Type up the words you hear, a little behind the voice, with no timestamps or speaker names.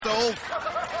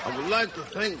off, I would like to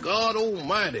thank God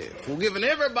Almighty for giving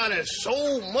everybody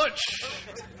so much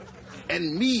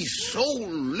and me so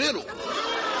little.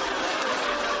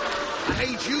 I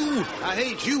hate you. I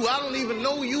hate you. I don't even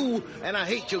know you, and I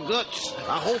hate your guts.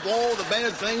 I hope all the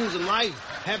bad things in life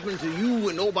happen to you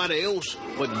and nobody else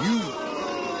but you.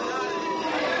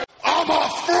 I'm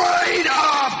afraid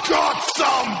I've got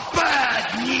some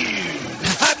bad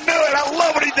news. I knew it. I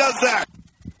love when he does that.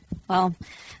 Well,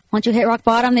 once you hit rock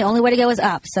bottom, the only way to go is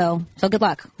up. So good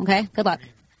luck, okay? Good luck.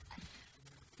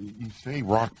 You say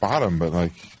rock bottom, but,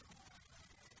 like,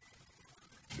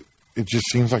 it just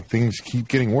seems like things keep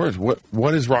getting worse.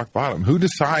 What is rock bottom? Who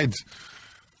decides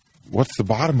what's the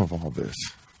bottom of all this?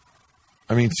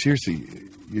 I mean, seriously,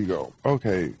 you go,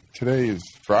 okay, today is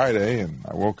Friday, and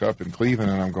I woke up in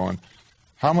Cleveland, and I'm going,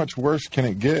 how much worse can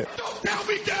it get? Don't pound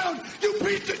me down, you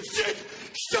piece of shit!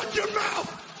 Shut your mouth!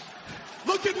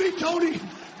 Look at me, Tony.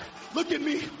 Look at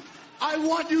me. I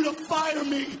want you to fire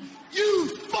me.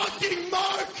 You fucking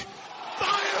Mark!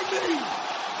 Fire me!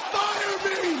 Fire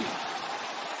me!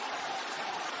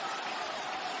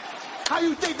 How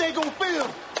you think they gonna feel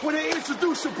when they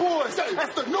introduce your boys?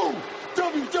 That's the new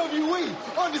WWE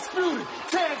Undisputed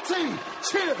Tag Team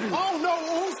Champion. I don't know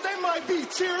who's. They might be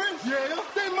cheering. Yeah.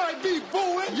 They might be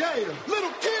booing. Yeah.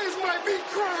 Little kids might be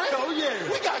crying. Oh, yeah.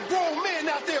 We got grown men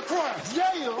out there crying.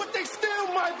 Yeah. But they still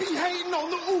might be hating on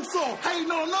the Usos.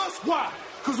 Hating on us. Why?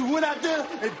 Because we went out there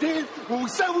and did what we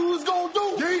said we was going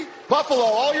to do. Yeah. Buffalo,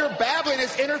 all your babbling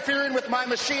is interfering with my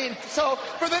machine. So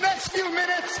for the next few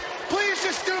minutes, please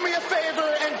just do me a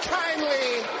favor and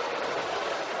kindly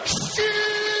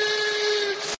shoot.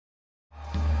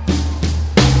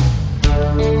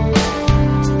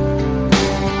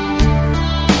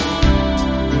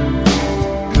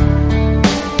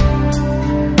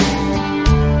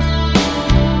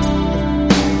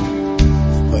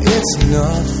 It's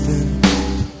nothing,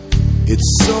 it's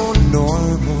so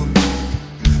normal.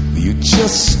 You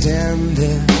just stand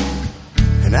there,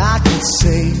 and I can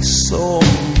say so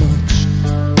much,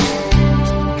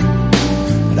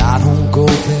 but I don't go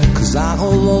there 'cause I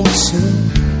don't want to.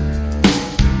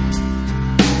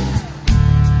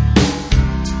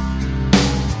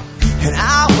 And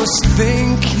I was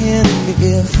thinking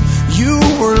if you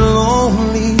were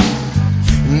lonely,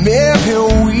 maybe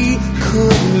we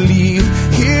could leave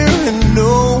here and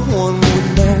no one would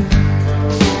know.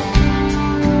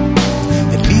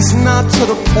 At least not to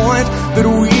the point that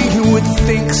we would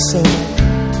think so.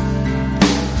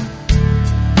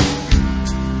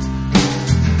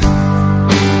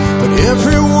 But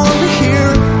everyone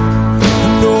here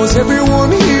knows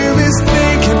everyone here is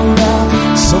thinking about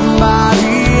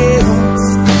somebody else.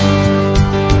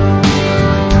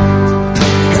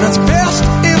 And it's best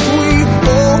if we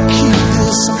all keep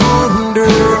this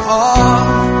under our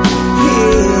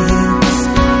heads.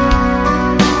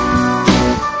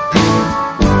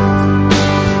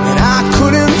 And I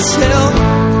couldn't tell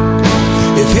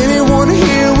if anyone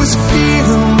here was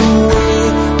feeling the way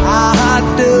I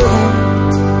do.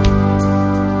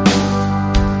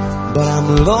 But I'm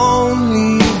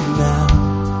lonely now,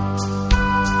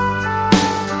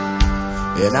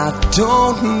 and I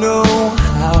don't know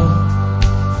how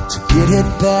to get it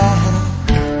back.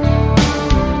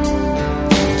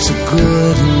 It's a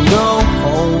good no,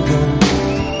 oh no,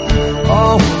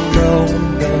 oh no,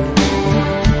 no.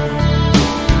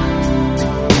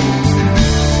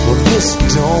 Well, this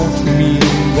don't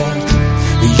mean that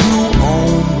you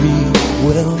own me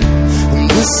well. And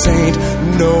this ain't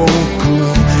no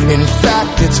good. In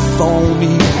fact, it's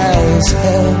phony as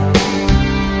hell.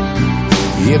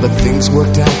 Yeah, but things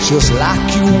worked out just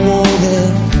like you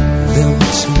wanted them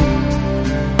to.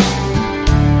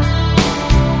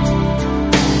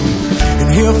 And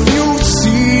if you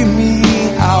see me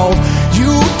out,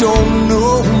 you don't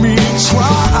know me.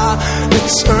 Try to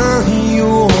turn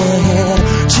your head,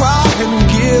 try and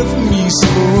give me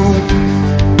some room,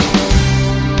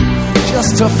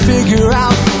 just to figure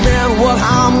out, man, what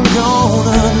I'm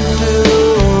gonna do.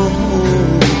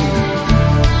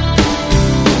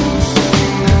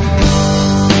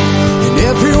 And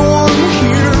everyone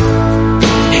here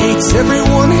hates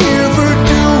everyone here for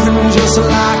doing just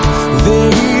like they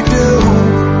do.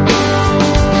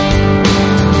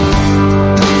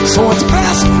 So it's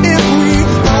best if we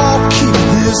all keep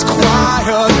this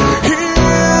quiet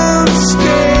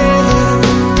instead.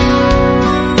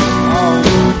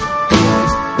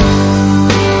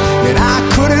 And I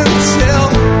couldn't tell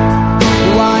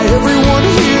why everyone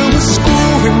here was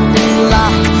screwing me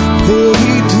like they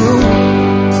do.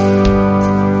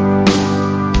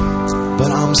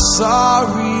 But I'm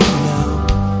sorry now,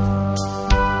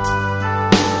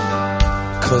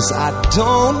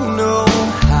 don't know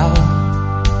how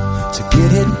to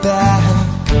get it back.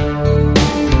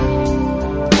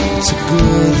 It's a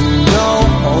good no,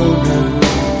 oh no,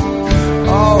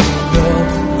 oh no,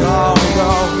 no,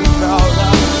 no, no,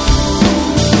 no.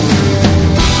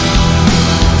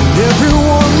 And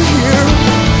everyone here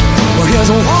is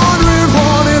wondering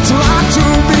what it's like to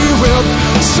be with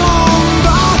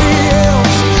somebody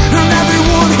else. And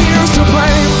everyone here's to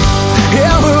blame.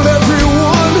 Yeah, but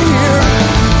everyone here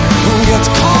gets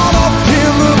caught up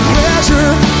in the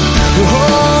pleasure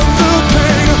of the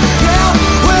pain. Yeah,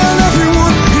 well,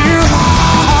 everyone here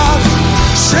has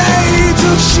shades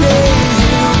of shame.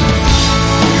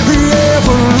 Yeah,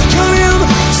 but looking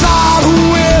inside,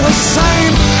 we're the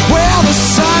same. We're the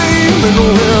same, and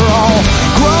we're all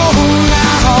grown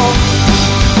now.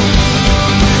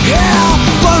 Yeah,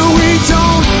 but we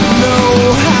don't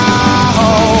know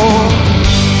how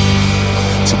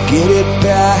to get it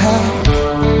back.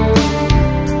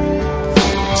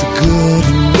 It's a good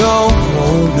no,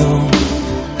 oh no,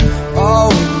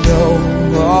 oh no,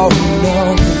 oh no,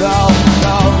 no,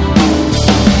 no.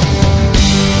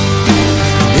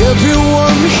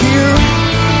 Everyone here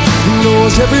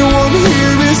knows everyone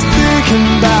here is thinking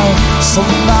about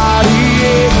somebody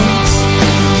else.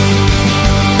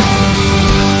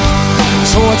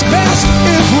 So it's best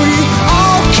if we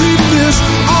all keep this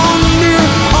under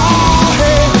our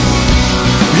heads.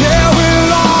 Yeah,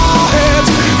 with our heads.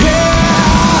 Yeah,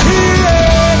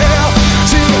 yeah.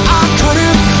 See, I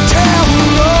couldn't tell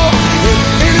no if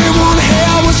anyone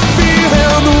here was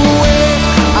feeling the way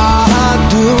I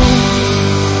do.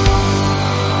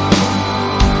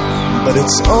 But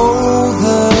it's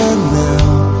over now.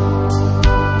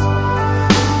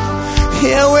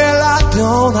 Yeah, well, I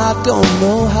don't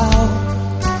know how.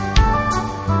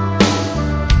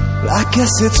 I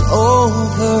guess it's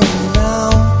over now,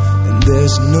 and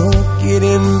there's no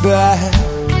getting back.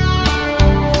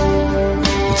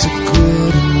 It's a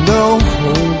good no,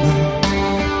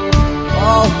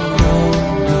 oh no,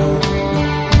 no,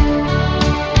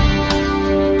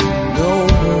 no,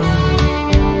 no,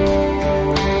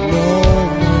 no,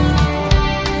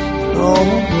 no, no,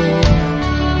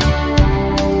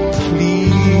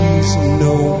 please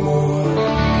no more.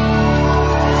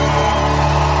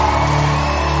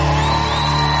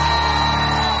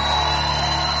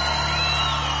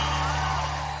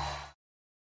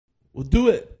 We'll do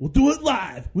it. We'll do it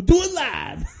live. We'll do it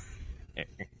live.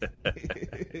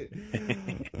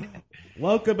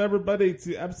 Welcome, everybody,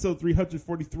 to episode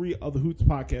 343 of the Hoots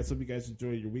podcast. Hope you guys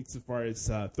enjoy your week so far. It's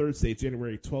Thursday,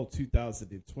 January 12,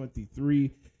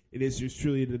 2023. It is yours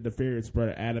truly, the nefarious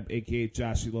brother, Adam, a.k.a.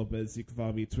 Joshy Lopez. You can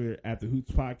follow me on Twitter at the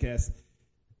Hoots podcast.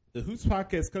 The Hoots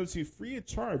podcast comes to you free of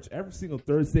charge every single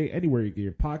Thursday, anywhere you get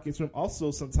your podcasts from, also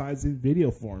sometimes in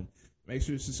video form. Make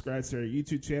sure to subscribe to our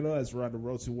YouTube channel as we're on the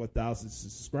road to 1,000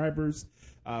 subscribers.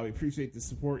 We appreciate the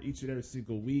support each and every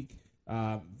single week.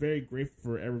 Very grateful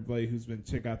for everybody who's been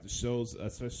checking out the shows,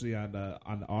 especially on the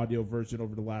audio version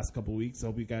over the last couple of weeks. I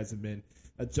hope you guys have been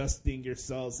adjusting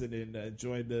yourselves and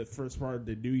enjoying the first part of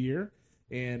the new year.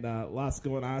 And lots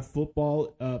going on.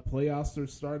 Football playoffs are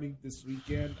starting this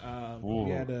weekend.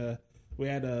 We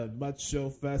had a Mud Show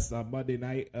Fest on Monday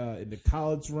night in the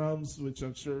college realms, which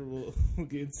I'm sure we'll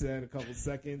get into that in a couple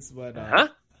seconds. But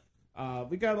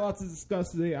we got a lot to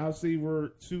discuss today. Obviously, we're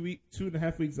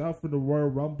 2.5 weeks out from the Royal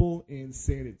Rumble in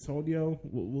San Antonio.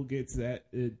 We'll get to that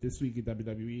this week in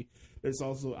WWE. There's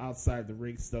also outside the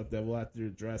ring stuff that we'll have to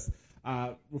address.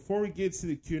 Before we get to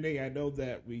the Q&A, I know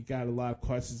that we got a lot of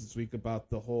questions this week about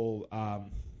the whole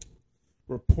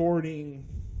reporting.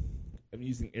 I'm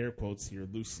using air quotes here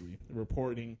loosely,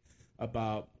 reporting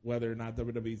about whether or not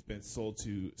WWE's been sold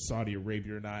to Saudi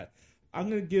Arabia or not. I'm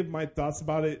going to give my thoughts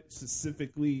about it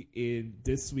specifically in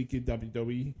This Week in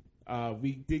WWE.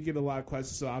 We did get a lot of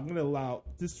questions, so I'm going to allow,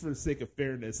 just for the sake of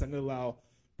fairness, I'm going to allow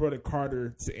Brother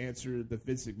Carter to answer the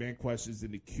Vince McMahon questions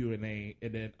in the Q&A,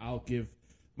 and then I'll give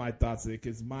my thoughts on it,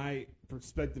 because my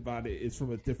perspective on it is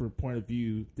from a different point of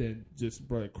view than just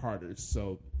Brother Carter's.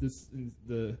 So this is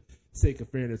the sake of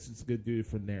fairness, it's good to do it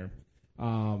from there.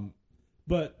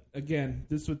 But again,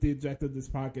 this is what the objective of this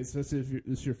podcast, especially if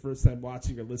this is your first time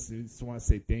watching or listening, I just want to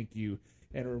say thank you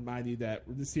and remind you that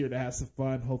we're just here to have some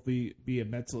fun, hopefully be a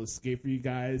mental escape for you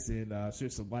guys, and share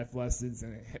some life lessons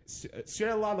and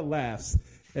share a lot of laughs.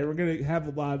 And we're going to have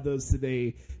a lot of those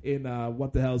today in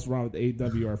What the Hell is Wrong with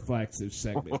AEW, our flagship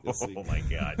segment this week. Oh, my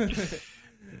God.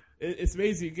 It's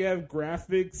amazing. You can have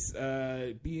graphics,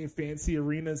 be in fancy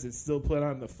arenas, and still put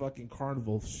on the fucking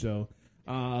carnival show.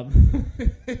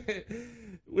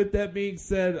 With that being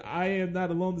said, I am not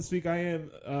alone this week. I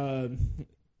am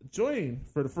joined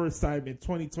for the first time in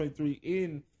 2023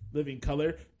 in Living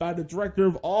Color by the director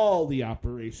of all the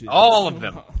operations. All of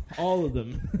them. All of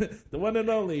them. The one and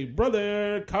only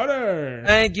Brother Carter.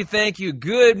 Thank you.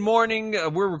 Good morning.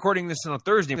 We're recording this on a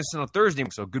Thursday.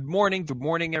 So good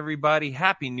morning, everybody.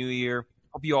 Happy New Year.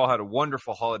 Hope you all had a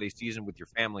wonderful holiday season with your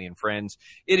family and friends.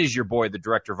 It is your boy, the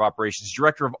Director of Operations,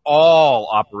 Director of all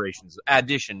operations,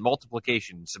 addition,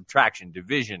 multiplication, subtraction,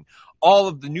 division, all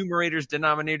of the numerators,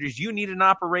 denominators. You need an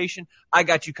operation, I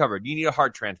got you covered. You need a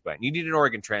heart transplant. You need an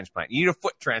organ transplant. You need a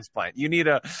foot transplant. You need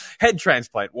a head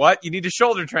transplant. What? You need a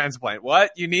shoulder transplant.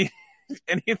 What? You need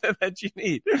anything that you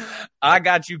need. I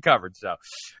got you covered. So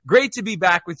great to be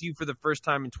back with you for the first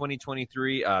time in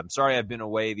 2023. Sorry I've been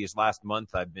away this last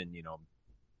month. I've been,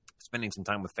 spending some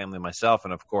time with family myself,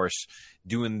 and of course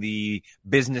doing the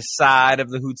business side of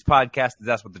the Hoots podcast.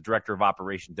 That's what the Director of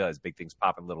Operation does. Big things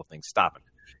popping, little things stopping.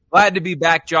 Glad to be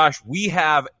back, Josh. We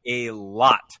have a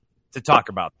lot to talk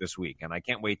about this week, and I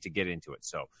can't wait to get into it.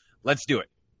 So let's do it.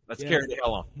 Let's carry the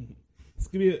hell on. It's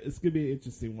gonna be an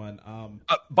interesting one.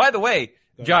 By the way,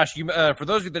 Josh, you, for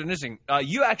those of you that are listening,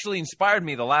 you actually inspired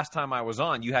me the last time I was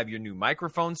on. You have your new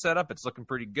microphone set up. It's looking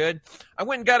pretty good. I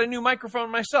went and got a new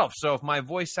microphone myself. So if my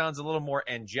voice sounds a little more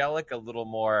angelic, a little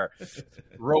more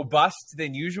robust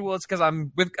than usual, it's because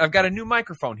I've got a new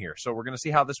microphone here. So we're going to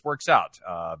see how this works out.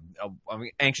 I'm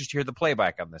anxious to hear the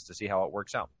playback on this to see how it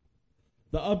works out.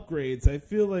 The upgrades, I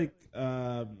feel like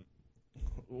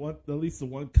at least the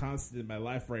one constant in my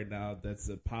life right now that's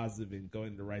a positive and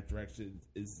going in the right direction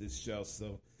is this show.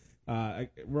 So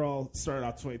we're all starting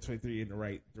out 2023 in the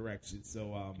right direction.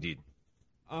 So indeed.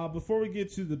 Before we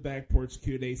get to the back porch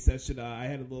Q&A session, I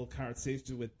had a little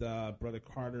conversation with Brother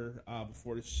Carter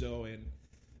before the show,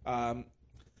 and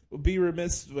would be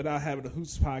remiss without having a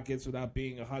Hoots podcast without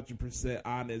being 100%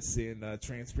 honest and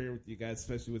transparent with you guys,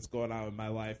 especially what's going on in my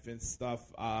life and stuff.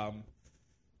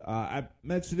 I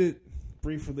mentioned it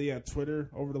briefly on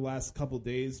Twitter over the last couple of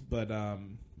days, but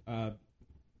in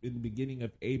the beginning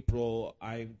of April,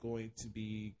 I'm going to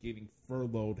be getting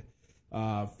furloughed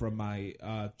from my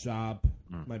job,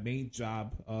 my main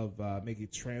job of making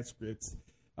transcripts.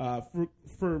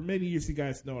 For many years, you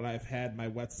guys know, I've had my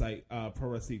website,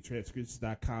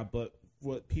 ProWrestlingTranscripts.com, but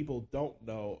what people don't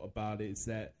know about it is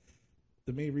that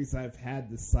the main reason I've had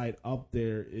the site up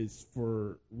there is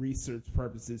for research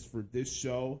purposes for this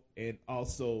show, and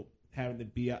also having to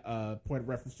be a point of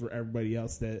reference for everybody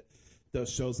else that does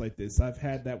shows like this. I've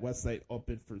had that website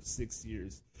open for 6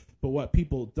 years. But what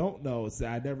people don't know is that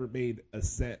I never made a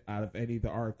cent out of any of the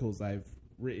articles I've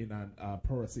written on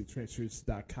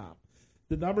ProWrestlingTranscripts.com.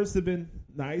 The numbers have been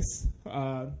nice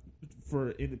for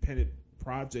an independent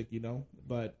project,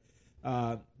 but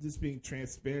just being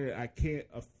transparent, I can't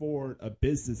afford a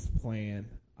business plan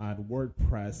on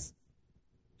WordPress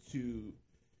to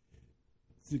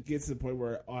get to the point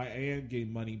where I am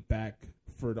getting money back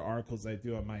for the articles I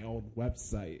do on my own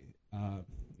website.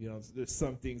 There's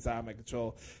some things out of my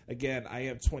control. Again, I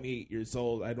am 28 years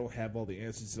old. I don't have all the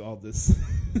answers to all this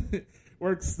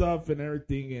work stuff and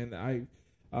everything. And I,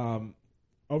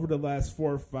 over the last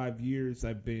 4 or 5 years,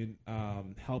 I've been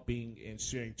helping and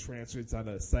sharing transcripts on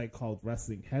a site called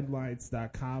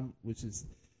WrestlingHeadlines.com, which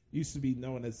used to be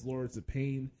known as Lords of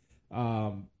Pain.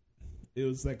 It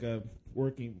was like a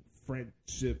working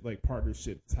friendship, like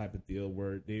partnership type of deal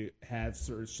where they had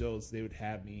certain shows they would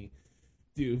have me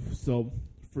do. So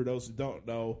for those who don't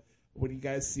know, when you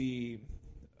guys see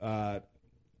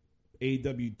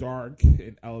AEW Dark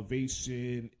and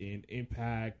Elevation and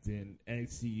Impact and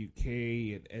NXT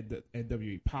UK and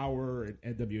NWA Power and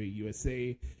NWA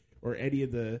USA, or any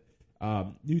of the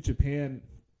New Japan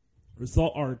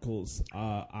result articles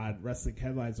on wrestling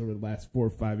headlines over the last 4 or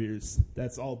 5 years,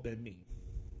 that's all been me.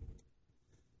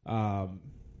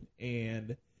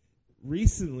 And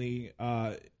recently, I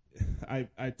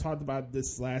talked about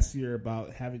this last year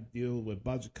about having to deal with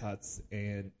budget cuts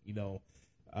and,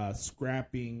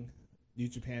 scrapping New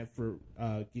Japan for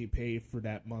getting paid for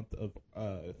that month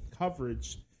of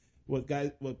coverage. What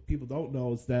people don't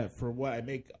know is that for what I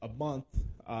make a month,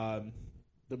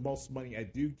 the most money I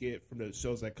do get from the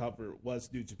shows I cover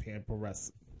was New Japan Pro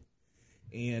Wrestling.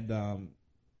 And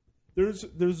there's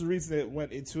a reason that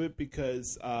went into it,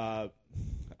 because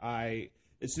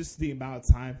it's just the amount of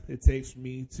time it takes for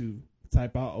me to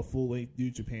type out a full-length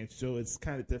New Japan show. It's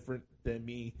kind of different than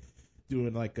me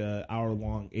doing like a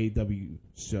hour-long AEW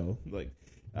show, like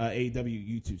AEW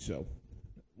YouTube show.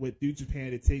 With New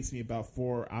Japan, it takes me about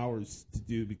 4 hours to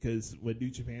do, because with New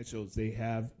Japan shows, they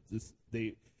don't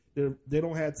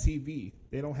have TV.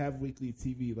 They don't have weekly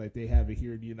TV like they have it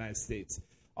here in the United States.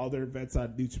 All their events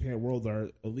on New Japan World are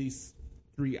at least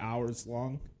 3 hours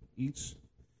long each.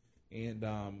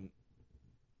 And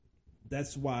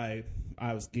that's why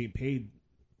I was getting paid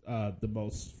the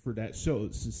most for that show.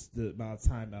 It's just the amount of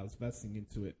time I was investing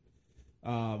into it.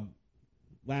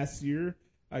 Last year,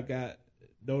 I got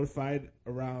notified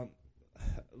around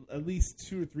at least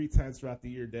 2 or 3 times throughout the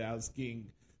year that I was getting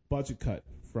budget cut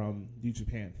from New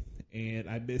Japan, and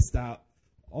I missed out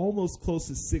almost close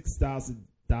to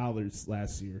 $6,000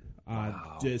 last year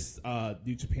on just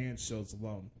New Japan shows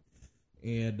alone.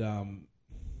 And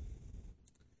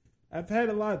I've had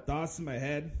a lot of thoughts in my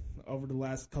head over the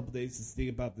last couple of days just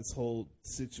thinking about this whole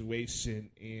situation,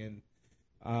 and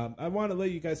I want to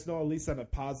let you guys know, at least on a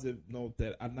positive note,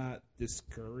 that I'm not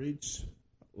discouraged.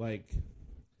 Like,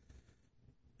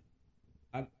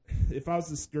 if I was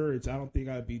discouraged, I don't think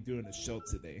I'd be doing a show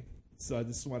today. So I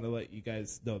just want to let you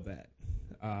guys know that.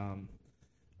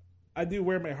 I do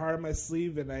wear my heart on my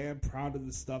sleeve, and I am proud of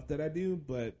the stuff that I do,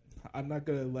 but I'm not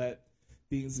going to let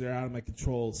things that are out of my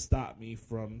control stop me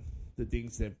from the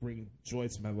things that bring joy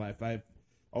to my life. I've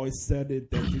always said it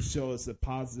that this show is a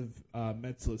positive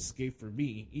mental escape for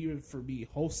me. Even for me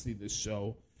hosting this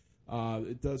show,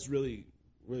 it does really,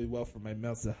 really well for my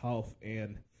mental health.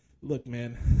 And look,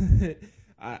 man,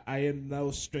 I am no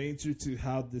stranger to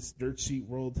how this dirt sheet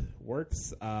world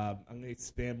works. I'm going to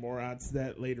expand more onto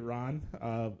that later on,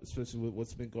 especially with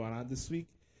what's been going on this week.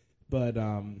 But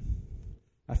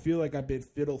I feel like I've been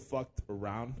fiddle-fucked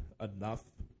around enough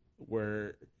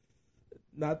where,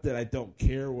 not that I don't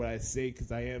care what I say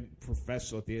because I am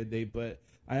professional at the end of the day, but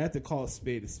I have to call a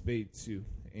spade too.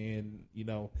 And, you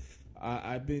know,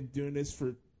 I've been doing this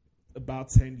for about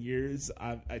 10 years.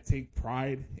 I take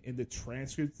pride in the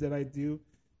transcripts that I do.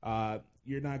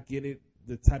 You're not getting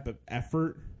the type of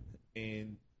effort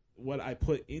and what I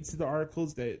put into the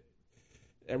articles that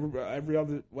every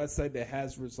other website that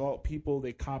has result people,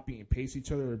 they copy and paste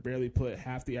each other and barely put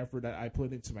half the effort that I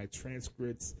put into my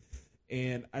transcripts.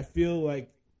 And I feel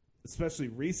like, especially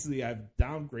recently, I've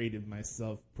downgraded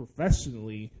myself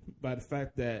professionally by the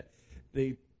fact that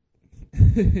they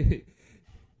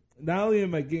not only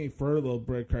am I getting furloughed,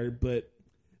 Brett Carter, but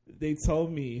they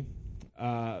told me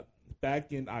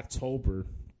back in October,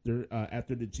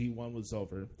 after the G1 was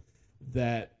over,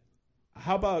 that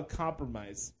how about a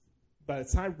compromise? By the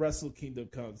time Wrestle Kingdom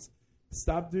comes,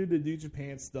 stop doing the New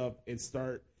Japan stuff and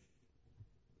start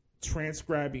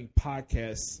transcribing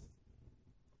podcasts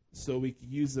so we can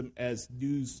use them as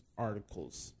news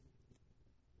articles.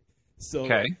 So,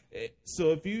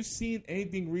 so if you've seen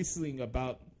anything recently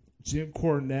about Jim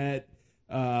Cornette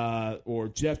or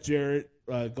Jeff Jarrett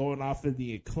going off in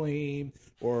the Acclaim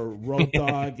or Road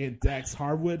Dogg and Dax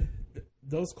Harwood,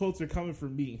 those quotes are coming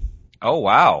from me. Oh,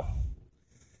 wow.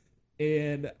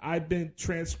 And I've been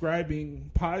transcribing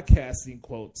podcasting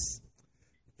quotes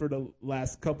for the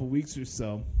last couple weeks or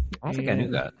so. I don't think I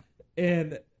knew that.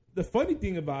 And the funny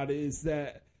thing about it is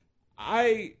that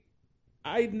I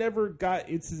never got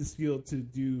into this field to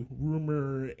do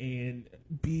rumor and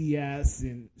BS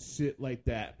and shit like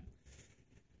that.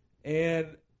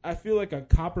 And I feel like I'm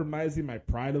compromising my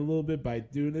pride a little bit by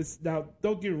doing this. Now,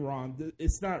 don't get me wrong.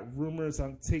 It's not rumors.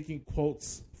 I'm taking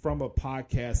quotes from a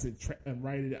podcast and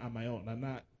writing it on my own.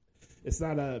 It's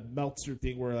not a Meltzer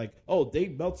thing where like, oh,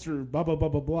 Dave Meltzer, blah, blah, blah,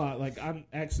 blah, blah. Like, I'm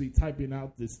actually typing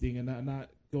out this thing and I'm not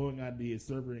going on the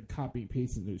server and copy and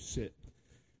pasting this shit.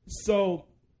 So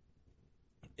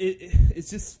it's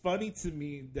just funny to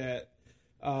me that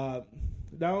not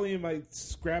only am I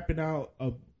scrapping out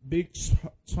a big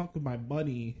chunk of my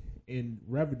money in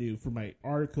revenue for my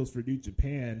articles for New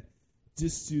Japan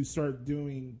just to start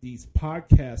doing these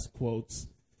podcast quotes,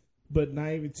 but not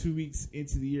even 2 weeks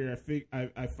into the year,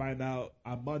 I find out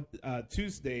on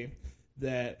Tuesday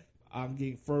that I'm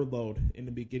getting furloughed in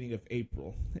the beginning of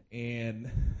April. And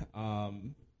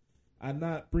I'm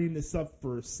not bringing this up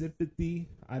for sympathy.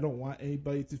 I don't want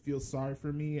anybody to feel sorry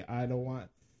for me. I don't want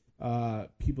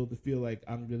people to feel like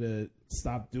I'm going to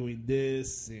stop doing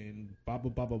this and blah,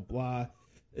 blah, blah, blah, blah.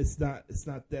 It's not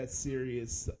that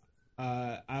serious.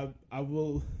 I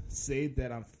will say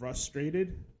that I'm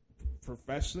frustrated,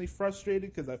 professionally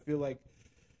frustrated, because I feel like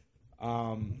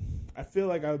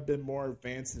I've been more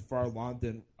advanced and far along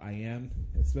than I am,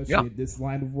 especially in this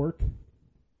line of work.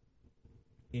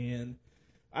 And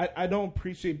I don't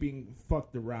appreciate being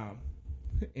fucked around.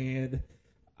 And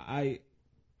I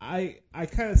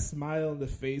kind of smile in the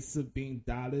face of being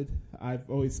doubted. I've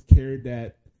always cared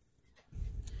that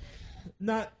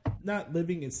not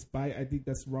living in spite. I think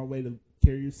that's the wrong way to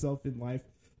carry yourself in life.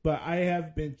 But I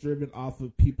have been driven off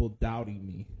of people doubting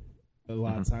me a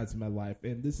lot of times in my life,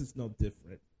 and this is no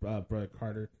different, Brother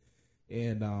Carter.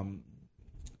 And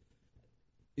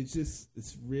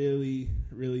it's really,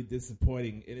 really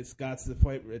disappointing. And it's got to the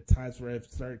point where at times where I've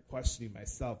started questioning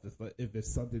myself if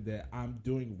it's something that I'm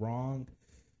doing wrong.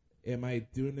 Am I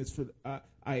doing this for?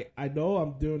 I know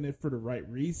I'm doing it for the right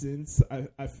reasons.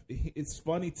 It's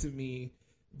funny to me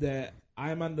that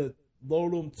I'm on the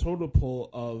totem pole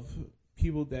of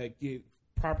people that get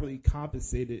properly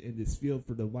compensated in this field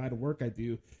for the line of work I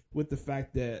do, with the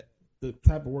fact that the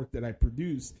type of work that I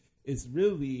produce is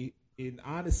really, in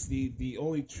honesty, the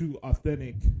only true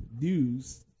authentic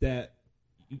news that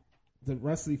the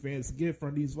wrestling fans get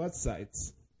from these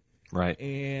websites. Right.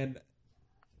 And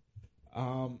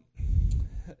I'm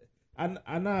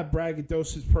not a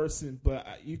braggadocious person, but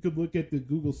you could look at the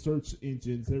Google search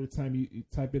engines. Every time you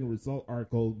type in a result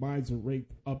article, mines are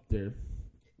ranked up there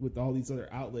with all these other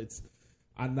outlets.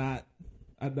 I'm not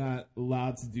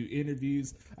allowed to do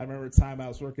interviews. I remember a time I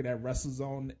was working at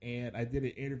WrestleZone and I did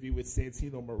an interview with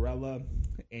Santino Marella,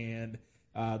 and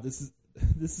this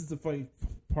is the funny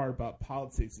part about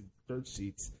politics and dirt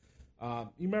sheets. You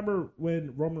remember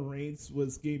when Roman Reigns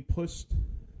was getting pushed,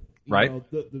 right?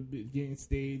 The beginning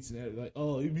stage, and like,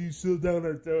 oh, you shove down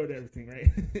our throat and everything,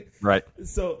 right? Right.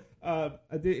 So I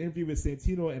did an interview with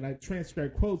Santino, and I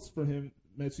transcribed quotes from him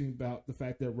mentioning about the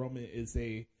fact that Roman is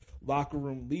a locker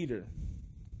room leader.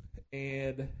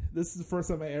 And this is the first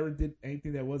time I ever did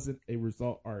anything that wasn't a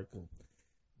result article.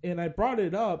 And I brought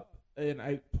it up and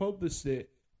I published it,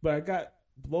 but I got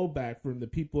blowback from the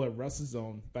people at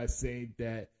WrestleZone by saying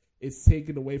that it's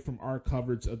taken away from our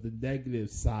coverage of the negative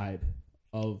side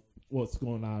of what's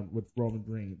going on with Roman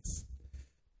Reigns.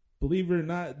 Believe it or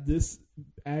not, this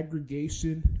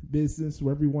aggregation business,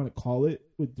 whatever you want to call it,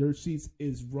 with dirt sheets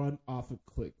is run off of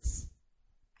clicks.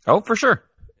 Oh, for sure.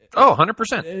 Oh,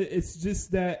 100%. It's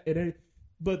just that,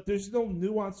 but there's no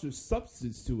nuance or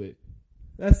substance to it.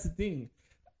 That's the thing.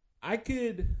 I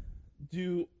could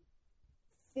do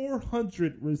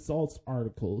 400 results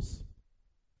articles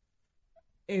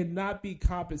and not be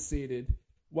compensated,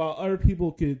 while other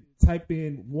people could type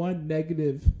in one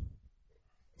negative,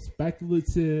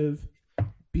 speculative,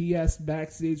 BS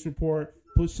backstage report,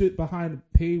 push it behind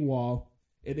a paywall,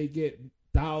 and they get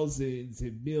thousands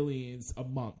and millions a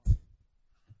month.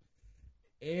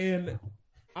 And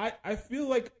I feel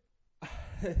like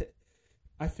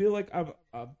I'm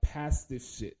past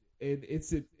this shit, and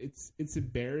it's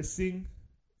embarrassing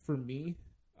for me.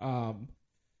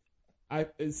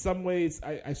 In some ways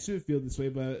I should feel this way,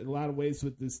 but in a lot of ways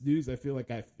with this news, I feel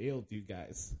like I failed you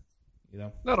guys. You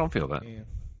know? No, don't feel that.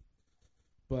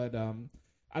 But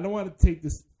I don't want to take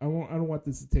this. I don't want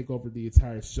this to take over the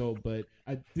entire show. But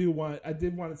I did want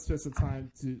to spend some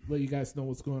time to let you guys know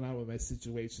what's going on with my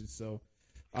situation. So.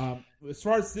 As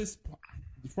far as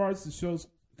the show's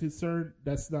concerned,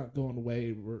 that's not going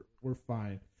away. We're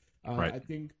fine. Right. I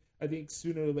think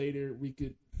sooner or later we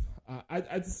could.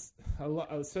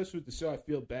 Especially with the show, I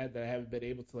feel bad that I haven't been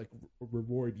able to like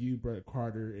reward you, Brother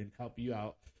Carter, and help you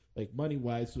out like money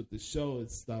wise with the show and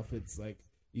stuff. It's like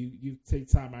you take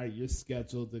time out of your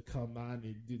schedule to come on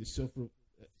and do the show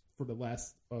for the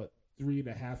last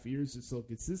 3.5 years or so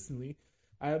consistently.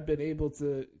 I haven't been able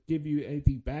to give you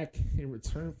anything back in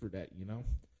return for that, you know?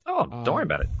 Oh, don't worry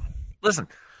about it. Listen,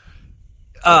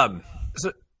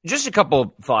 so just a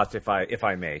couple thoughts, if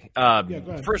I may. Go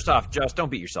ahead. First off, just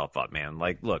don't beat yourself up, man.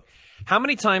 Like, look, how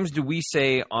many times do we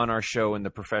say on our show in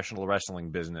the professional wrestling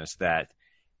business that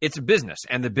it's a business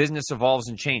and the business evolves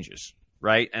and changes,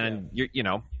 right? And, you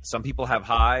know, some people have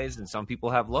highs and some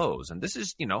people have lows. And this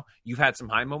is, you know, you've had some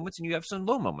high moments and you have some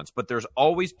low moments, but there's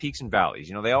always peaks and valleys.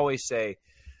 You know, they always say,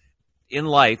 in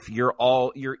life, you're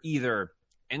either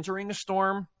entering a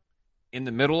storm, in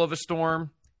the middle of a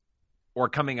storm, or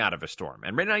coming out of a storm.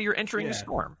 And right now you're entering a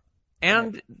storm.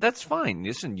 And that's fine.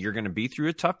 Listen, you're going to be through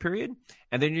a tough period,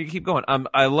 and then you keep going.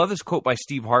 I love this quote by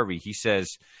Steve Harvey. He says,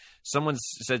 someone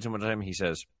said to him one time, he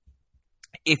says,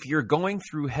 if you're going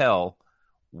through hell,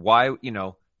 why,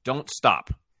 don't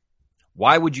stop.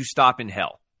 Why would you stop in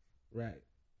hell? Right.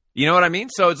 You know what I mean?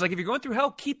 So it's like, if you're going through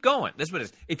hell, keep going. That's what it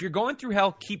is. If you're going through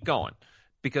hell, keep going.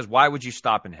 Because why would you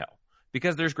stop in hell?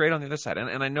 Because there's great on the other side.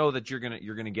 And I know that you're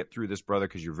gonna get through this, brother,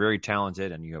 because you're very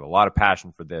talented and you have a lot of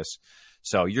passion for this.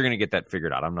 So you're gonna get that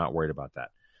figured out. I'm not worried about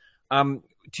that.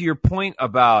 To your point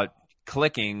about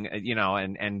clicking,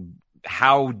 and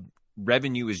how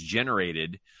revenue is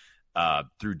generated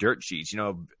through dirt sheets.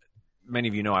 Many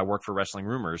of you know I work for Wrestling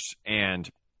Rumors, and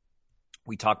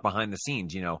we talk behind the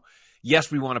scenes.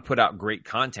 Yes, we want to put out great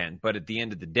content, but at the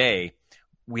end of the day,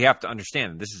 we have to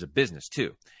understand that this is a business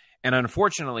too. And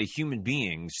unfortunately, human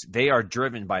beings, they are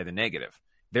driven by the negative.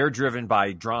 They're driven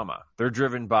by drama. They're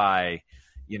driven by,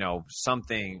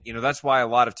 something, that's why a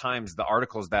lot of times the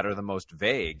articles that are the most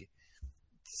vague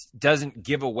doesn't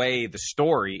give away the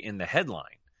story in the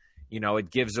headline.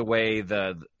 It gives away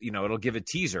it'll give a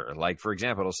teaser. Like, for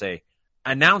example, it'll say,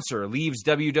 announcer leaves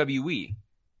WWE.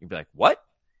 You'd be like, what?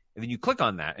 And then you click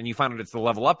on that and you find out it's the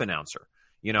Level Up announcer.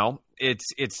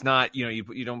 It's not,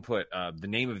 you don't put the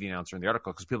name of the announcer in the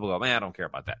article because people go, man, I don't care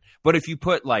about that. But if you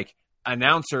put like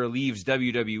announcer leaves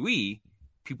WWE,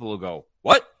 people will go,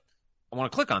 what? I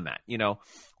want to click on that,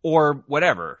 or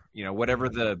whatever, whatever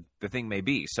the thing may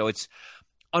be. So it's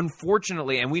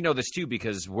unfortunately, and we know this too,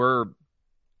 because we're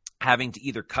having to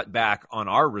either cut back on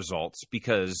our results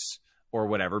because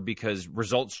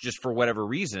results just for whatever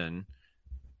reason,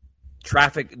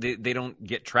 traffic, they don't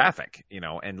get traffic,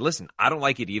 and listen, I don't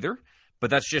like it either, but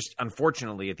that's just,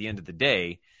 unfortunately, at the end of the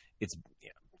day,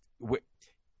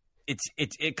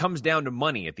 it comes down to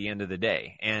money at the end of the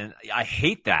day. And I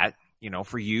hate that,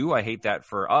 for you, I hate that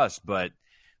for us, but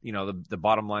the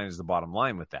bottom line is the bottom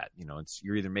line with that.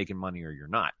 You're either making money or you're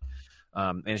not.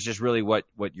 And it's just really what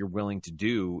you're willing to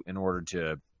do in order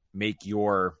to make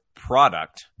your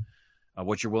product,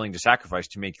 what you're willing to sacrifice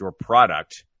to make your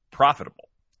product profitable.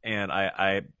 And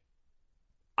I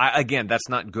again, that's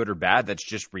not good or bad. That's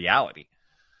just reality,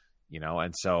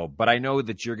 and so, but I know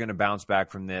that you're going to bounce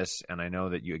back from this. And I know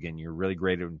that you're really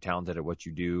great and talented at what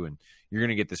you do, and you're going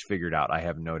to get this figured out. I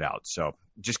have no doubt. So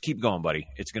just keep going, buddy.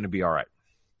 It's going to be all right.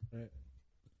 Right.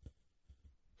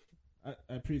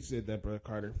 I appreciate that, Brother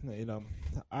Carter.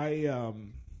 I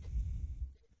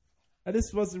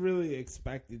just wasn't really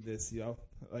expecting this,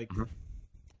 like,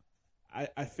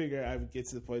 I figure I would get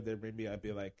to the point that maybe I'd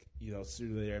be like,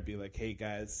 sooner or later I'd be like, hey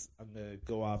guys, I'm going to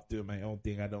go off doing my own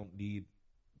thing. I don't need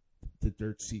the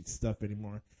dirt sheet stuff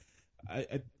anymore.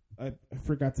 I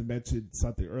forgot to mention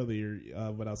something earlier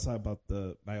when I was talking about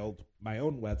my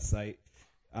own website.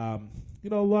 A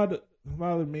lot of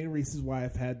the main reasons why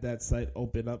I've had that site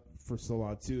open up for so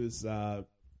long too is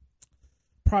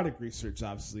product research,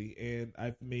 obviously, and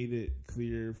I've made it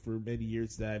clear for many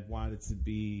years that I've wanted to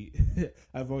be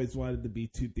I've always wanted to be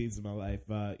two things in my life,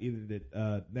 either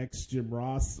the next Jim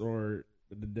Ross or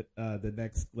the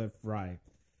next Glenn Fry.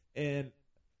 And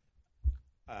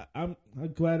I'm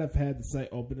glad I've had the site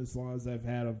open as long as I've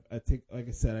had. I take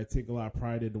a lot of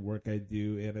pride in the work I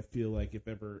do, and I feel like if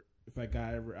I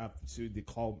got ever opportunity to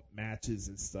call matches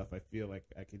and stuff, I feel like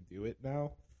I can do it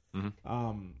now.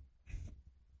 Mm-hmm.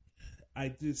 I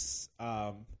just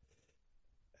I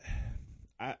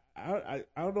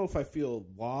don't know if I feel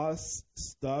lost,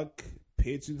 stuck,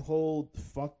 pigeonholed,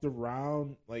 fucked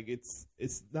around. Like it's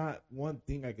not one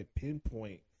thing I could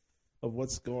pinpoint of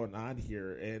what's going on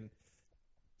here, and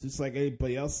just like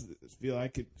anybody else, I feel I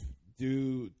could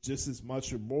do just as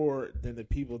much or more than the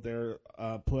people that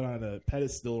are put on a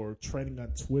pedestal or trending on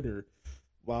Twitter,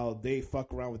 while they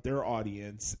fuck around with their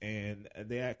audience and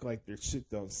they act like their shit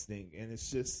don't stink. And it's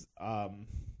just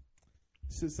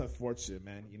unfortunate,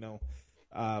 man.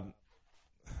 I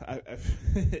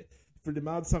for the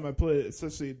amount of time I put,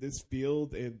 especially in this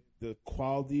field and the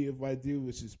quality of what I do,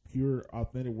 which is pure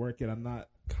authentic work, and I'm not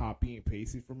copying and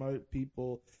pasting from other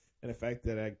people, and the fact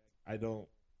that I don't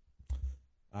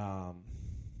I'm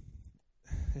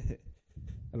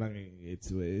not gonna get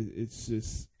into it. It's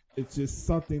just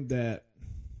something that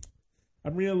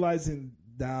I'm realizing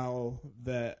now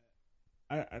that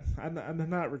I'm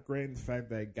not regretting the fact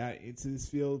that I got into this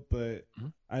field, but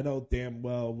I know damn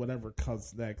well whatever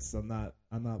comes next, I'm not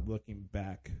looking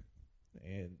back,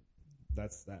 and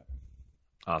that's that.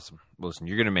 Awesome. Listen,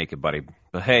 you're gonna make it, buddy.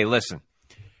 But hey, listen,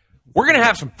 we're gonna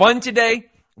have some fun today.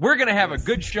 We're going to have a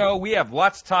good show. We have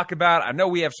lots to talk about. I know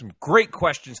we have some great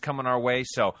questions coming our way.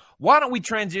 So why don't we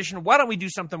transition? Why don't we do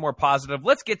something more positive?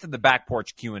 Let's get to the back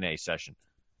porch Q&A session.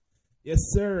 Yes,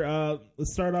 sir.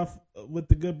 Let's start off with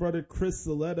the good brother Chris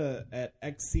Zaletta at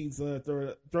X Scenes.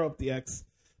 Throw up the X.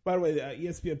 By the way,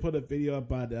 ESPN put a video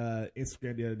up on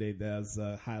Instagram the other day that was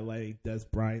highlighting Des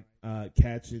Bryant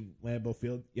catch in Lambeau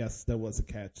Field. Yes, that was a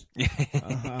catch.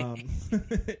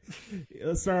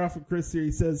 Let's start off with Chris here.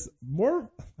 He says, how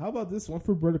about this one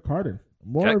for Brother Carter?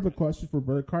 More of a question for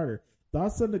Brother Carter.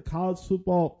 Thoughts on the college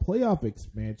football playoff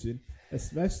expansion,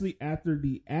 especially after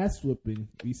the ass whipping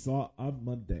we saw on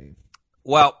Monday?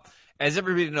 Well, as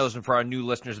everybody knows, and for our new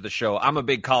listeners of the show, I'm a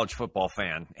big college football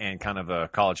fan and kind of a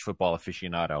college football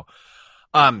aficionado.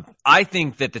 I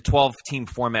think that the 12-team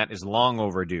format is long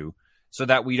overdue so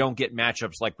that we don't get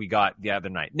matchups like we got the other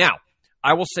night. Now,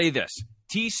 I will say this.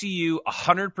 TCU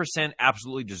 100%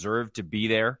 absolutely deserved to be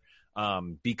there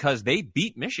because they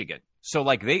beat Michigan. So,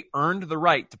 they earned the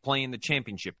right to play in the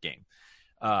championship game.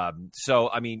 So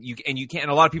I mean, you can't.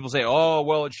 And a lot of people say, "Oh,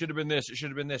 well, it should have been this. It should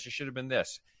have been this. It should have been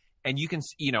this." And you can,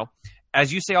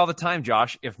 as you say all the time,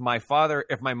 Josh, if my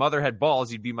mother had balls,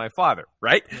 he'd be my father,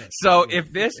 right? Yeah. So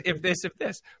if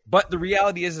this. But the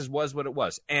reality was what it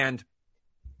was. And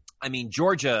I mean,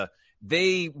 Georgia,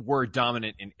 they were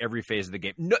dominant in every phase of the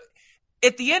game. No,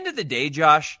 at the end of the day,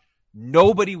 Josh,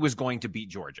 nobody was going to beat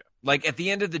Georgia. Like, at the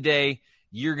end of the day,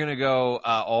 you're going to go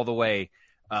all the way.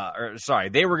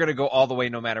 They were going to go all the way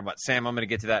no matter what. Sam, I'm going to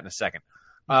get to that in a second.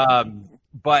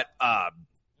 But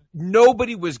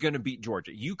nobody was going to beat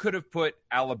Georgia. You could have put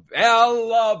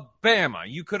Alabama.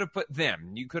 You could have put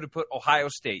them. You could have put Ohio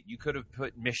State. You could have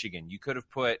put Michigan. You could have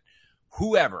put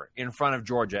whoever in front of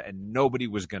Georgia, and nobody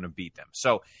was going to beat them.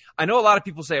 So I know a lot of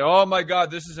people say, oh, my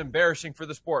God, this is embarrassing for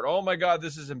the sport. Oh, my God,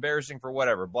 this is embarrassing for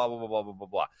whatever, blah, blah, blah, blah, blah, blah,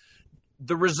 blah.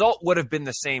 The result would have been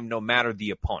the same no matter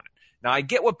the opponent. Now, I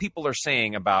get what people are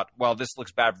saying about, well, this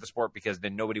looks bad for the sport because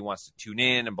then nobody wants to tune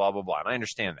in and blah, blah, blah. And I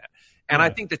understand that. And I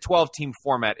think the 12-team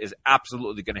format is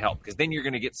absolutely going to help because then you're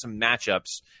going to get some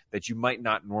matchups that you might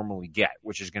not normally get,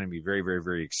 which is going to be very, very,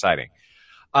 very exciting.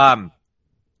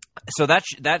 So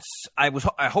I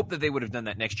hope that they would have done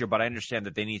that next year, but I understand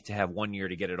that they need to have 1 year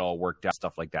to get it all worked out,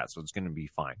 stuff like that. So it's going to be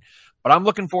fine. But I'm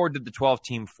looking forward to the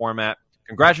 12-team format.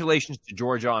 Congratulations to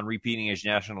Georgia on repeating as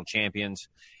national champions.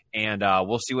 And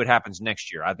we'll see what happens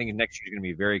next year. I think next year is going to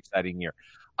be a very exciting year.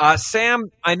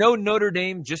 Sam, I know Notre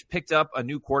Dame just picked up a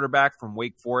new quarterback from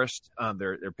Wake Forest.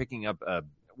 They're picking up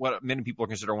what many people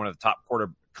consider one of the top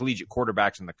collegiate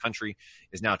quarterbacks in the country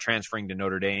is now transferring to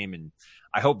Notre Dame. And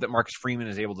I hope that Marcus Freeman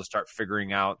is able to start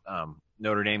figuring out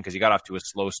Notre Dame because he got off to a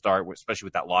slow start, especially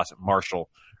with that loss at Marshall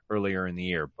earlier in the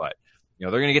year. But they're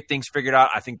going to get things figured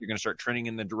out. I think they're going to start trending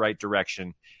in the right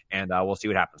direction, and we'll see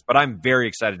what happens. But I'm very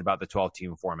excited about the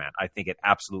 12-team format. I think it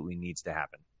absolutely needs to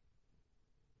happen.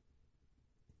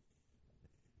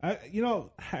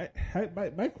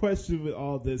 My question with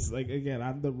all this, like, again,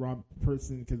 I'm the wrong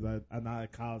person because I'm not a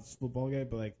college football guy,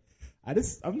 but I'm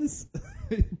just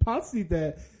possibly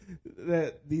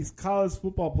that these college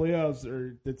football playoffs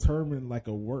are determined like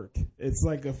a work. It's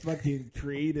like a fucking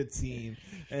creative team,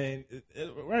 and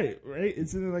right.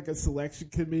 Isn't it like a selection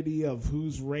committee of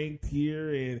who's ranked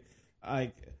here? And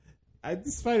like, I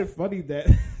just find it funny that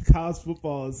college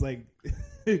football is like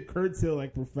curtailed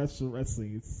like professional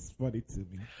wrestling. It's funny to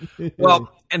me.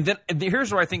 Well, and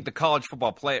here's where I think the college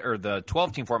football or the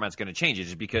 12-team format is going to change it,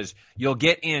 is because you'll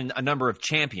get in a number of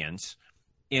champions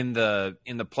in the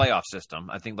playoff system.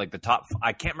 I think like the top,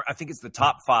 I think it's the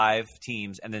top 5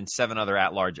 teams and then 7 other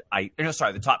at large.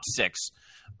 The top 6.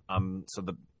 So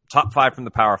the top 5 from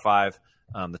the Power 5,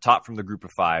 the top from the Group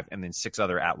of 5, and then 6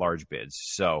 other at large bids.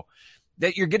 So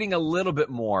that you're getting a little bit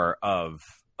more of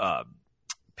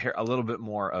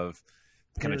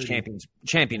kind of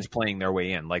champions playing their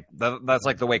way in. Like that's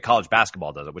like the way college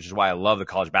basketball does it, which is why I love the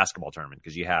college basketball tournament,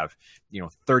 because you have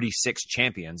 36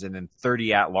 champions and then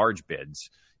 30 at large bids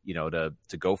to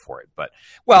go for it. But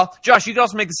well, Josh, you could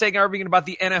also make the same argument about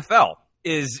the NFL.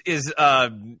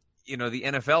 The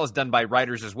NFL is done by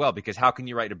writers as well, because how can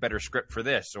you write a better script for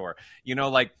this? Or,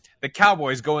 like the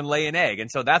Cowboys go and lay an egg.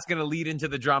 And so that's going to lead into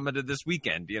the drama to this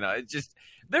weekend. It's just,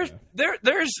 there's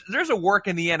a work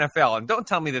in the NFL, and don't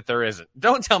tell me that there isn't.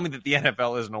 Don't tell me that the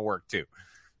NFL isn't a work too.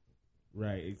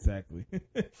 Right. Exactly.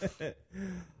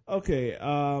 Okay.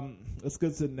 Let's go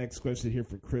to the next question here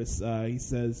for Chris. He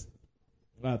says,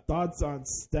 thoughts on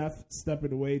Steph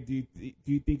stepping away. Do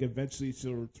you think eventually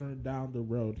she'll return down the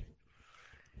road?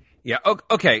 Yeah.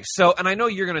 Okay. So, and I know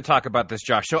you're going to talk about this,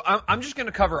 Josh. So I'm just going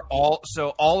to cover all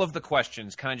of the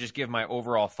questions, kind of just give my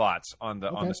overall thoughts on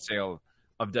the sale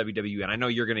of WWE. And I know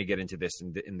you're going to get into this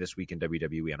in this week in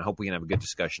WWE, and I hope we can have a good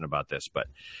discussion about this. But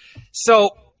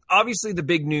so obviously the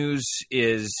big news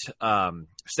is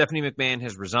Stephanie McMahon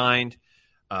has resigned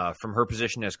from her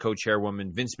position as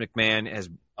co-chairwoman. Vince McMahon has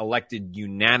elected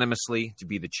unanimously to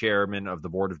be the chairman of the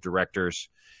board of directors.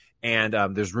 And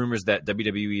there's rumors that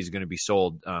WWE is going to be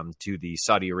sold to the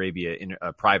Saudi Arabia in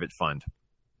a private fund.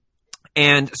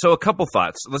 And so a couple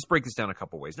thoughts. Let's break this down a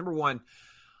couple ways. Number one,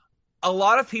 a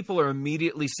lot of people are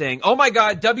immediately saying, oh, my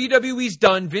God, WWE's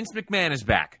done. Vince McMahon is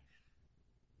back.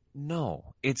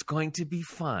 No, it's going to be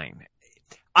fine.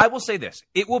 I will say this.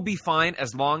 It will be fine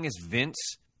as long as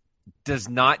Vince does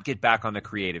not get back on the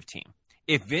creative team.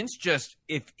 If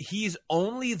he's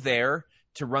only there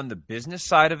to run the business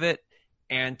side of it,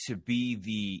 and to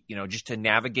be just to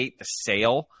navigate the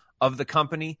sale of the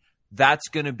company, that's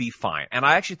going to be fine. And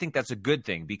I actually think that's a good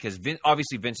thing, because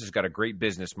obviously Vince has got a great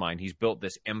business mind. He's built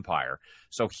this empire,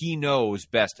 so he knows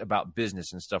best about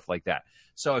business and stuff like that.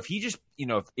 So if he just,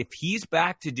 if he's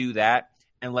back to do that,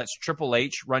 and lets Triple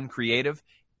H run creative,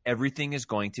 everything is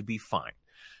going to be fine.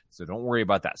 So don't worry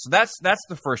about that. So that's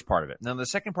the first part of it. Now, the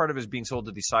second part of it is being sold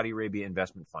to the Saudi Arabia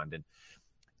Investment Fund. And,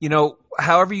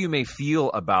 however you may feel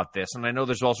about this, and I know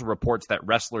there's also reports that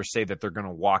wrestlers say that they're going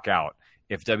to walk out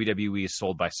if WWE is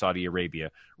sold by Saudi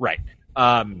Arabia. Right.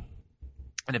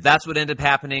 And if that's what ended up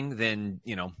happening, then,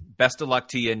 best of luck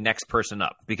to you, next person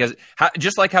up. Because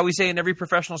just like how we say in every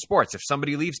professional sports, if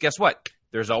somebody leaves, guess what?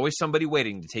 There's always somebody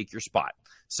waiting to take your spot.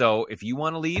 So if you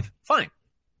want to leave, fine.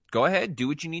 Go ahead, do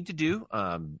what you need to do.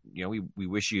 We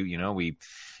wish you, we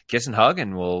kiss and hug,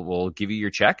 and we'll give you your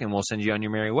check, and we'll send you on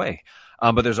your merry way.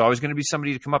 But there's always going to be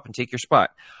somebody to come up and take your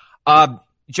spot.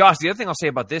 Josh, the other thing I'll say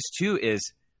about this too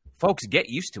is, folks, get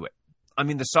used to it. I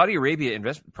mean, the Saudi Arabia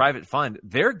Private Fund,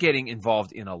 they're getting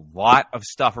involved in a lot of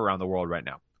stuff around the world right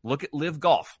now. Look at Live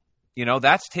Golf.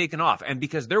 That's taken off. And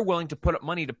because they're willing to put up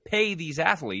money to pay these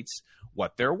athletes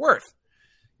what they're worth.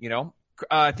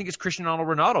 I think it's Cristiano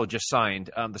Ronaldo just signed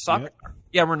the soccer. Yep.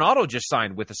 Yeah, Ronaldo just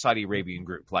signed with the Saudi Arabian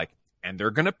group, and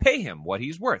they're going to pay him what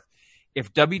he's worth.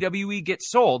 If WWE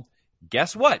gets sold,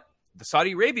 guess what? The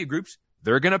Saudi Arabia groups,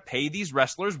 they're going to pay these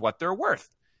wrestlers what they're worth.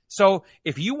 So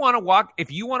if you want to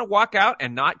walk out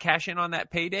and not cash in on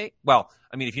that payday, well,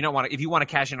 I mean, if you want to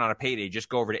cash in on a payday, just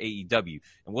go over to AEW,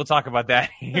 and we'll talk about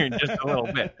that here in just a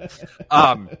little bit.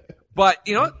 But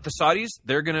the Saudis,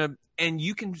 they're gonna, and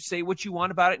you can say what you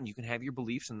want about it, and you can have your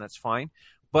beliefs, and that's fine.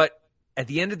 But at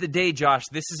the end of the day, Josh,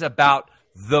 this is about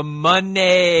the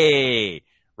money,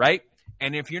 right?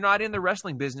 And if you're not in the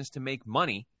wrestling business to make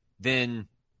money, then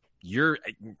you're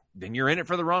in it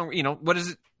for the wrong. What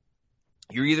is it?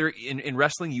 You're either in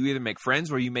wrestling, you either make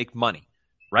friends or you make money,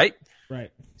 right?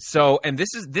 Right. So, and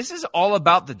this is all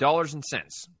about the dollars and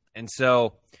cents. And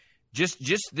so just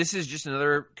this is just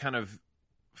another kind of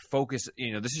focus,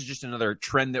 this is just another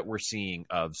trend that we're seeing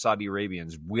of Saudi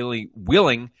Arabians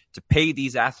willing to pay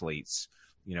these athletes,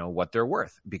 what they're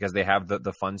worth, because they have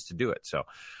the funds to do it. So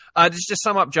just to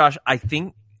sum up, Josh, I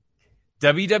think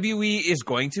WWE is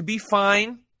going to be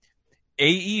fine.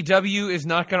 AEW is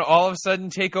not going to all of a sudden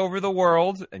take over the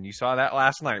world, and you saw that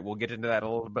last night. We'll get into that a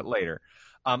little bit later.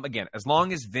 Again, as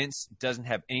long as Vince doesn't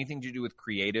have anything to do with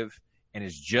creative and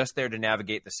is just there to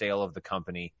navigate the sale of the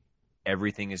company,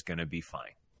 everything is going to be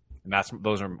fine. And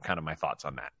those are kind of my thoughts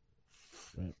on that.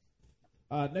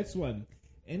 Right. Next one.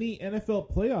 Any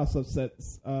NFL playoffs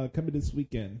upsets coming this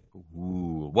weekend?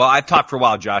 Ooh. Well, I've talked for a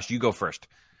while, Josh. You go first.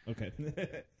 Okay.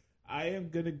 I am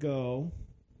going to go.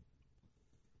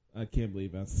 I can't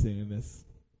believe I'm saying this.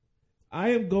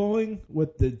 I am going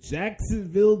with the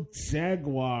Jacksonville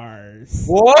Jaguars.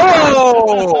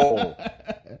 Whoa!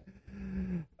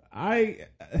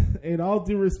 In all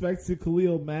due respect to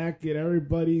Khalil Mack and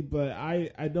everybody, but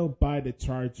I don't buy the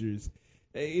Chargers.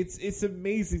 It's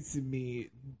amazing to me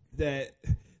that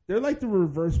they're like the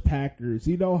reverse Packers.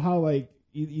 You know how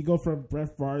you go from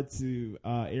Brett Favre to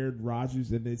Aaron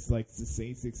Rodgers, and it's like the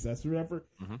same success or whatever.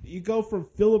 Mm-hmm. You go from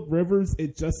Phillip Rivers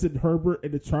and Justin Herbert,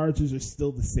 and the Chargers are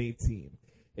still the same team.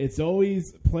 It's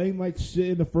always playing like shit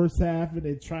in the first half and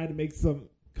then trying to make some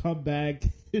comeback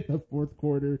in the fourth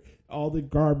quarter, all the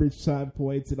garbage time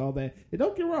points and all that. And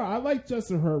don't get me wrong, I like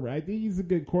Justin Herbert. I think he's a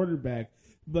good quarterback.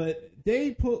 But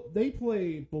they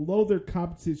play below their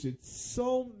competition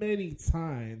so many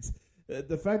times.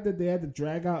 The fact that they had to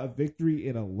drag out a victory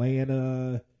in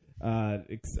Atlanta, I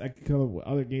could come up with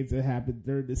other games that happened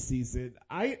during the season.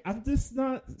 I'm just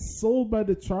not sold by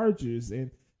the Chargers,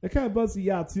 and that kind of buzz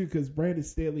me out too, because Brandon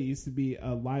Staley used to be a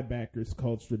linebackers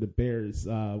coach for the Bears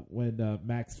when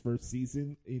Mac's first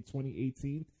season in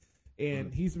 2018,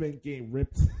 and he's been getting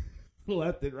ripped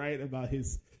left and right about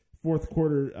his fourth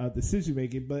quarter decision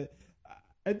making, but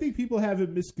I think people have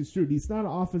him misconstrued. He's not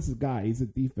an offensive guy. He's a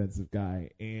defensive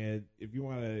guy. And if you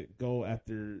want to go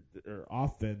after their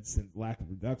offense and lack of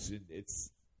production, it's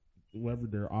whoever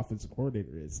their offensive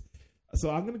coordinator is.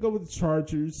 So I'm going to go with the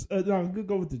Chargers. I'm going to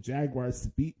go with the Jaguars to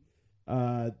beat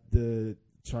the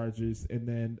Chargers. And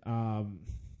then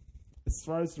as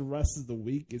far as the rest of the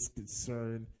week is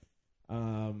concerned,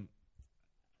 can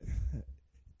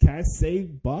I say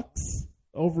Bucks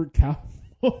over Cowboys?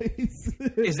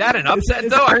 Is that an upset,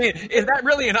 though? I mean, is that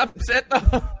really an upset,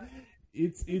 though?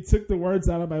 It took the words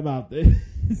out of my mouth.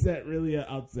 Is that really an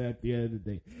upset at the end of the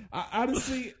day?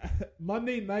 Honestly,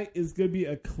 Monday night is going to be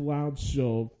a clown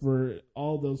show for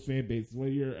all those fan bases.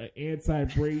 Whether you're an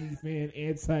anti-Brady fan,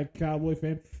 anti-Cowboy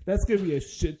fan, that's going to be a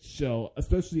shit show,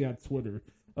 especially on Twitter,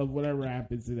 of whatever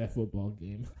happens in that football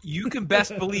game. You can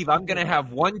best believe I'm going to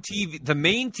have one TV. The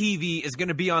main TV is going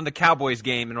to be on the Cowboys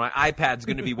game, and my iPad's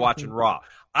going to be watching Raw.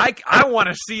 I want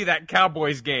to see that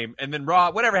Cowboys game, and then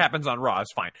Raw, whatever happens on Raw is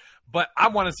fine. but I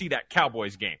want to see that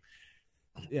Cowboys game.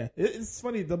 Yeah, it's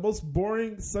funny. The most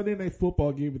boring Sunday Night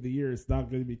Football game of the year is now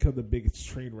going to become the biggest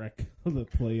train wreck of the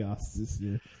playoffs this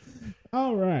year.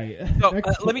 All right. So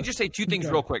let me just say two things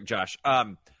real quick, Josh.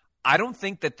 I don't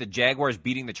think that the Jaguars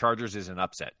beating the Chargers is an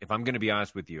upset, if I'm going to be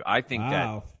honest with you. I think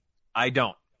that I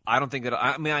don't think that.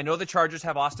 I mean, I know the Chargers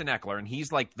have Austin Eckler, and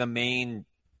he's like the main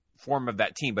form of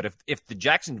that team. But if the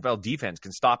Jacksonville defense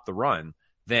can stop the run,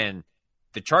 then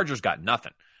the Chargers got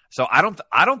nothing. So I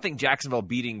don't think Jacksonville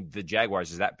beating the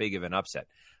Jaguars is that big of an upset.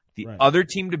 The other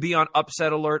team to be on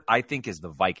upset alert, I think, is the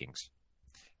Vikings.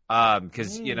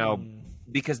 Because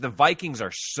the Vikings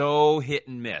are so hit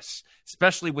and miss,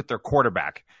 especially with their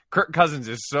quarterback. Kirk Cousins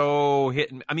is so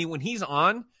hit and I mean, when he's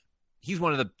on, he's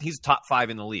top 5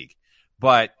 in the league.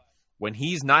 But when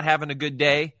he's not having a good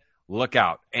day, look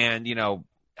out. And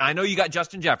I know you got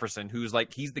Justin Jefferson, who's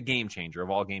like he's the game changer of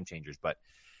all game changers, but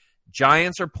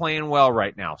Giants are playing well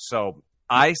right now. So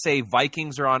I say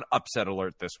Vikings are on upset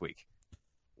alert this week.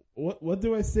 What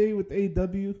do I say with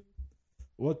AEW?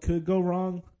 What could go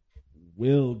wrong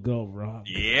will go wrong.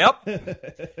 Yep.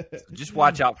 Just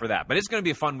watch out for that. But it's going to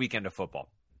be a fun weekend of football.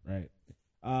 Right.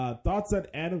 Thoughts on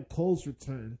Adam Cole's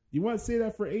return? You want to say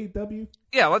that for AEW?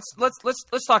 Yeah, let's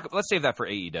talk. Let's save that for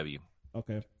AEW.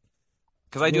 Okay.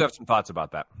 Because I do have some thoughts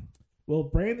about that. Will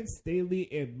Brandon Staley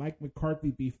and Mike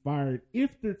McCarthy be fired if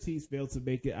their teams fail to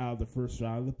make it out of the first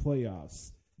round of the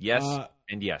playoffs? Yes,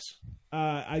 and yes.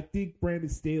 I think Brandon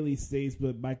Staley stays,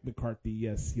 but Mike McCarthy,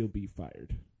 yes, he'll be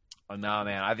fired. Oh, no,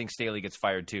 man, I think Staley gets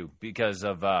fired too because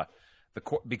of our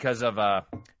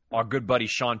good buddy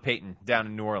Sean Payton down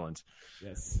in New Orleans.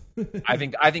 Yes, I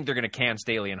think they're going to can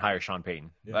Staley and hire Sean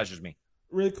Payton. Yeah. That's just me.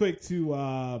 Really quick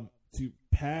to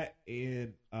Pat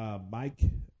and Mike,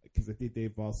 because I think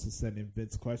they've also sent in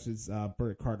Vince questions.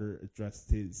 Bert Carter addressed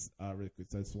his really quick,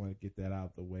 so I just want to get that out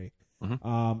of the way.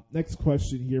 Mm-hmm. Next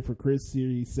question here for Chris here.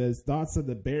 He says, thoughts on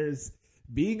the Bears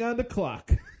being on the clock?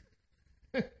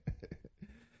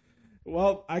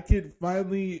 Well, I can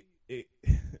finally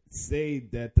say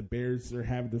that the Bears are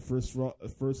having the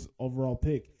first overall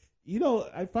pick.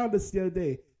 I found this the other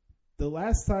day. The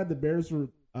last time the Bears were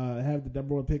have the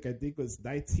number 1 pick, I think, was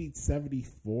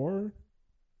 1974.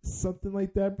 Something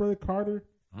like that, Brother Carter.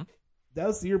 Huh? That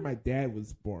was the year my dad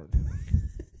was born.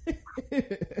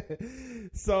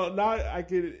 So now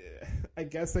I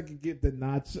guess I could get the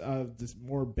notch of just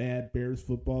more bad Bears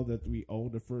football that we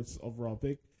own the first overall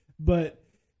pick. But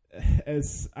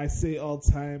as I say all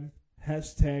the time,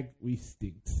 hashtag we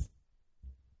stinks.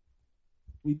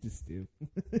 We just do.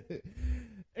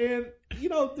 And,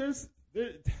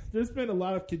 there's been a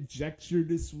lot of conjecture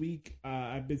this week.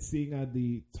 I've been seeing on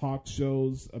the talk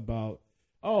shows about,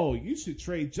 you should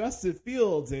trade Justin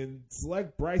Fields and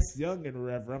select Bryce Young and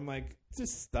whatever. I'm like,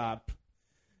 just stop.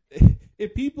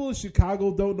 If people in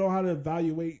Chicago don't know how to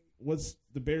evaluate what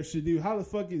the Bears should do, how the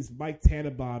fuck is Mike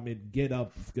Tannenbaum and Get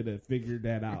Up going to figure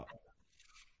that out?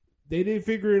 They didn't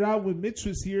figure it out when Mitch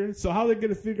was here, so how are they going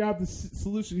to figure out the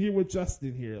solution here with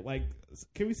Justin here? Like,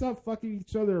 can we stop fucking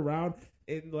each other around?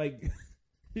 And, like,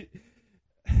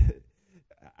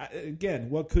 again,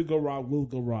 what could go wrong will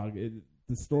go wrong. And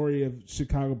the story of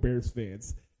Chicago Bears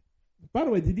fans. By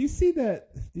the way, did you see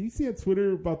that? Did you see on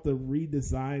Twitter about the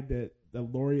redesign that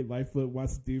Lori Lightfoot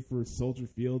wants to do for Soldier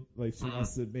Field? Like, she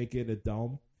wants to make it a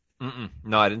dome.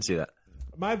 No, I didn't see that.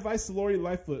 My advice to Lori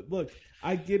Lightfoot: look,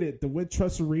 I get it. The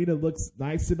Wintrust Arena looks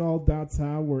nice and all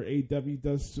downtown, where AW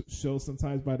does show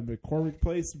sometimes by the McCormick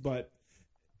Place, but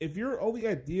if your only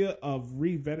idea of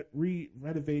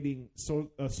renovating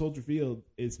Soldier Field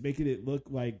is making it look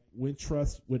like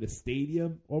Wintrust with a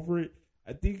stadium over it,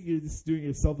 I think you're just doing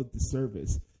yourself a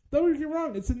disservice. Don't get me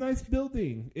wrong; it's a nice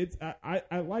building.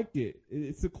 I like it.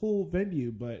 It's a cool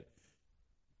venue, but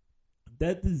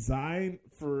that design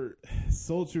for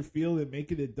Soldier Field and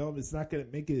making it dome, it's not going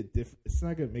to make it It's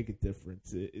not going to make a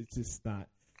difference. It's just not.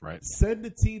 Right. Send the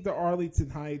team to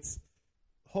Arlington Heights.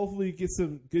 Hopefully get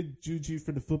some good juju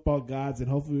from the football gods, and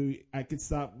hopefully I can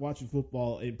stop watching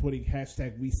football and putting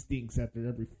hashtag we stinks after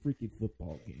every freaking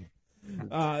football game.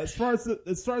 As far as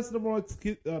the number 1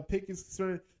 pick is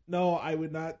concerned, no, I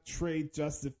would not trade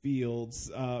Justin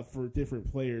Fields for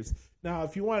different players. Now,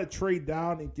 if you want to trade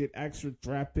down and get extra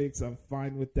draft picks, I'm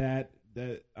fine with that.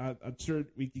 I'm sure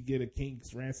we could get a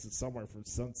King's ransom somewhere from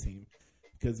some team,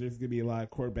 because there's going to be a lot of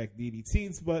quarterback needy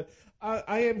teams. But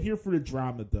I am here for the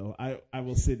drama, though. I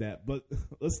will say that. But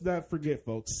let's not forget,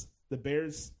 folks, the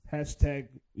Bears, hashtag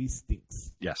we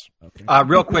stinks. Yes. Okay.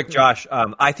 Real quick, Josh,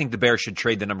 I think the Bears should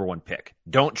trade the number 1 pick.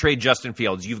 Don't trade Justin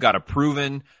Fields. You've got a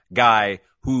proven guy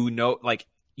who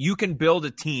you can build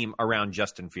a team around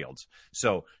Justin Fields.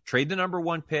 So trade the number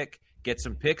 1 pick, get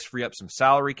some picks, free up some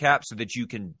salary cap so that you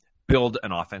can build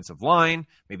an offensive line,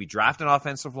 maybe draft an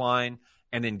offensive line,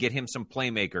 and then get him some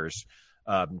playmakers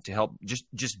to help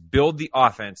just build the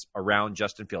offense around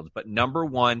Justin Fields. But number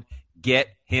one, get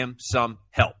him some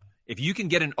help. If you can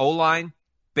get an O-line,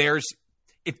 Bears,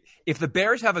 if the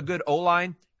Bears have a good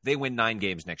O-line, they win 9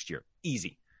 games next year.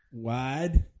 Easy.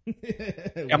 Wide.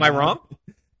 Am I wrong?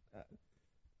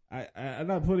 I'm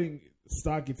not putting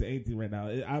stock into anything right now.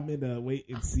 I'm in a wait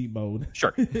and see mode.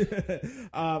 Sure.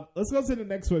 Let's go to the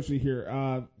next question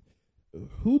here.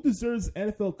 Who deserves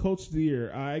NFL Coach of the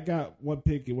Year? I got one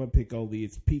pick and one pick only.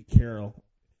 It's Pete Carroll.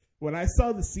 When I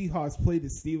saw the Seahawks play the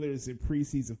Steelers in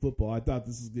preseason football, I thought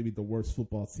this was going to be the worst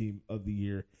football team of the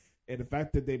year. And the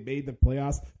fact that they made the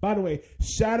playoffs. By the way,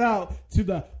 shout out to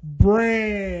the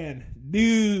brand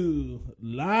new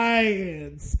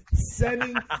Lions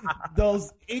sending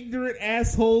those ignorant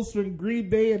assholes from Green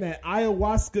Bay and that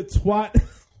ayahuasca twat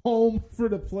home for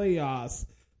the playoffs.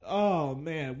 Oh,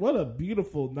 man, what a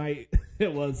beautiful night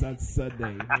it was on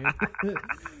Sunday, man.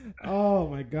 Oh,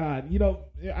 my God. You know,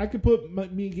 I could put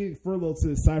me getting furloughed to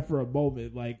the side for a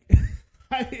moment. Like,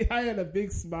 I had a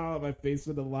big smile on my face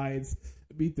when the Lions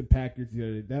beat the Packers the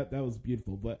other day. That was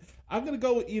beautiful. But I'm going to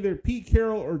go with either Pete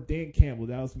Carroll or Dan Campbell.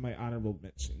 That was my honorable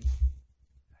mention.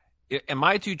 And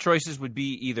my two choices would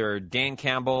be either Dan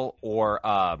Campbell or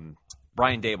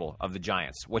Brian Dable of the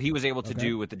Giants. What he was able to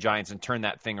do with the Giants and turn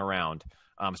that thing around,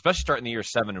 especially starting the year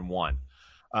 7-1.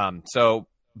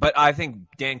 But I think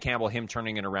Dan Campbell, him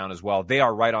turning it around as well, they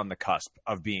are right on the cusp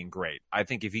of being great. I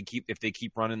think if they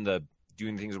keep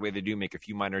doing things the way they do, make a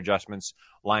few minor adjustments,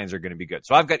 Lions are going to be good.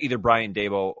 So I've got either Brian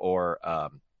Dable or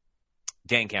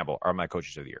Dan Campbell are my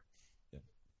coaches of the year.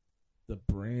 The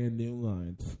brand new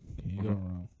Lions. Can't go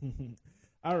wrong.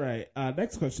 All right.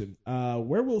 Next question.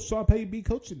 Where will Sean Payton be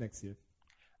coaching next year?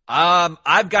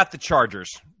 I've got the Chargers.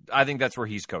 I think that's where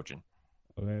he's coaching.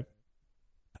 Okay.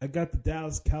 I got the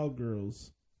Dallas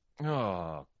Cowgirls.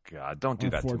 Oh, God. Don't do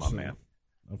that to my man.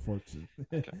 Unfortunately.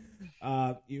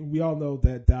 We all know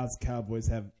that Dallas Cowboys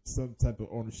have some type of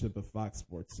ownership of Fox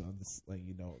Sports, so I'm just letting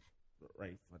you know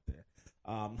right front there.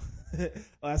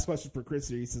 Last question for Chris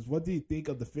here. He says, what do you think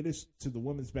of the finish to the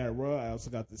Women's Battle Royal? I also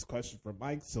got this question from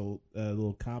Mike, so a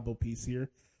little combo piece here.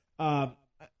 I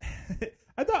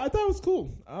thought it was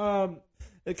cool.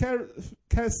 It kind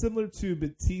of similar to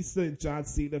Batista and John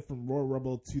Cena from Royal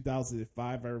Rumble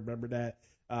 2005. I remember that.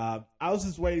 I was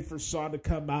just waiting for Sean to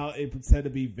come out and pretend to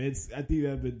be Vince. I think that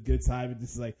would have been a good time. And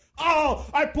just like, oh,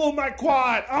 I pulled my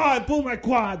quad. Oh, I pulled my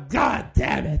quad. God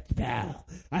damn it, pal.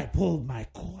 I pulled my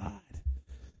quad.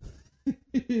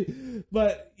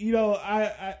 But, you know,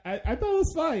 I thought it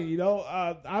was fine. You know,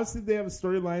 obviously they have a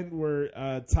storyline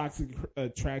where Toxic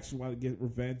Attraction want to get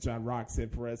revenge on Roxanne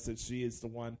Perez, since she is the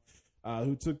one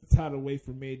who took the title away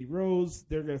from Mandy Rose.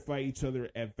 They're going to fight each other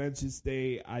at Vengeance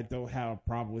Day. I don't have a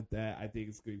problem with that. I think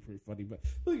it's going to be pretty funny. But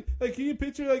look, like, can you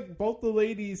picture like both the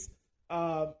ladies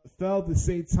fell at the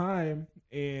same time,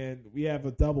 and we have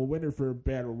a double winner for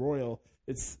Battle Royal?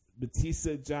 It's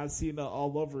Batista and John Cena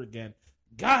all over again.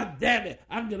 God damn it!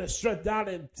 I'm going to shut down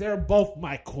and tear both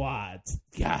my quads.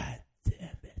 God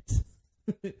damn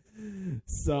it!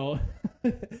 So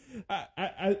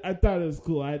I thought it was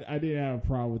cool. I didn't have a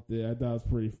problem with it. I thought it was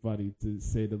pretty funny, to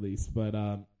say the least. But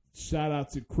shout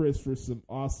out to Chris for some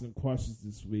awesome questions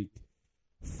this week.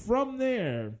 From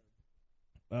there,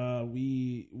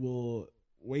 we will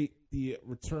wait the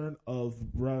return of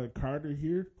Brother Carter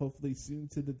here, hopefully soon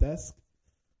to the desk.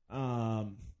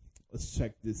 Let's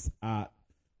check this out.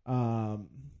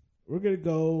 We're gonna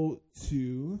go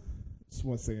to. Just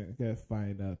one second. I gotta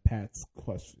find Pat's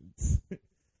questions.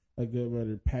 A good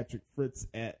brother, Patrick Fritz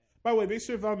at. By the way, make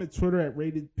sure if I'm on Twitter at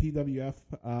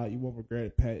RatedPWF, you won't regret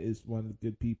it. Pat is one of the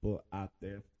good people out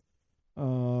there.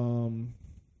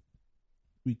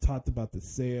 We talked about the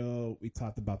sale. We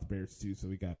talked about the Bears too. So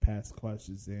we got Pat's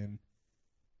questions in.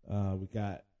 We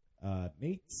got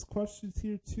Nate's questions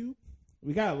here too.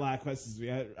 We got a lot of questions.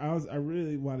 I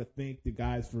really want to thank the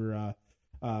guys for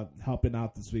helping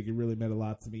out this week. It really meant a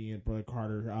lot to me and Brother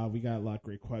Carter. We got a lot of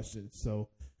great questions. So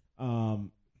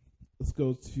let's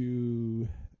go to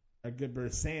our good brother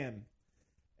Sam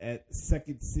at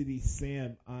Second City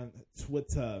Sam on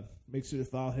Twitter. Make sure to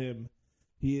follow him.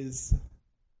 He is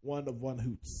one of one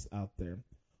Hoots out there.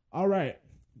 All right.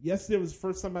 Yesterday was the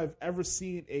first time I've ever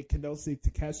seen a Kenosi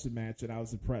Takeshi match, and I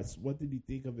was impressed. What did you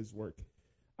think of his work?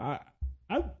 I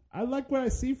like what I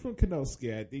see from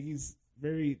Kenosuke. I think he's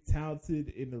very talented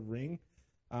in the ring.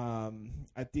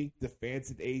 I think the fans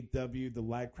at AEW, the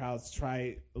live crowds,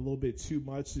 try a little bit too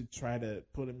much to try to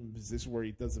put him in a position where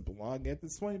he doesn't belong at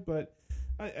this point. But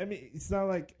I mean, it's not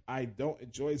like I don't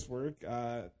enjoy his work.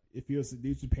 If he was in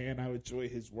New Japan, I would enjoy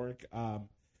his work.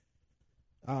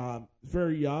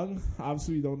 Very young.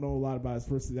 Obviously, we don't know a lot about his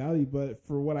personality, but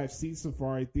for what I've seen so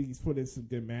far, I think he's put in some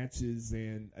good matches,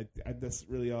 and that's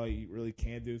really all he really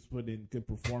can do is put in good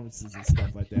performances and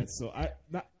stuff like that. So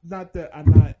not that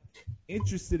I'm not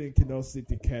interested in Kenosuke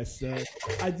Takeshita.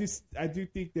 I do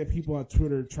think that people on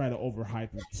Twitter try to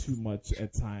overhype him too much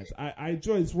at times. I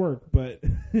enjoy his work, but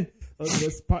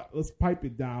let's pipe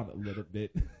it down a little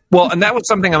bit. Well, and that was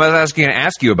something I was going to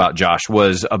ask you about, Josh,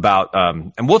 was about,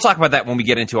 and we'll talk about that when we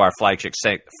get into our flagship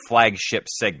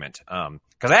segment.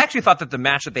 Because I actually thought that the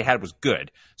match that they had was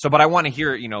good. So, but I want to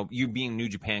hear, you being New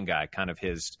Japan guy, kind of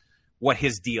what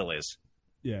his deal is.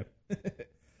 Yeah.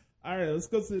 All right, let's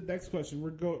go to the next question.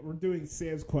 We're doing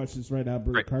Sam's questions right now,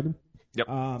 Bruce Carter. Yep.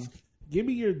 Give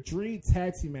me your dream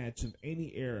tag team match of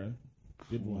any era.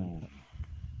 Good one.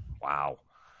 Wow.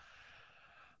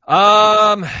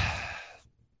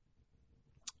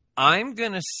 I'm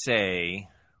going to say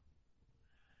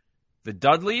the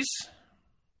Dudleys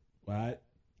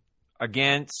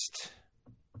against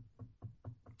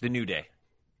the New Day.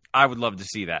 I would love to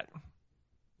see that.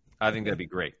 I think that'd be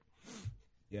great.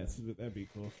 Yes, that'd be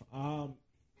cool. I'm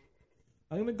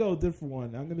going to go a different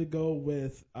one. I'm going to go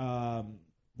with the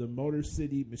Motor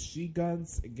City Machine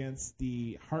Guns against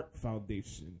the Hart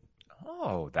Foundation.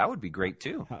 Oh, that would be great,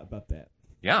 too. How about that?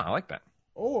 Yeah, I like that.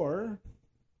 Or...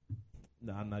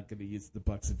 No, I'm not going to use the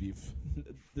Bucks of Youth.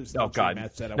 There's no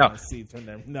match that I want to see turn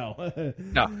them. No.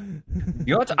 No.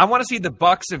 You know what? I want to see the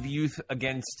Bucks of Youth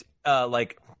against,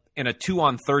 in a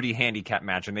 2-on-30 handicap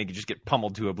match, and they could just get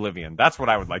pummeled to oblivion. That's what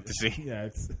I would like to see. Yeah,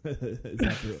 it's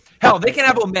exactly it. Hell, they can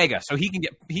have Omega, so he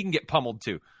can get pummeled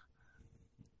too.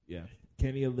 Yeah,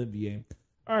 Kenny Olivier.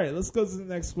 All right, let's go to the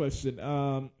next question.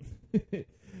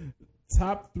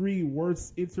 Top 3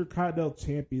 worst Intercontinental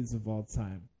champions of all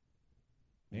time.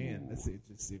 Man, that's an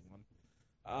interesting one.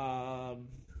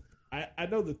 I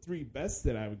know the 3 best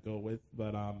that I would go with,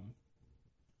 but I'm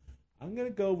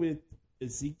gonna go with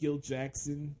Ezekiel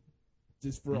Jackson,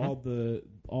 just for all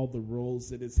the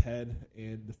roles in his head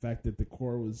and the fact that the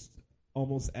core was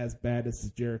almost as bad as the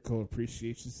Jericho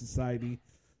Appreciation Society.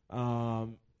 I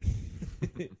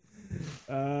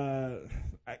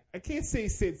can't say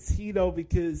Santino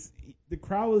because the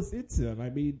crowd was into him. I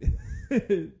mean,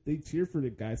 they cheer for the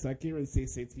guy, so I can't really say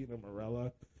Santino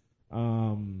Marella.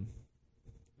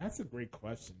 That's a great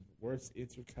question. Worst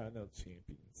Intercontinental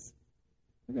champions.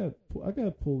 I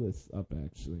gotta pull this up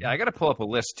actually. Yeah, I gotta pull up a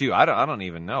list too. I don't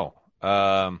even know.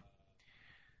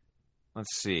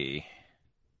 Let's see.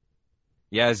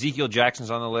 Yeah, Ezekiel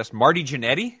Jackson's on the list. Marty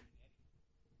Jannetty.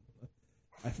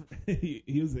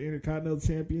 He was the Intercontinental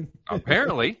champion.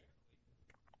 Apparently.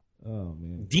 Oh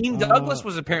man. Dean Douglas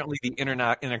was apparently the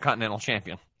Intercontinental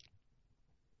champion.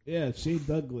 Yeah, Shane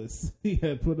Douglas.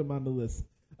 Yeah, put him on the list.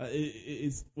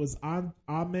 Was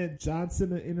Ahmed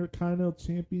Johnson an Intercontinental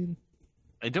champion?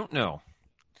 I don't know.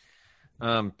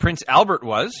 Prince Albert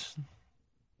was.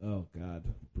 Oh God,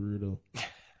 brutal.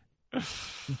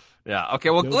 Yeah. Okay.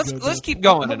 Well, let's keep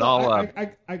going, and I'll.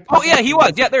 Oh yeah, he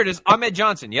was. Yeah, there it is. Ahmed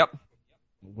Johnson. Yep.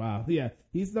 Wow. Yeah,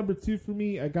 he's number 2 for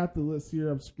me. I got the list here.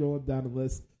 I'm scrolling down the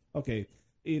list. Okay,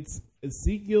 it's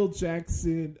Ezekiel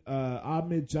Jackson,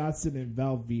 Ahmed Johnson, and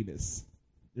Val Venus.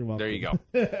 You're welcome. There you go.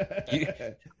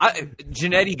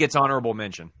 Jannetty gets honorable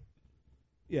mention.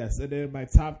 Yes, and then my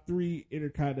top 3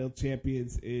 Intercontinental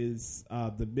champions is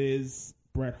The Miz,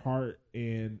 Bret Hart,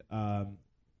 and a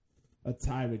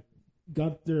tie with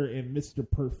Gunther and Mr.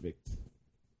 Perfect.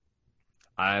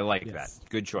 I like that.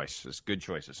 Good choices. Good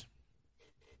choices.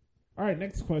 All right,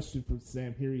 next question from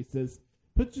Sam here. He says,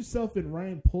 put yourself in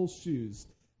Ryan Pohl's shoes.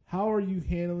 How are you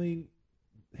handling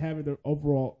having the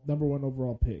number 1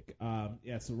 overall pick?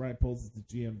 So Ryan Pohl is the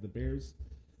GM of the Bears.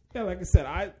 Yeah, like I said,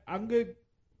 I'm good.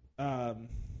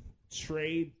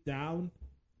 Trade down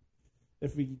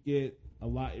if we can get a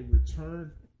lot in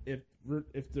return. If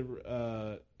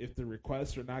the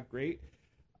requests are not great,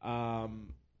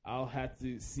 I'll have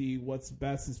to see what's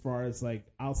best as far as like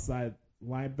outside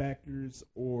linebackers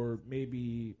or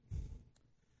maybe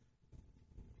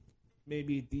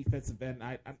defensive end.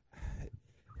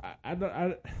 I'm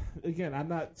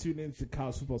not tuned into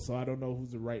college football, so I don't know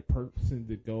who's the right person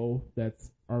to go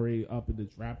that's already up in the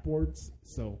draft boards.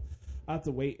 So I'll have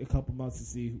to wait a couple months to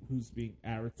see who's being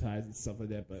advertised and stuff like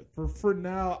that. But for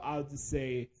now, I'll just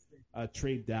say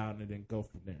trade down and then go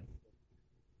from there.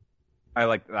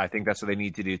 I think that's what they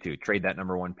need to do too. Trade that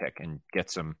number 1 pick and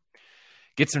get some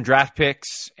draft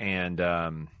picks. And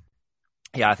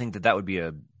I think that would be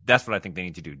that's what I think they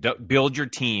need to do. Build your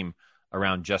team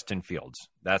around Justin Fields.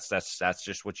 That's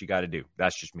just what you got to do.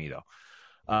 That's just me though.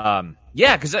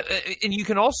 Yeah, because and you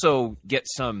can also get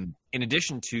some, in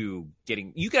addition to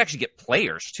getting, you can actually get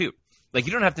players too. Like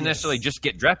you don't have to necessarily just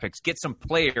get draft picks. Get some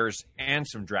players and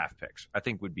some draft picks. I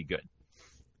think would be good.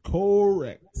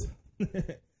 Correct.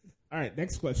 All right,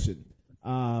 next question.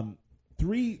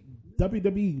 3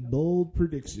 WWE bold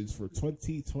predictions for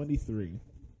 2023.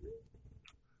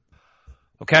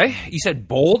 Okay, you said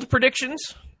bold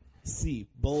predictions? C,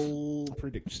 bold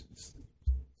predictions.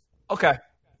 Okay.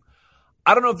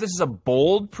 I don't know if this is a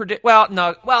bold predict. Well,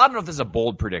 no. Well, I don't know if this is a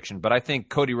bold prediction, but I think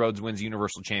Cody Rhodes wins the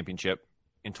Universal Championship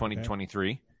in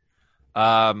 2023.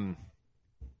 Okay.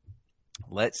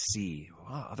 Let's see.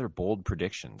 Wow, other bold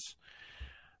predictions.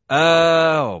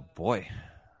 Oh boy.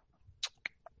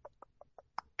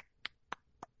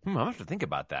 I'm gonna have to think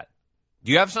about that.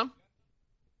 Do you have some?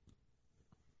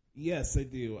 Yes, I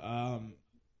do.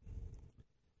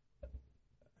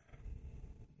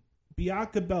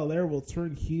 Bianca Belair will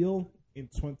turn heel in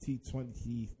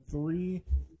 2023.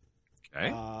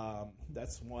 Okay.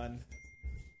 That's one.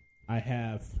 I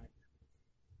have.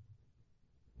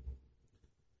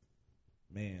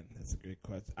 Man, that's a great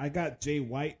question. I got Jay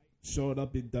White showing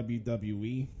up in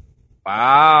WWE.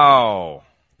 Wow.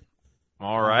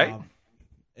 All right.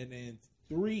 And then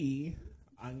 3,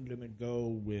 I'm going to go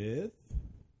with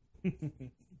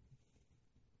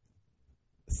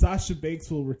Sasha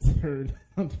Banks will return,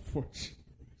 unfortunately.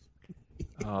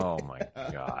 Oh, my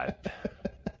God.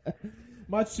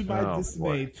 Much to my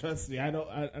dismay, boy. trust me.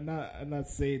 I'm not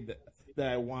saying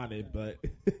that I want it, but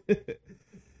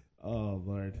oh,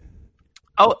 Lord.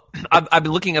 Oh, I've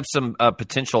been looking up some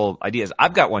potential ideas.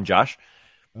 I've got one, Josh.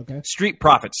 Okay. Street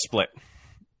Profits split.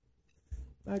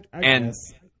 I and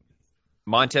guess.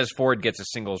 Montez Ford gets a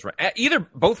singles run.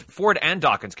 Both Ford and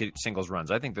Dawkins get singles runs.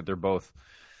 I think that they're both.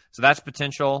 So that's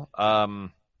potential. I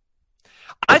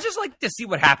just like to see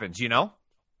what happens, you know?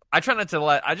 I try not to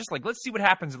let's see what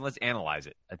happens and let's analyze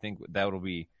it. I think that will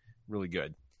be really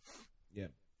good. Yeah.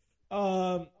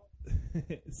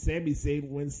 Sami Zayn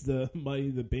wins the Money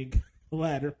in the Bank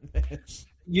ladder match.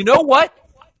 You know what,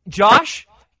 Josh?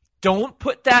 Don't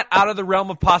put that out of the realm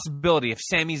of possibility. If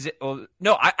Sami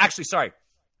Zayn, sorry,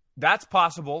 that's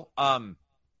possible.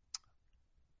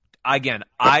 Again,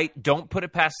 I don't put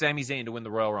it past Sami Zayn to win the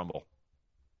Royal Rumble.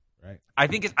 Right. I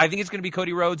think it's going to be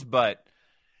Cody Rhodes, but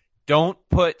don't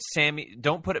put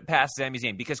it past Sami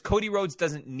Zayn because Cody Rhodes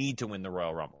doesn't need to win the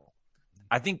Royal Rumble.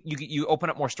 I think you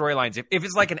open up more storylines if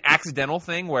it's like an accidental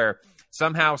thing where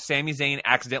somehow Sami Zayn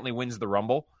accidentally wins the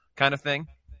Rumble kind of thing.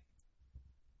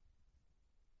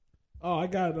 Oh, I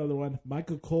got another one.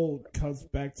 Michael Cole comes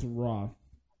back to Raw.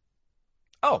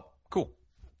 Oh, cool.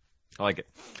 I like it.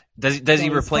 Does he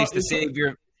replace the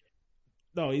Savior?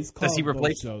 No, he's called does he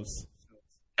replace shows.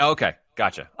 Oh, okay,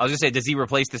 gotcha. I was gonna say, does he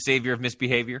replace the Savior of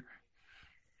Misbehavior?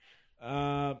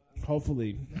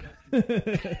 Hopefully.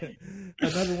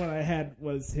 Another one I had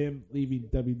was him leaving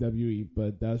WWE,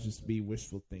 but that was just me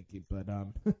wishful thinking. But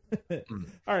all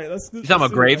right, let's. You talking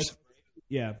about Graves?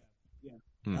 Yeah.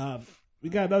 We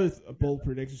got another bold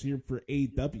predictions here for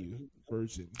AEW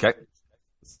version. Okay,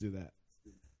 let's do that.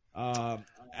 I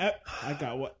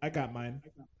got mine.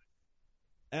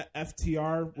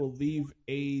 FTR will leave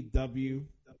AEW.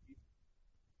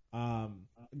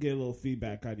 Get a little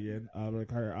feedback on your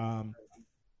end.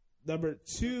 Number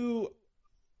 2,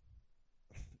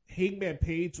 Hangman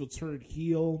Page will turn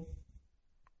heel.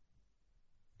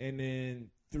 And then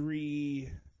 3,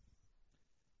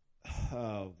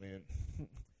 oh man,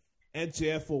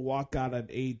 MJF will walk out on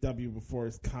AEW before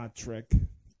his contract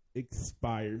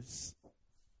expires.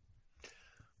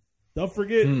 Don't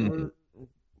forget, we're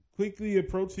quickly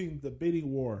approaching the bidding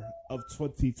war of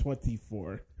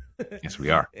 2024. Yes, we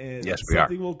are. And yes, we are.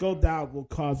 Something will go down will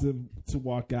cause him to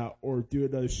walk out or do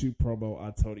another shoot promo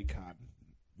on Tony Khan.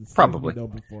 Probably. Know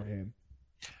beforehand.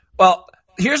 Well,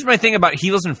 here's my thing about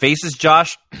heels and faces,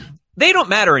 Josh. They don't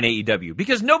matter in AEW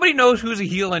because nobody knows who's a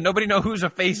heel and nobody knows who's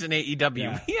a face in AEW.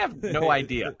 Yeah. We have no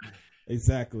idea.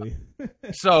 Exactly.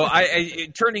 So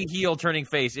turning heel, turning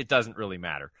face, it doesn't really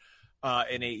matter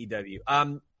in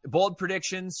AEW. Bold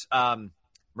predictions.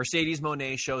 Mercedes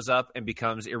Moné shows up and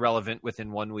becomes irrelevant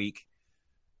within 1 week.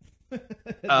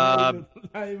 Not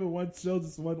even one show,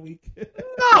 just 1 week.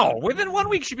 No, within 1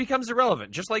 week she becomes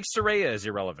irrelevant, just like Saraya is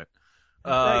irrelevant.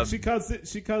 Right, she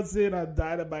comes in on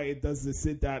Dynamite and does the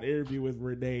sit down interview with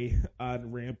Renee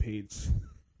on Rampage.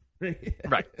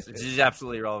 Right, she's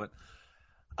absolutely irrelevant.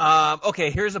 Okay,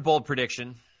 here's a bold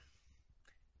prediction.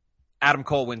 Adam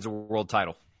Cole wins a world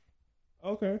title.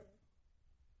 Okay.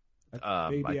 I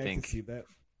think can see that.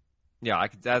 Yeah,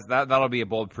 that'll be a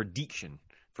bold prediction.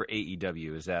 for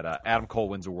AEW is that Adam Cole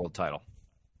wins a world title.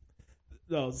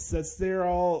 No, since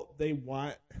they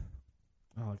want.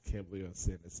 Oh, I can't believe I'm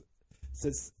saying this.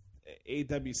 Since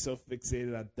AEW is so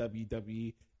fixated on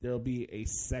WWE, there will be a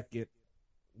second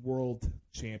world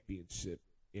championship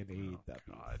in AEW.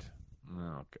 God.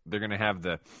 Oh, they're going to have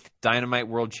the Dynamite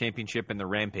World Championship and the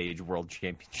Rampage World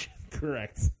Championship.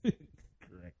 Correct.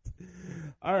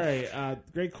 All right,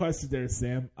 great question there,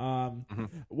 Sam. How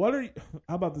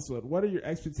about this one? What are your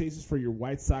expectations for your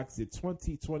White Sox in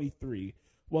 2023?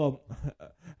 Well,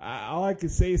 all I can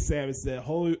say, Sam, is that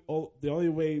the only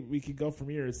way we can go from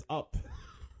here is up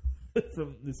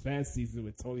from this past season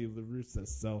with Tony La Russa.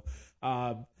 So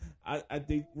I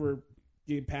think we're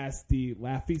getting past the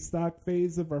laughingstock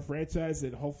phase of our franchise,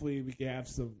 and hopefully we can have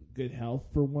some good health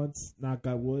for once, knock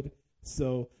on wood.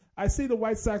 So I say the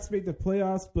White Sox make the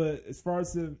playoffs, but as far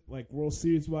as the World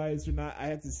Series wise or not, I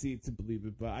have to see it to believe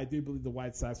it. But I do believe the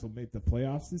White Sox will make the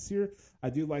playoffs this year. I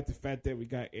do like the fact that we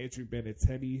got Andrew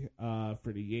Benintendi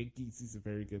for the Yankees. He's a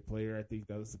very good player. I think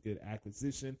that was a good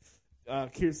acquisition.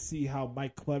 Curious to see how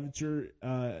Mike Clevenger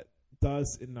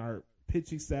does in our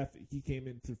pitching staff. He came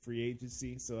into free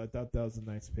agency, so I thought that was a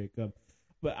nice pickup.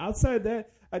 But outside of that,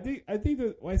 I think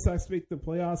the White Sox make the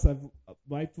playoffs. I've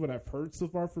liked what I've heard so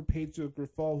far from Pedro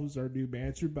Grifol, who's our new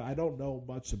manager, but I don't know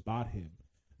much about him.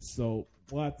 So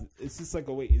it's just like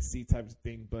a wait and see type of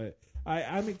thing. But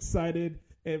I'm excited,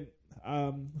 and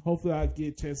hopefully I'll get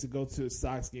a chance to go to a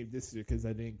Sox game this year because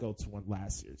I didn't go to one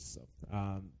last year. So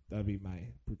that'll be my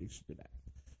prediction for that.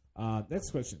 Next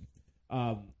question.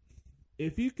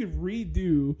 If you could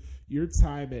redo your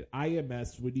time at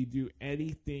IMS, would you do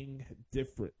anything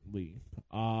differently?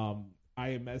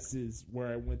 IMS is where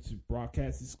I went to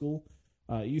broadcasting school.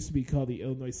 It used to be called the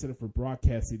Illinois Center for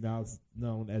Broadcasting. Now it's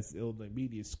known as Illinois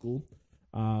Media School.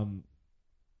 Not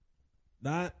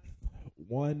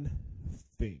one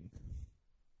thing.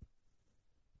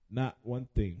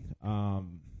 I'm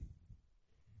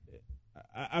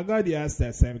glad you asked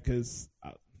that, Sam, because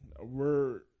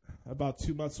we're about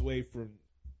 2 months away from,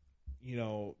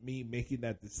 me making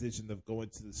that decision of going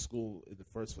to the school in the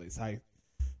first place. I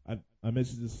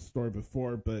mentioned this story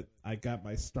before, but I got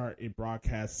my start in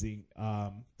broadcasting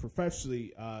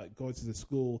professionally going to the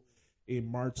school in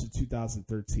March of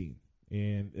 2013.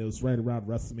 And it was right around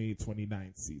WrestleMania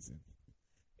 29 season.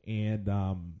 And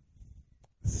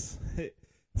it's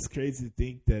crazy to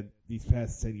think that these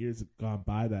past 10 years have gone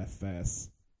by that fast.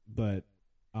 But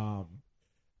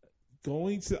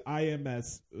going to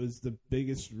IMS was the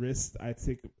biggest risk I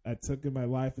took in my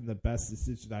life and the best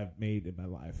decision I've made in my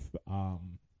life.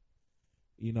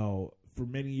 For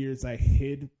many years I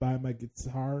hid by my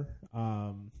guitar.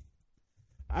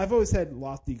 I've always had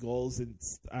lofty goals, and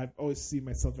I've always seen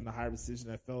myself in a higher position.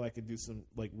 I felt like I could do some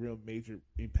real major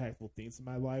impactful things in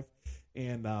my life,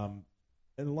 and a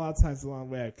lot of times along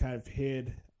the way I kind of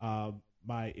hid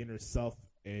my inner self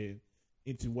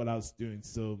into what I was doing.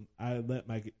 So I let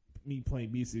me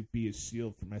playing music be a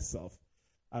shield for myself.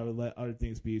 I would let other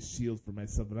things be a shield for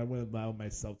myself, and I wouldn't allow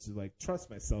myself to trust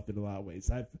myself in a lot of ways.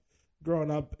 I've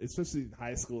grown up, especially in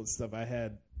high school and stuff, I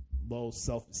had low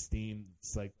self-esteem.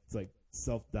 It's like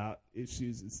self-doubt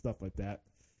issues and stuff like that.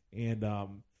 And I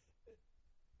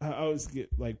always get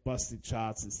busted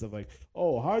shots and stuff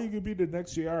oh, how are you gonna be the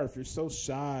next JR if you're so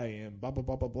shy and blah blah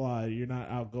blah blah blah, you're not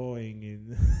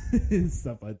outgoing and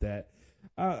stuff like that.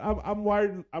 I'm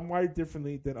wired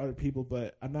differently than other people,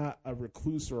 but I'm not a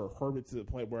recluse or a hermit to the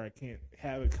point where I can't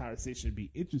have a conversation and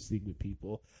be interesting with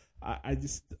people. I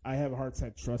have a hard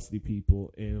time trusting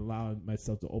people and allowing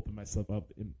myself to open myself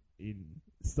up in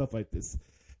stuff like this.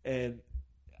 And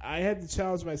I had to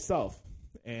challenge myself.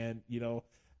 And,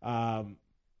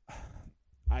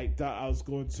 I thought I was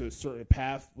going to a certain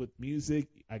path with music.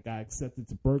 I got accepted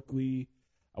to Berkeley.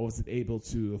 I wasn't able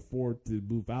to afford to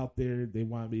move out there. They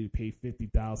wanted me to pay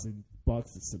 $50,000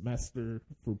 a semester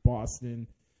for Boston.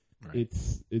 Right.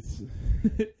 It's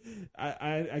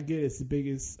I get it's the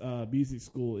biggest music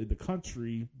school in the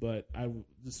country, but I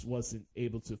just wasn't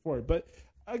able to afford it. But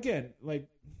again,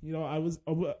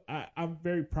 I'm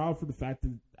very proud for the fact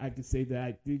that I can say that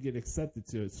I did get accepted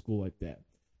to a school like that.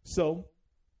 So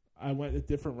I went a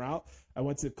different route. I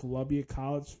went to Columbia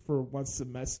College for one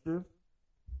semester.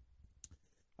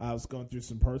 I was going through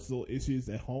some personal issues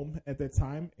at home at that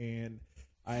time, and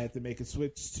I had to make a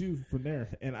switch too from there.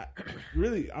 And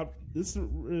this is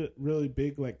a really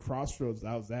big crossroads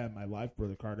I was at in my life,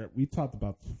 Brother Carter. We talked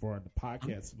about this before on the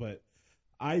podcast, but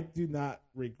I do not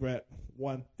regret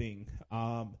one thing.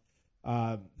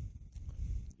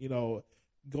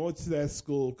 Going to that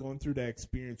school, going through that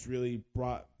experience really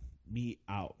brought me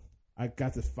out. I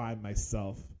got to find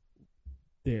myself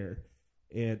there.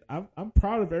 And I'm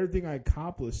proud of everything I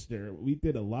accomplished there. We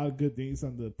did a lot of good things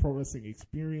on the Pro Wrestling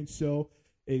Experience show.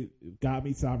 It got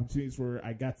me some opportunities where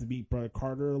I got to meet Brother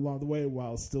Carter along the way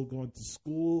while still going to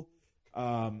school.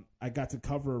 I got to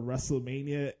cover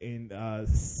WrestleMania in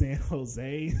San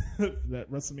Jose, that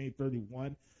WrestleMania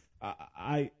 31.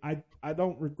 I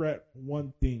don't regret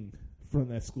one thing from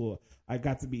that school. I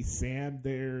got to meet Sam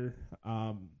there.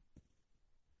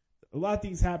 A lot of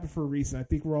things happen for a reason. I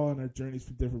think we're all on our journeys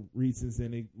for different reasons,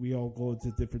 and we all go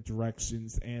into different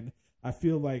directions. And I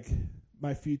feel like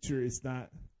my future is not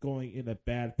going in a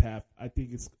bad path. I think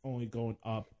it's only going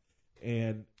up,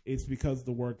 and it's because of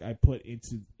the work I put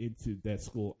into that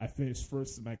school. I finished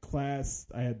first in my class.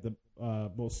 I had the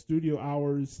most studio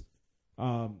hours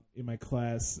in my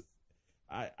class.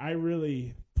 I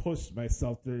really pushed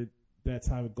myself through that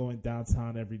time of going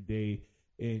downtown every day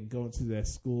and going to that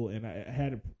school, and I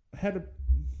had to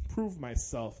prove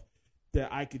myself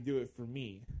that I could do it for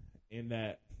me, and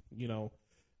that, you know,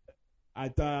 I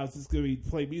thought I was just going to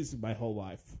play music my whole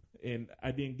life, and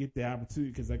I didn't get the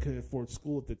opportunity because I couldn't afford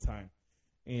school at the time,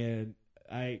 and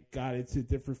I got into a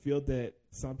different field that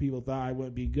some people thought I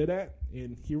wouldn't be good at,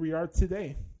 and here we are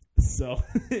today. So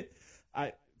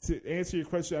to answer your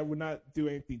question, I would not do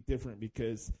anything different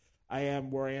because I am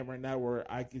where I am right now, where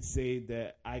I could say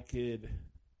that I could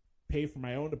pay for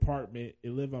my own apartment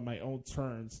and live on my own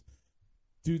terms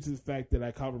due to the fact that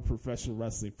I cover professional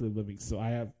wrestling for a living. So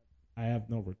I have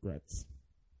no regrets.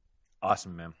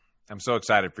 Awesome, man. I'm so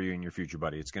excited for you and your future,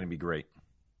 buddy. It's going to be great.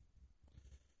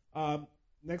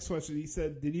 Next question. He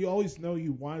said, did you always know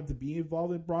you wanted to be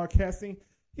involved in broadcasting?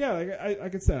 Yeah,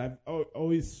 like I said, I've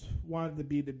always wanted to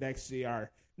be the next JR.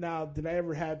 Now, did I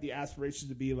ever have the aspiration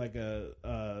to be like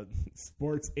a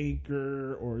sports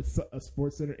anchor or a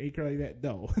sports center anchor like that?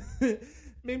 No.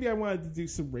 Maybe I wanted to do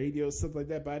some radio, stuff like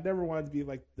that, but I never wanted to be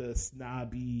like the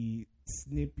snobby,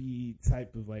 snippy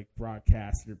type of like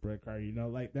broadcaster, Brett Carter, you know,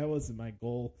 like that wasn't my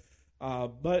goal.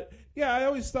 But yeah, I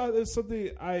always thought it was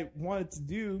something I wanted to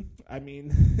do. I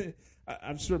mean,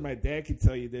 I'm sure my dad could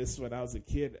tell you this. When I was a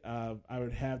kid, I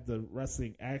would have the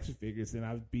wrestling action figures, and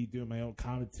I would be doing my own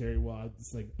commentary while I was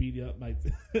just like beating up my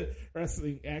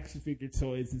wrestling action figure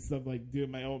toys and stuff, like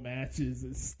doing my own matches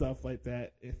and stuff like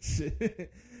that.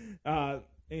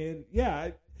 And yeah,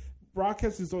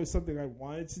 broadcast is always something I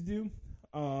wanted to do.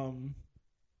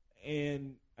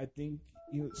 And I think,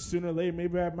 you know, sooner or later,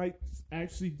 maybe I might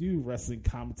actually do wrestling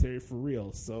commentary for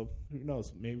real. So who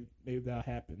knows? Maybe that'll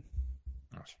happen.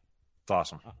 It's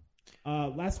awesome.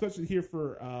 Last question here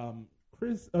for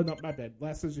Chris. Oh no, my bad.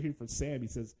 Last question here for Sam. He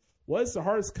says, "What is the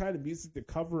hardest kind of music to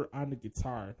cover on the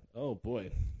guitar?" Oh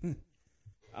boy,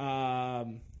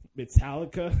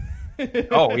 Metallica.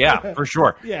 Oh yeah, for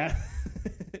sure. Yeah.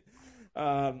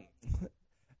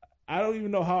 I don't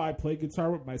even know how I play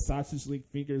guitar with my sausage link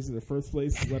fingers in the first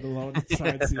place, let alone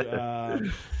trying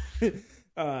to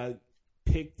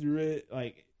pick through it.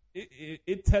 Like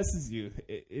it tests you.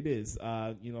 It is.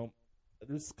 You know,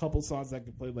 there's a couple songs I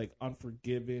can play, like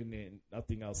Unforgiven and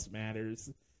Nothing Else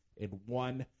Matters and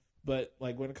One. But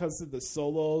like when it comes to the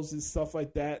solos and stuff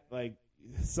like that, like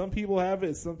some people have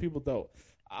it, some people don't.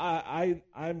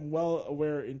 I'm well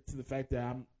aware into the fact that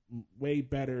I'm way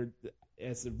better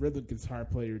as a rhythm guitar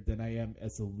player than I am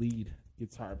as a lead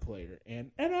guitar player, and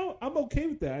I'm okay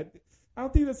with that. I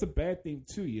don't think that's a bad thing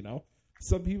too. You know,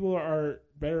 some people are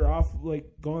better off like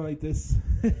going like this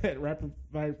at rapid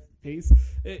fire pace.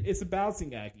 It's a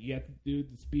balancing act. You have to do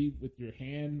the speed with your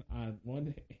hand on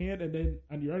one hand, and then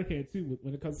on your other hand too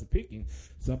when it comes to picking.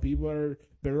 Some people are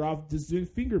better off just doing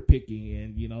finger picking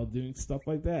and, you know, doing stuff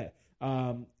like that.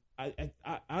 I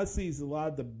honestly, it's a lot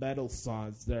of the metal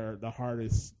songs that are the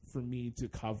hardest for me to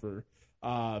cover.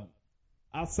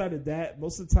 Outside of that,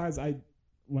 most of the times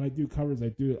when I do covers, I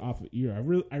do it off of ear.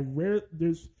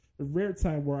 There's a rare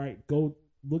time where I go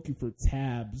looking for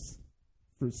tabs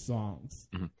for songs.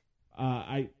 Mm-hmm.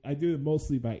 I do it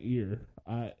mostly by ear.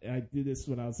 I did this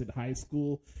when I was in high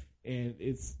school, and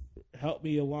it's helped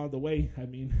me along the way. I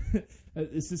mean,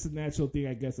 it's just a natural thing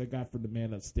I guess I got from the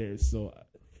man upstairs. So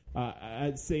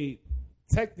I'd say,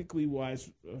 technically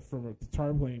wise, from a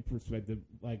guitar playing perspective,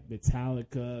 like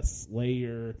Metallica,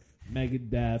 Slayer,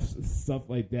 Megadeth, stuff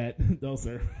like that, those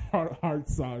are hard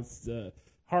songs,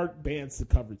 hard bands to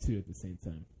cover too at the same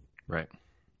time. Right.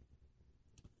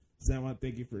 So I want to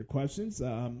thank you for your questions.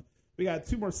 We got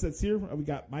two more sets here. We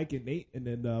got Mike and Nate, and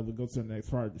then we'll go to the next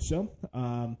part of the show.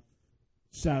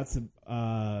 Shout out to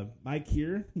Mike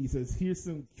here. He says, here's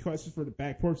some questions for the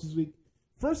back porch this week.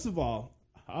 First of all,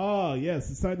 oh, yes,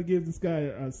 it's time to give this guy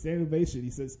a standing ovation. He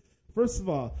says, first of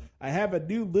all, I have a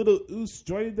new little oos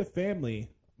joining the family.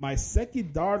 My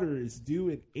second daughter is due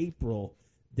in April.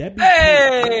 Debbie.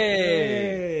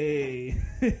 Hey!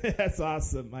 That's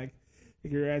awesome, Mike.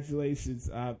 Congratulations.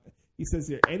 He says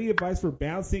here, any advice for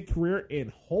balancing career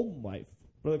and home life?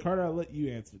 Brother Carter, I'll let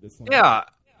you answer this one. Yeah.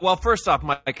 Well, first off,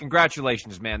 Mike,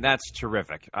 congratulations, man. That's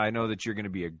terrific. I know that you're going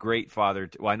to be a great father.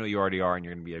 Well, I know you already are, and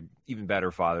you're going to be an even better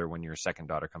father when your second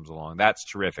daughter comes along. That's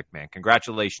terrific, man.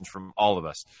 Congratulations from all of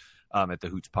us at the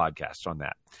Hoots podcast on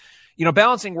that. You know,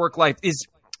 balancing work life is,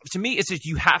 to me, it's just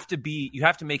you have to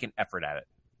make an effort at it,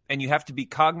 and you have to be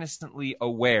cognizantly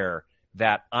aware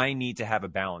that I need to have a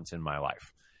balance in my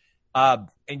life, and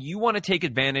you want to take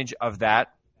advantage of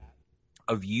that,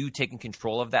 of you taking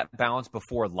control of that balance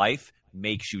before life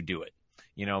makes you do it,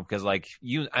 you know, because like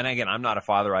you, and again, I'm not a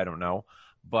father, I don't know,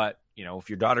 but you know, if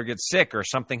your daughter gets sick or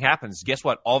something happens, guess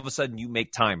what? All of a sudden you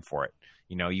make time for it,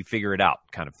 you know, you figure it out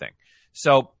kind of thing.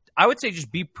 So I would say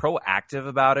just be proactive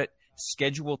about it.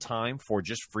 Schedule time for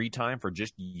just free time for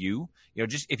just you, you know,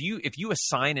 just if you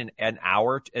assign an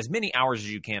hour, as many hours as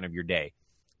you can of your day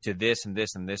to this and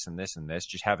this and this and this and this,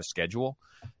 just have a schedule,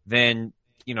 then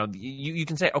you know, you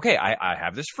can say, okay, I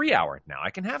have this free hour. Now I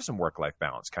can have some work-life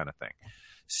balance kind of thing.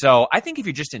 So I think if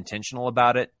you're just intentional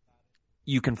about it,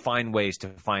 you can find ways to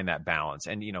find that balance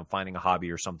and, you know, finding a hobby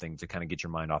or something to kind of get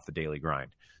your mind off the daily grind.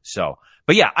 So,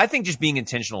 but yeah, I think just being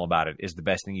intentional about it is the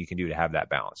best thing you can do to have that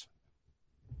balance.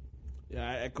 Yeah,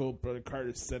 I echo Brother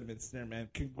Carter's sentiments there, man.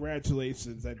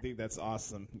 Congratulations. I think that's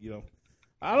awesome. You know,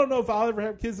 I don't know if I'll ever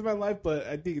have kids in my life, but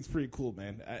I think it's pretty cool,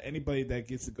 man. Anybody that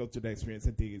gets to go through that experience,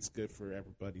 I think it's good for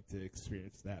everybody to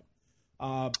experience that.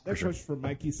 Next question from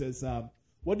Mike. He says,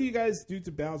 what do you guys do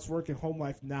to balance work and home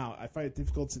life now? I find it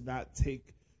difficult to not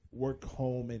take work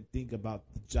home and think about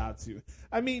the job too.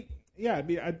 I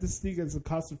just think it's a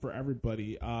constant for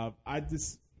everybody.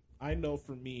 I know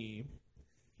for me,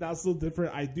 now it's a little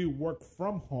different. I do work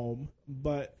from home,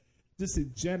 but just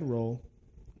in general,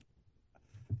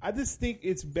 I just think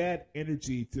it's bad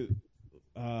energy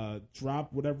to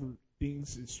drop whatever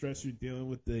things and stress you're dealing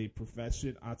with the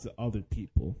profession onto other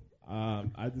people.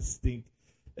 I just think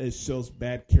it shows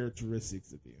bad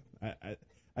characteristics of you.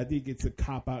 I think it's a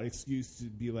cop-out excuse to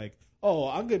be like, oh,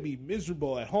 I'm going to be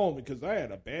miserable at home because I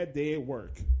had a bad day at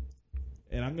work,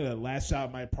 and I'm going to lash out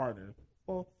at my partner.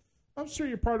 Well, I'm sure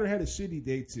your partner had a shitty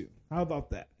day too. How about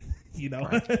that? You know,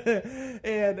 right.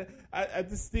 And I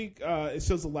just think it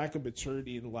shows a lack of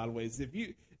maturity in a lot of ways.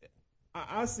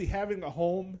 Honestly, having a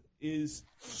home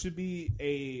should be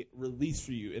a release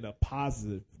for you in a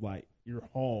positive light. Your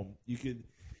home, you can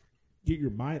get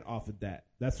your mind off of that.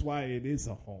 That's why it is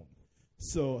a home.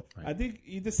 So right. I think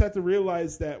you just have to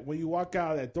realize that when you walk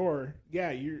out that door,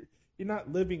 yeah, you're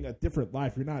not living a different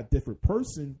life. You're not a different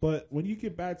person. But when you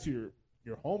get back to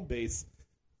your home base,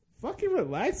 fucking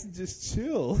relax and just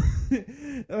chill.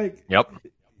 Like, yep.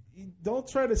 Don't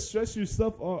try to stress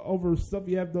yourself over stuff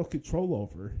you have no control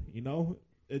over. You know,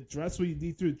 address what you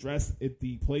need to address at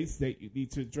the place that you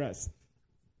need to address.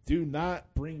 Do not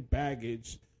bring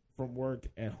baggage from work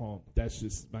at home. That's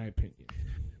just my opinion.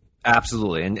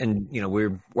 Absolutely, and you know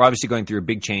we're obviously going through a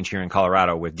big change here in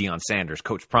Colorado with Deion Sanders,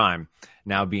 Coach Prime,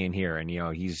 now being here, and you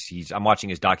know I'm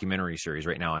watching his documentary series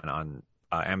right now on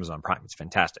Amazon Prime. It's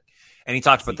fantastic. And he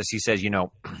talks about this. He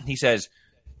says,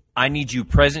 I need you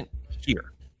present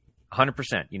here,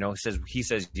 100%. You know, he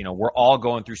says, you know, we're all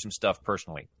going through some stuff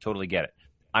personally. Totally get it.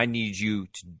 I need you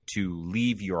to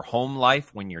leave your home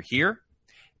life when you're here,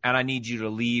 and I need you to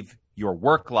leave your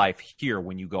work life here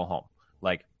when you go home.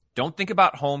 Like, don't think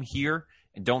about home here,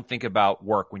 and don't think about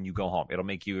work when you go home. It'll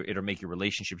make your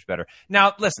relationships better.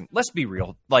 Now, listen, let's be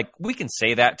real. Like, we can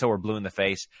say that till we're blue in the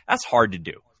face. That's hard to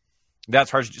do. That's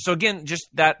hard to do. So again, just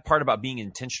that part about being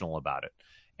intentional about it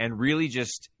and really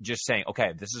just saying,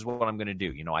 okay, this is what I'm going to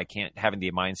do. You know, I can't have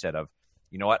the mindset of,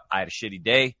 you know what, I had a shitty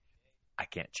day. I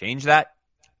can't change that.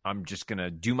 I'm just going to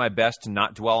do my best to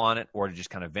not dwell on it or to just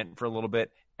kind of vent for a little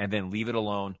bit and then leave it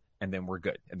alone. And then we're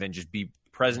good. And then just be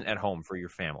present at home for your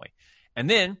family. And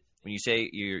then when you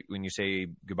say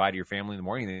goodbye to your family in the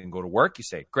morning and then go to work, you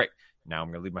say, great. Now I'm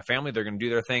going to leave my family. They're going to do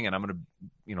their thing, and I'm going to,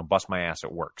 you know, bust my ass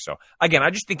at work. So again,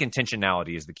 I just think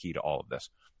intentionality is the key to all of this.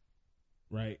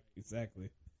 Right.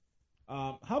 Exactly.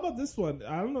 How about this one?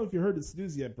 I don't know if you heard this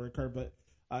news yet, Burkhardt, but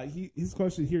his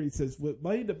question here, he says, with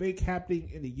Money in the Bank happening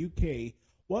in the UK,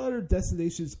 what other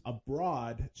destinations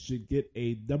abroad should get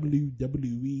a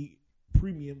WWE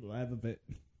premium live event?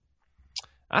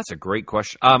 That's a great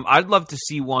question. I'd love to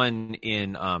see one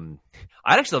in. I'd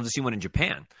actually love to see one in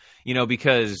Japan. You know,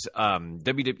 because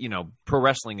pro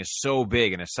wrestling is so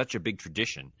big and it's such a big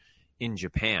tradition in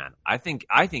Japan. I think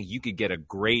you could get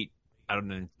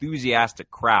an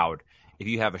enthusiastic crowd if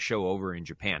you have a show over in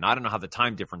Japan. I don't know how the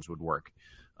time difference would work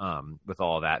with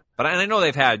all of that. But I know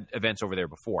they've had events over there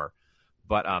before.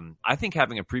 But I think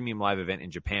having a premium live event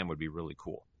in Japan would be really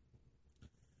cool.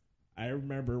 I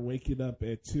remember waking up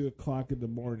at 2:00 in the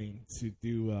morning to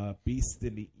do Beast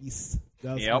in the East.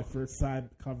 That was my first time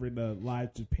covering a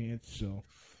live Japan show.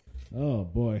 Oh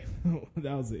boy,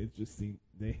 that was an interesting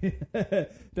day.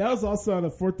 That was also on the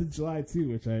 4th of July too,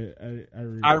 which I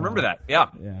remember that. Yeah.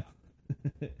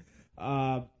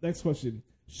 Next question.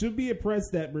 Should be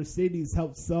impressed that Mercedes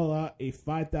helped sell out a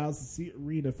 5,000 seat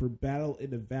arena for Battle in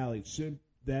the Valley. Should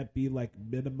that be like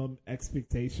minimum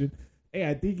expectation? Hey,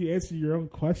 I think you answered your own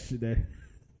question there,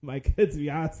 Mike, to be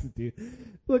honest with you.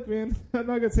 Look, man, I'm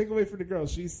not going to take away from the girl.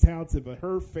 She's talented, but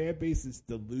her fan base is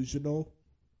delusional.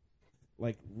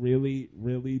 Like, really,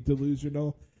 really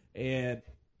delusional. And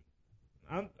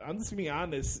I'm just being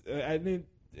honest. I didn't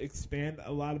expand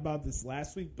a lot about this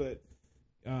last week, but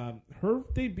her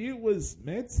debut was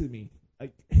meant to me.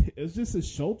 Like, it was just a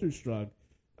shoulder shrug.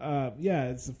 Yeah,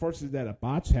 it's unfortunate that a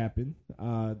botch happened.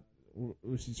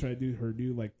 Where she's trying to do her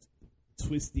new, like,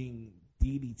 twisting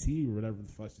DDT or whatever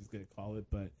the fuck she's gonna call it,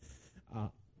 but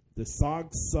the song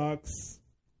sucks.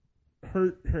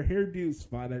 Her hairdo is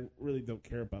fine. I really don't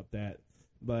care about that,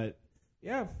 but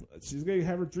yeah, she's gonna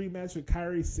have her dream match with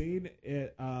Kairi Sane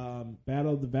at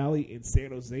Battle of the Valley in San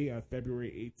Jose on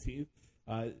February 18th.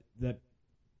 The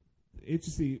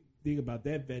interesting thing about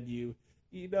that venue,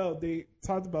 you know, they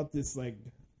talked about this like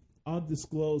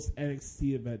undisclosed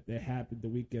NXT event that happened the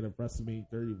weekend of WrestleMania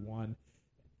 31.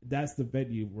 That's the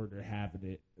venue where they're having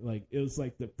it. Like it was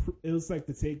like the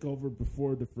takeover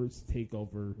before the first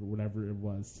takeover or whatever it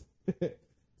was.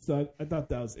 So I thought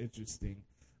that was interesting.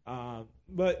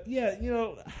 But yeah, you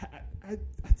know, I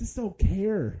just don't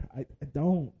care. I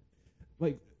don't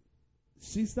like.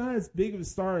 She's not as big of a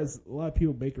star as a lot of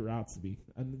people make her out to be.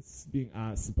 I'm just being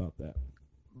honest about that.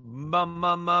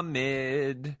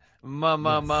 Mid.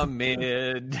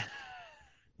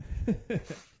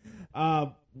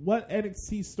 What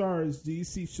NXT stars do you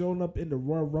see showing up in the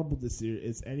Royal Rumble this year?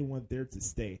 Is anyone there to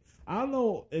stay? I don't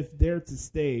know if there to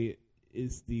stay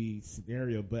is the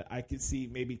scenario, but I could see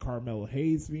maybe Carmelo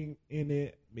Hayes being in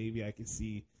it. Maybe I could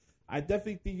see. I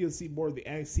definitely think you'll see more of the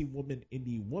NXT women in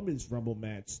the women's Rumble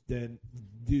match than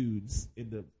dudes in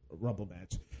the Rumble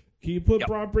match. Can you put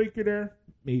Braun Breaker there?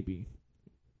 Maybe.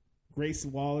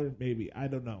 Grayson Waller? Maybe. I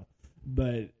don't know.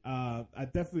 But I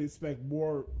definitely expect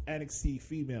more NXT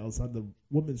females on the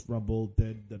women's Rumble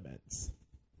than the men's.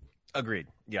 Agreed.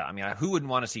 Yeah, I mean, who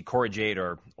wouldn't want to see Cora Jade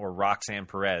or Roxanne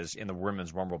Perez in the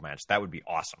women's Rumble match? That would be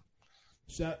awesome.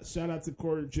 Shout out to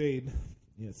Cora Jade.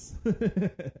 Yes.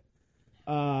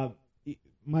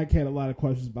 Mike had a lot of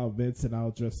questions about Vince, and I'll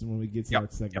address them when we get to our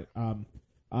segment.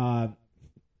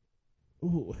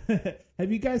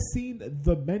 Have you guys seen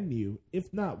The Menu?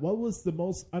 If not, what was the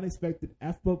most unexpected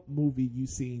F-up movie you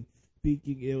seen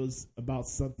thinking it was about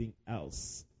something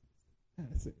else?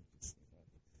 That's it.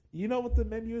 You know what The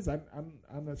Menu is? I'm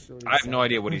not sure. I have no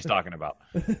idea what he's talking about.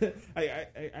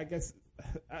 I guess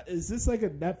is this like a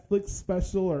Netflix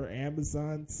special or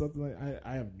Amazon something like?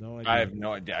 I have no idea. I have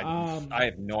no idea. I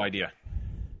have no idea.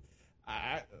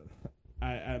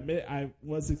 I admit I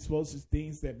was exposed to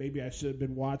things that maybe I should have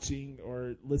been watching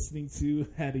or listening to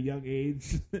at a young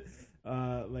age,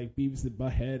 like Beavis and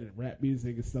Butthead and rap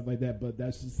music and stuff like that. But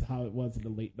that's just how it was in the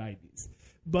late 90s.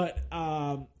 But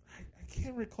I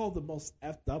can't recall the most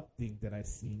effed up thing that I've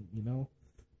seen. You know,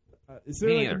 is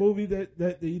there like a movie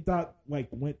that you thought like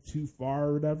went too far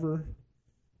or whatever?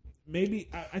 Maybe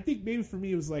I think maybe for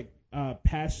me it was like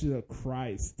Passion of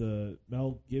Christ, the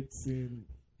Mel Gibson.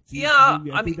 Yeah,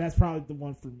 I think that's probably the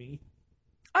one for me.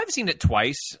 I've seen it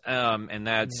twice, and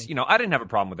that's I didn't have a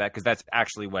problem with that because that's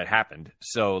actually what happened.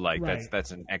 So like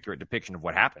that's an accurate depiction of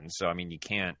what happened. So I mean, you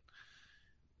can't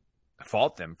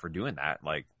fault them for doing that.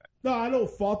 Like, no, I don't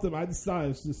fault them. I just thought it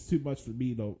was just too much for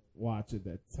me to watch at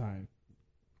that time.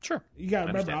 Sure, you gotta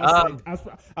remember, I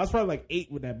was probably like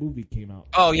 8 when that movie came out.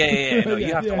 Oh yeah. No,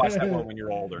 you have to watch that one when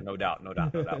you're older, no doubt.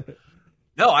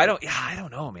 No, I don't. Yeah, I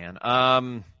don't know, man.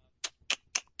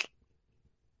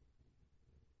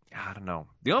 I don't know.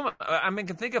 I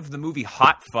can think of the movie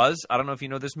Hot Fuzz. I don't know if you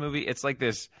know this movie. It's like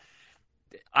this.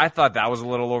 I thought that was a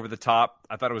little over the top.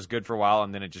 I thought it was good for a while,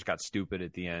 and then it just got stupid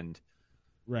at the end.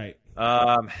 Right.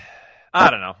 I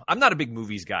don't know. I'm not a big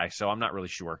movies guy, so I'm not really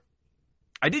sure.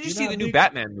 Did you see the new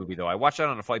Batman movie, though? I watched that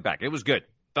on a flight back. It was good.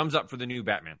 Thumbs up for the new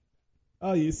Batman.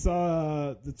 Oh, you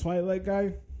saw the Twilight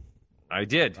guy? I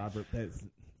did. Robert Pattinson.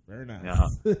 Very nice. Uh-huh.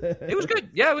 It was good.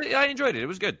 Yeah, I enjoyed it. It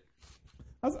was good.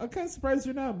 I'm kind of surprised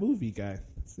you're not a movie guy.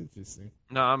 That's interesting.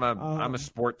 No, I'm a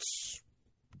sports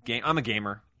game. I'm a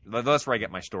gamer. That's where I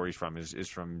get my stories from. Is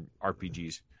from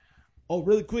RPGs. Oh,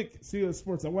 really quick, speaking of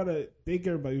sports, I want to thank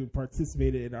everybody who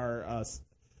participated in our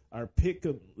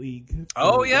pick'em league.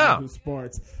 Oh yeah, Yahoo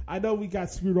Sports. I know we got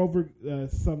screwed over.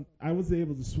 I wasn't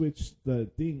able to switch the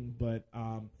thing, but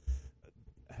I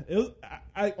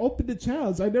opened the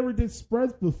challenge. I never did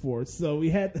spreads before, so we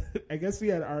had. I guess we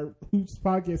had our Hoots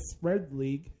Podcast spread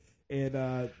league, and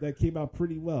that came out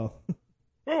pretty well.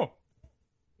 Oh,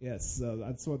 yes. So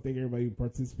I just want to thank everybody who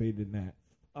participated in that.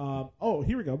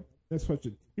 Here we go. Next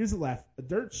question. Here's a laugh. A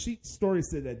dirt sheet story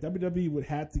said that WWE would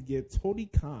have to give Tony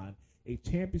Khan a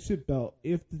championship belt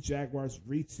if the Jaguars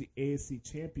reach the AFC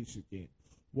Championship game.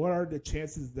 What are the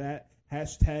chances of that?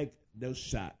 Hashtag no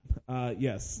shot.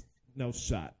 Yes, no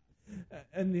shot.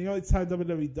 And the only time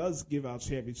WWE does give out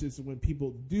championships is when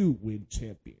people do win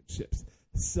championships.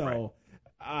 So,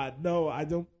 no, I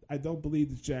don't believe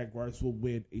the Jaguars will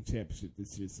win a championship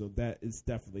this year. So that is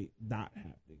definitely not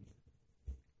happening.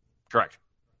 Correct.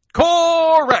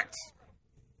 All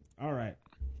right.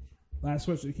 Last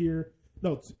question here.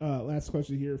 Last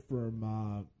question here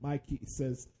from Mikey. He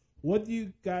says, what do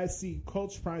you guys see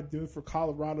Coach Prime doing for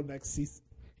Colorado next season?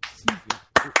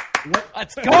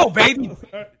 Let's go, baby.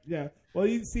 Yeah. Well,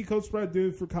 you see Coach Prime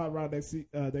doing for Colorado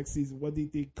next season. What do you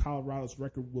think Colorado's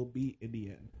record will be in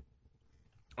the end?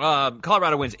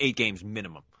 Colorado wins 8 games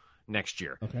minimum next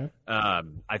year. Okay.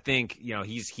 I think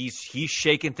he's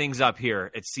shaking things up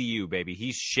here at CU, baby.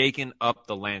 He's shaking up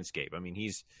the landscape. I mean,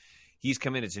 he's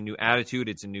come in. It's a new attitude.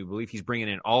 It's a new belief. He's bringing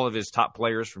in all of his top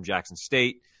players from Jackson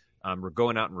State. We're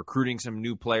going out and recruiting some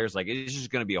new players. Like, it's just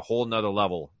going to be a whole nother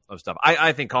level of stuff.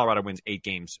 I think Colorado wins 8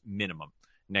 games minimum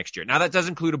next year. Now, that does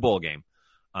include a bowl game.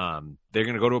 They're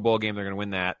going to go to a bowl game. They're going to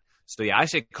win that. So, yeah, I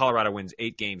say Colorado wins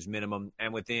 8 games minimum,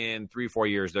 and within 3-4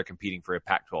 years, they're competing for a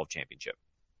Pac-12 championship,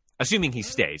 assuming he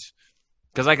stays.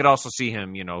 Because I could also see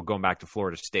him, going back to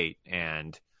Florida State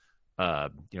and,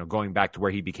 going back to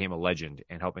where he became a legend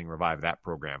and helping revive that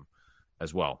program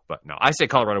as well. But, no, I say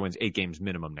Colorado wins 8 games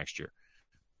minimum next year.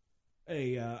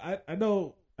 Hey, I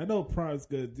know Prime's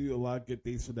going to do a lot of good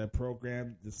things for that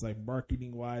program, just like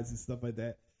marketing-wise and stuff like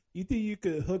that. You think you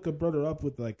could hook a brother up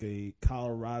with like a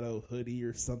Colorado hoodie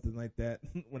or something like that?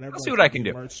 Whenever I'll see what I can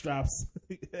do. Merch drops.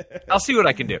 I'll see what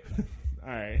I can do. All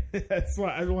right, that's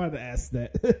why I wanted to ask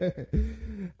that.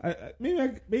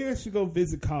 Maybe I should go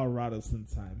visit Colorado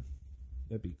sometime.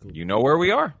 That'd be cool. You know where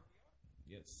we are.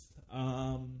 Yes.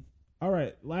 All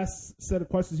right. Last set of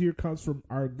questions here comes from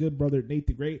our good brother Nate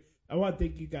the Great. I want to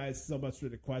thank you guys so much for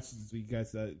the questions. You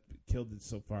guys killed it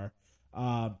so far.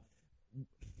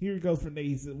 Here we go for Nate.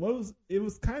 He said, it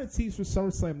was kind of teased for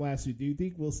SummerSlam last week. Do you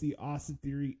think we'll see Austin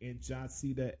Theory and John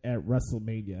Cena at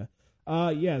WrestleMania?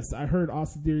 Yes, I heard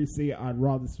Austin Theory say on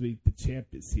Raw this week, the champ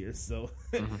is here. So,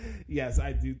 yes,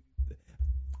 I do.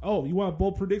 Oh, you want a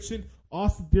bold prediction?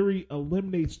 Austin Theory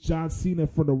eliminates John Cena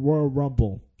from the Royal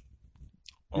Rumble.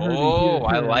 Oh,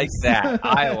 I like that.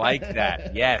 I like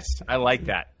that. Yes, I like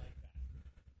that.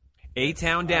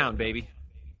 A-Town down, baby.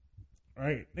 All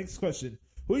right, next question.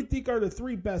 Who do you think are the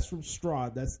 3 best from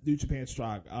Strong? That's New Japan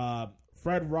Strong.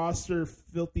 Fred Rosser,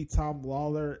 Filthy Tom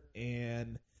Lawler,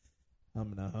 and J.R.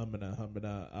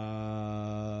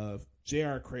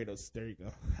 Kratos. There you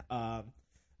go. I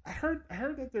heard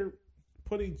that they're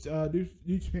putting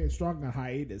New Japan Strong on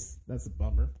hiatus. That's a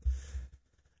bummer.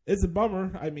 It's a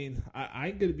bummer. I mean, I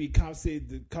ain't going to be compensated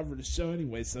to cover the show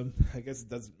anyway, so I guess it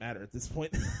doesn't matter at this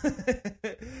point.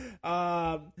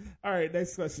 All right,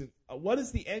 next question. What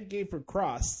is the end game for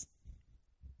Cross?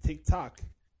 TikTok.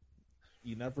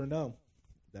 You never know.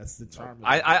 That's the charm.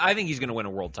 I think he's going to win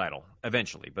a world title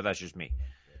eventually, but that's just me.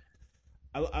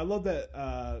 I love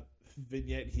that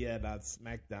vignette he had on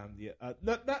SmackDown.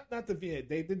 Not the vignette.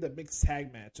 They did the mixed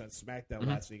tag match on SmackDown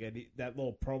last week, and that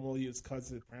little promo he was cutting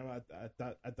to the promo. I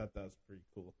thought that was pretty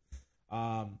cool.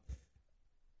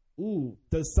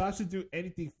 Does Sasha do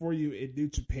anything for you in New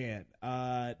Japan?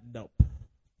 Nope.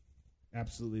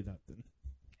 Absolutely nothing.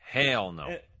 Hell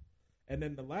no. And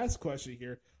then the last question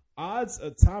here: odds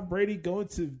of Tom Brady going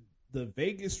to the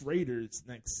Vegas Raiders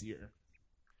next year?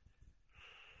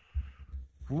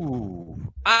 Ooh.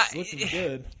 It's looking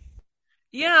good.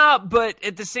 Yeah, but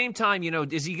at the same time,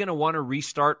 is he going to want to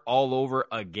restart all over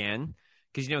again?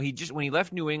 Because, he just, when he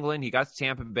left New England, he got to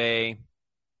Tampa Bay,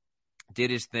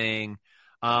 did his thing.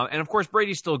 And of course,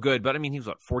 Brady's still good, but I mean, he was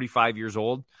 45 years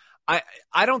old. I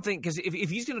don't think, because if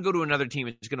he's going to go to another team,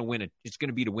 it's going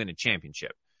to be to win a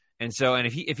championship. And so, and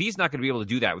if he's not going to be able to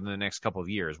do that within the next couple of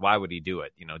years, why would he do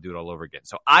it? Do it all over again.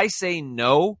 So I say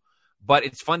no, but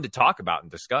it's fun to talk about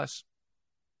and discuss.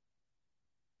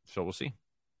 So we'll see.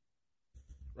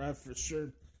 Right, for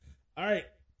sure. All right,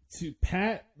 to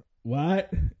Pat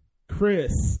What?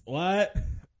 Chris? What?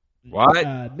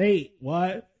 What? Nate?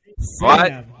 What?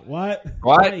 Sam? What?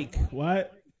 Mike?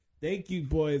 What? Thank you,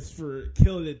 boys, for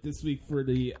killing it this week for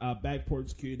the Back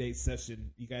Porch Q&A session.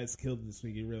 You guys killed it this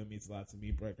week. It really means a lot to me,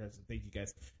 Brett Carson. Thank you,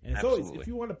 guys. And as always, if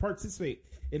you want to participate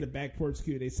in the Back Porch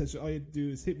Q&A session, all you have to do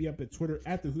is hit me up at Twitter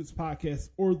at The Hoots Podcast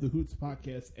or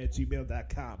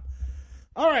thehootspodcast@gmail.com.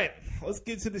 All right, let's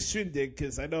get to the shindig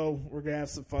because I know we're going to have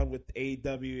some fun with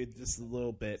AEW in just a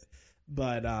little bit.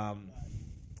 But I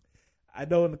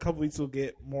know in a couple weeks we'll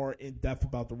get more in-depth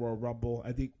about the Royal Rumble.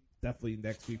 I think definitely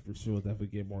next week for sure. We'll definitely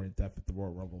get more in depth at the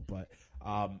Royal Rumble. But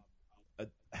I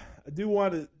do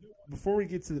want to, before we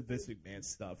get to the Vince McMahon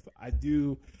stuff, I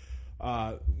do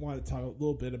want to talk a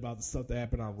little bit about the stuff that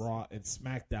happened on Raw and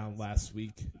SmackDown last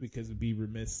week because it'd be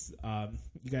remiss.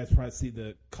 You guys probably see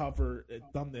the cover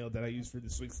thumbnail that I used for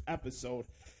this week's episode.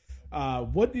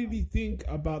 What did you think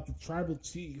about the Tribal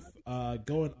Chief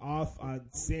going off on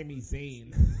Sami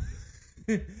Zayn?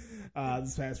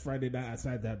 This past Friday night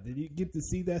outside that. Did you get to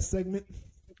see that segment?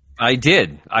 I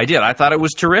did. I thought it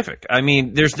was terrific. I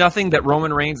mean, there's nothing that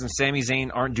Roman Reigns and Sami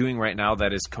Zayn aren't doing right now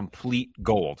that is complete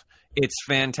gold. It's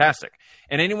fantastic.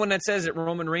 And anyone that says that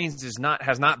Roman Reigns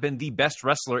has not been the best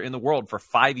wrestler in the world for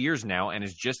 5 years now and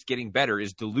is just getting better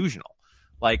is delusional.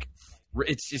 Like,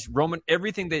 it's just Roman.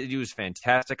 Everything that they do is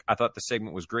fantastic. I thought the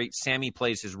segment was great. Sami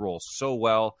plays his role so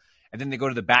well. And then they go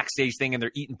to the backstage thing and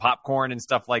they're eating popcorn and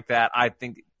stuff like that. I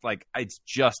think it's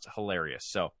just hilarious.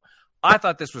 So I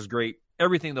thought this was great.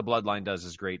 Everything the Bloodline does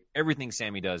is great. Everything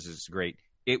Sami does is great.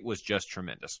 It was just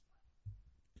tremendous.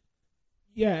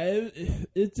 Yeah,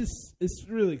 it's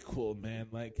really cool, man.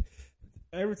 Like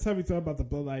every time we talk about the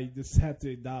Bloodline, you just have to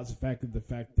acknowledge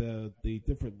the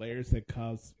different layers that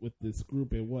comes with this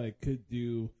group and what it could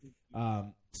do.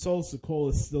 Solo Sikoa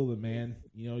is still the man.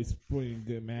 You know, he's putting in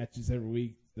good matches every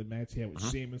week. The match he had with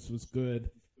Sheamus was good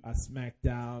on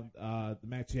SmackDown. The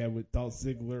match he had with Dolph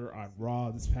Ziggler on Raw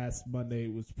this past Monday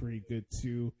was pretty good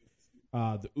too.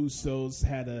 The Usos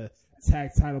had a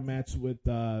tag title match with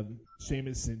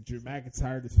Sheamus and Drew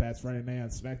McIntyre this past Friday night on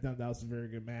SmackDown. That was a very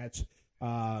good match.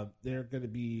 They're going to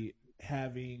be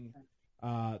having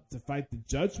to fight the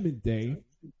Judgment Day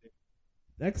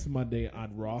next Monday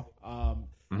on Raw.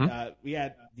 We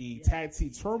had the Tag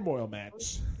Team Turmoil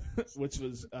match, which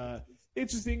was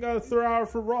interesting. Got a third hour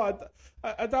for Raw.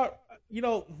 I thought,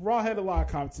 Raw had a lot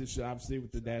of competition, obviously,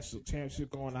 with the National Championship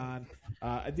going on.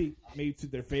 I think maybe to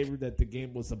their favor that the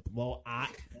game was a blowout.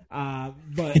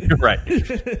 But right.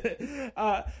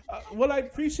 What I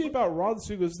appreciate about Raw this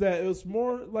week was that it was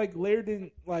more like layered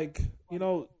in,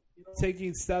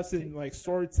 taking steps in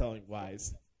storytelling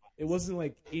wise. It wasn't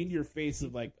like in your face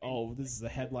of oh, this is a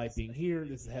headlight thing here,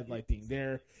 this is a headlight thing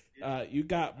there. You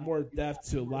got more depth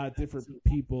to a lot of different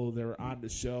people that were on the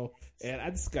show. And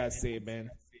I just got to say, man,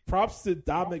 props to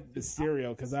Dominic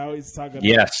Mysterio, because I always talk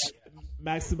about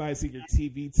maximizing your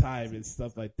TV time and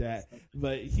stuff like that.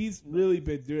 But he's really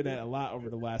been doing that a lot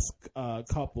over the last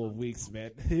couple of weeks,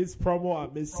 man. His promo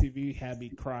on Miz TV had me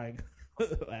crying,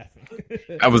 laughing.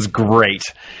 That was great.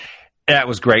 That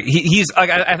was great. He's like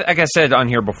I said on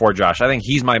here before, Josh, I think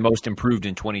he's my most improved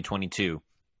in 2022.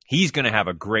 He's going to have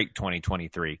a great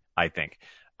 2023, I think.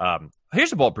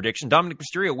 Here's a bold prediction. Dominic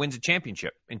Mysterio wins a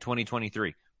championship in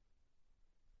 2023.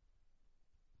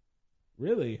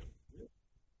 Really?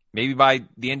 Maybe by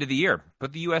the end of the year.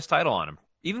 Put the U.S. title on him.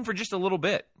 Even for just a little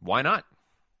bit. Why not?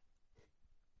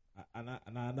 I'm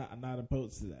not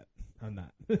opposed to that. I'm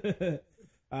not.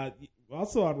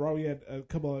 Also on Raw, we had a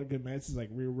couple of good matches like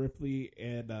Rhea Ripley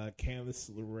and Candice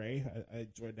LeRae. I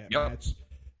enjoyed that match.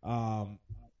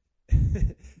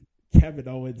 Kevin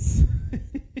Owens.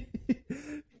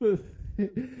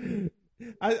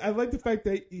 I like the fact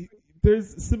that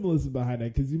there's symbolism behind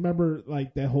that, because you remember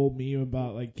that whole meme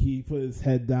about he put his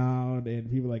head down and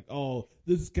people were like, oh,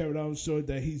 this is Kevin Owens showing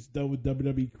that he's done with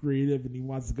WWE creative and he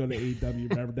wants to go to AEW.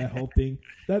 Remember that whole thing?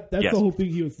 That's the whole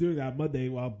thing he was doing on Monday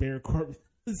while Baron Corbin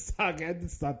was talking. I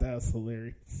just thought that was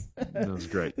hilarious. That was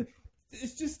great.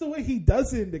 It's just the way he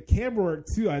does it in the camera work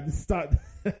too. I just thought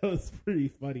that was pretty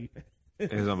funny.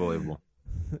 It was unbelievable.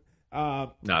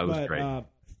 No, it was great.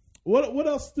 What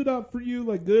else stood out for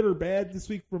you, good or bad, this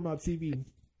week from TV?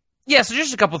 Yeah, so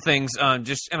just a couple things. And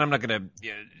I'm not going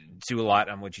to do a lot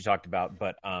on what you talked about,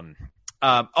 but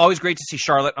always great to see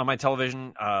Charlotte on my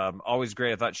television. Always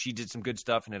great. I thought she did some good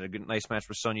stuff and had a nice match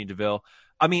with Sonya Deville.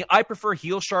 I mean, I prefer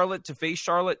heel Charlotte to face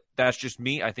Charlotte. That's just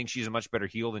me. I think she's a much better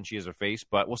heel than she is a face,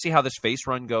 but we'll see how this face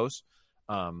run goes.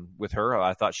 with her.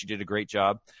 I thought she did a great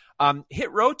job.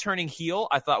 Hit Row turning heel,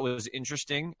 I thought was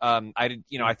interesting. I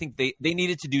think they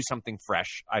needed to do something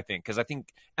fresh. Because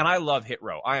I love Hit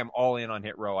Row. I am all in on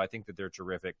Hit Row. I think that they're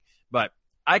terrific, but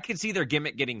I could see their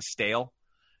gimmick getting stale,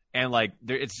 and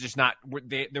it's just not.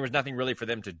 There was nothing really for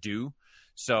them to do.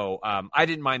 So I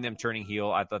didn't mind them turning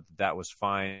heel. I thought that was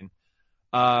fine.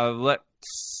 Let's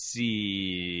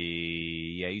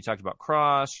see. Yeah, you talked about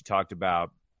Cross. You talked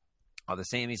about the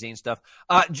Sami Zayn stuff.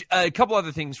 A couple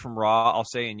other things from Raw, I'll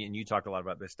say, and you talked a lot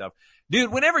about this stuff.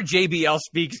 Dude, whenever JBL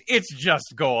speaks, it's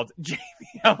just gold.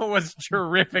 JBL was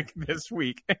terrific this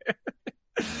week.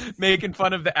 Making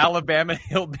fun of the Alabama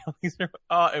Hillbillies.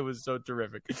 Oh, it was so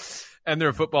terrific. And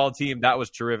their football team, that was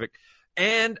terrific.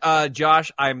 And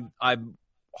Josh, I'm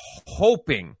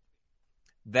hoping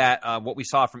that what we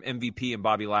saw from MVP and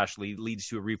Bobby Lashley leads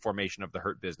to a reformation of the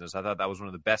Hurt Business. I thought that was one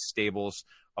of the best stables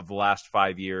of the last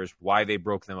 5 years. Why they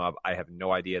broke them up, I have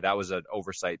no idea. That was an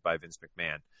oversight by Vince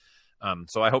McMahon.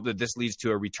 So I hope that this leads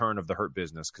to a return of the Hurt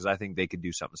Business, because I think they could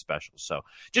do something special. So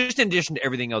just in addition to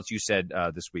everything else you said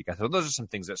this week, I thought those are some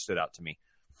things that stood out to me.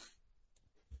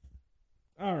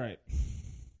 All right.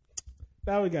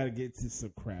 Now we got to get to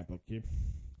some crap up here.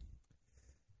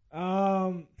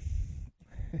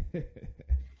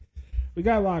 We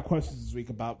got a lot of questions this week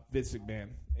about Vince McMahon,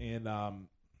 and I'm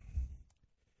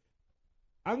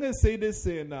going to say this,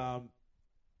 and I'm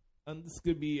just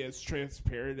going to be as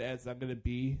transparent as I'm going to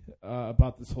be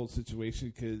about this whole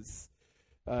situation, because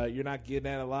you're not getting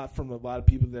that a lot from a lot of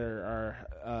people that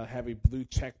are having blue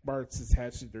check marks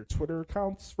attached to their Twitter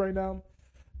accounts right now.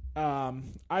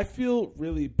 I feel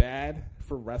really bad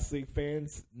for wrestling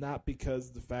fans, not because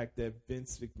of the fact that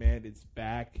Vince McMahon is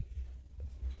back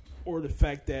or the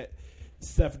fact that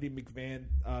Stephanie McMahon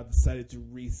decided to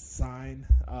re-sign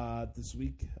this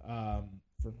week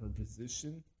from her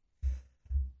position.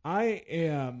 I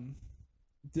am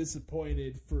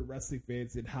disappointed for wrestling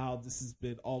fans in how this has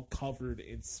been all covered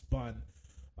and spun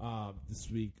this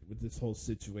week with this whole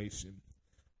situation.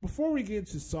 Before we get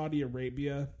into Saudi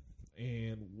Arabia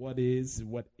and what is and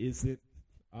what isn't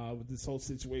with this whole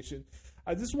situation,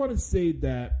 I just want to say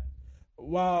that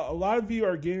while a lot of you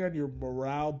are getting on your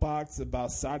morale box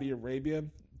about Saudi Arabia,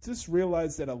 just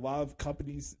realize that a lot of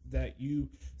companies that you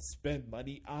spend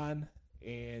money on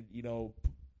and,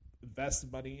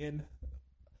 invest money in,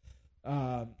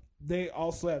 they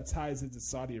also have ties into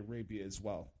Saudi Arabia as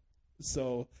well.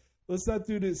 So let's not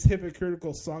do this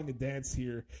hypocritical song and dance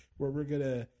here where we're going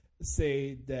to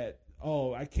say that,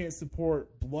 oh, I can't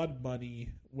support blood money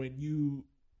when you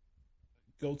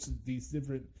go to these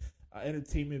different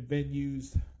entertainment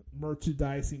venues,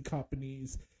 merchandising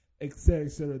companies, et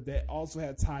cetera, that also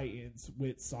have tie-ins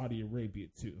with Saudi Arabia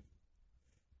too.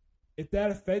 If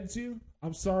that offends you,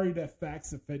 I'm sorry that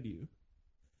facts offend you.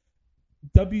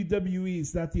 WWE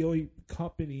is not the only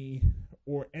company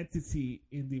or entity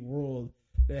in the world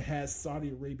that has Saudi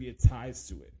Arabia ties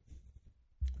to it.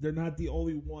 They're not the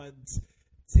only ones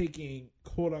taking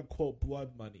quote-unquote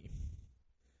blood money.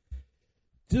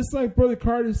 Just like Brother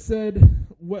Carter said,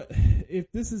 what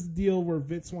if this is a deal where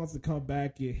Vince wants to come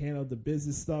back and handle the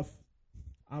business stuff,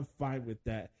 I'm fine with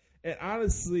that. And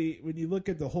honestly, when you look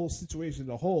at the whole situation as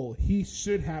a whole, he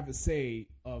should have a say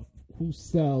of who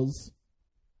sells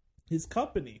his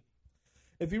company.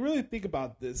 If you really think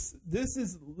about this, this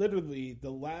is literally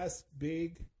the last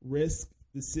big risk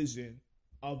decision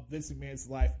of Vince McMahon's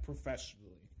life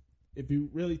professionally. If you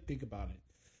really think about it.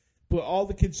 Put all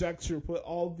the conjecture, put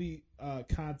all the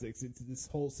context into this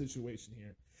whole situation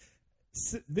here.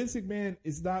 Vince McMahon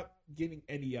is not getting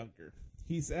any younger.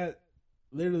 He's at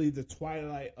literally the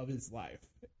twilight of his life.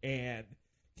 And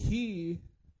he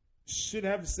should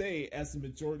have a say as the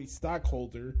majority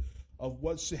stockholder of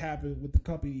what should happen with the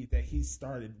company that he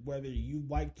started, whether you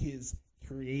like his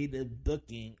creative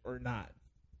booking or not.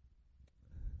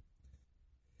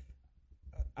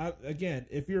 Again,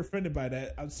 if you're offended by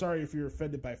that, I'm sorry if you're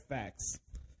offended by facts.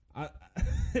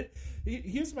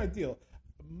 Here's my deal.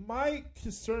 My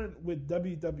concern with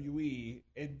WWE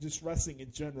and just wrestling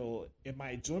in general, and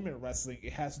my enjoyment of wrestling,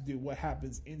 it has to do with what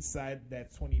happens inside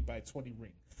that 20-by-20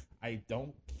 ring. I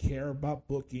don't care about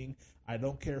booking. I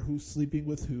don't care who's sleeping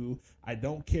with who. I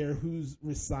don't care who's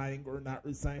resigning or not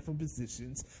resigning from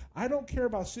positions. I don't care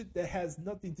about shit that has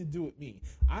nothing to do with me.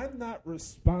 I'm not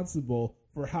responsible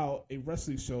for how a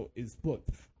wrestling show is booked.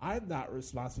 I'm not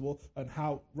responsible on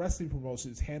how wrestling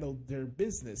promotions handle their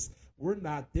business. We're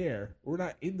not there. We're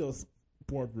not in those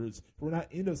boardrooms. We're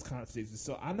not in those conversations.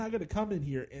 So I'm not going to come in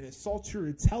here and insult your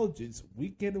intelligence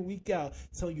week in and week out,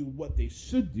 telling you what they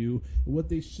should do and what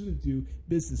they shouldn't do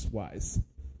business-wise.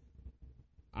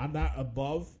 I'm not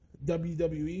above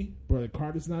WWE, Brother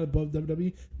Carter's not above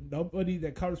WWE. Nobody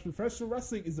that covers professional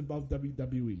wrestling is above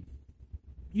WWE.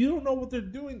 You don't know what they're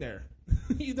doing there.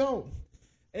 You don't.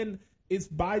 And it's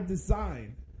by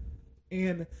design.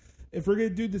 And if we're going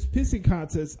to do this pissing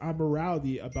contest on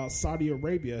morality about Saudi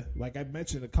Arabia, like I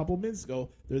mentioned a couple minutes ago,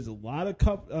 there's a lot of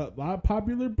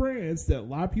popular brands that a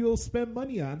lot of people spend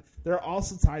money on. They're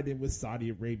also tied in with Saudi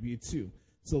Arabia too.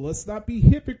 So let's not be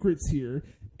hypocrites here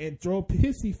and throw a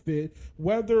pissy fit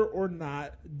whether or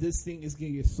not this thing is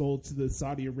going to get sold to the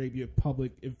Saudi Arabia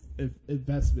Public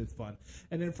Investment Fund.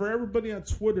 And then for everybody on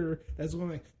Twitter that's going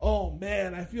like, oh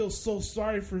man, I feel so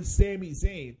sorry for Sami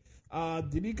Zayn.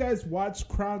 Did you guys watch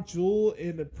Crown Jewel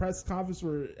in the press conference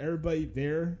where everybody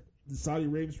there, the Saudi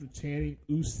Arabians, were chanting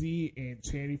Usi and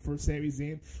chanting for Sami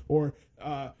Zayn? Or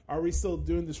are we still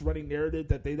doing this running narrative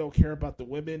that they don't care about the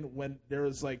women when there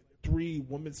was like 3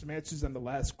 women's matches on the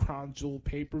last Crown Jewel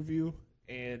pay-per-view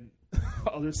and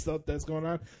other stuff that's going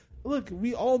on? Look,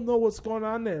 we all know what's going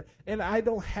on there, and I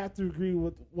don't have to agree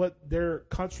with what their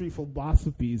country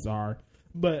philosophies are.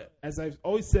 But as I've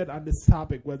always said on this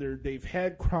topic, whether they've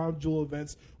had Crown Jewel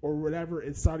events or whatever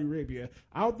in Saudi Arabia,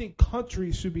 I don't think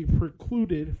countries should be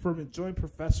precluded from enjoying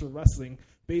professional wrestling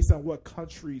based on what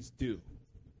countries do.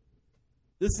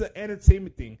 This is an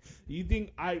entertainment thing. You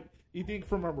think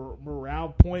from a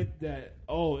morale point that,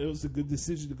 oh, it was a good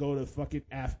decision to go to fucking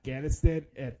Afghanistan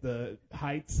at the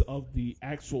heights of the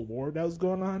actual war that was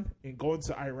going on and going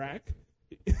to Iraq?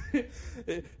 Do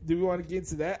we want to get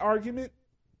into that argument?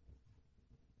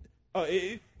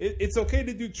 It's okay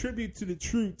to do tribute to the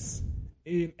troops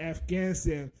in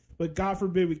Afghanistan, but God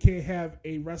forbid we can't have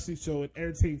a wrestling show and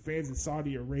entertain fans in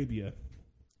Saudi Arabia.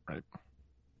 Right.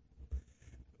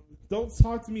 Don't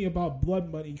talk to me about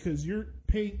blood money because you're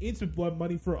paying into blood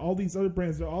money for all these other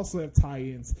brands that also have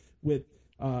tie-ins with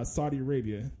Saudi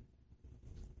Arabia.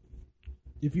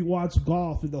 If you watch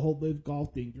golf and the whole live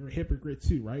golf thing, you're a hypocrite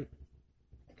too, right?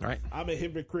 Right. I'm a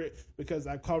hypocrite because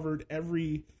I've covered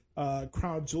every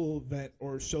Crown Jewel event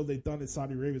or show they've done in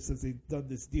Saudi Arabia since they've done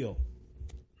this deal.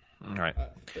 All right.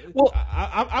 Well,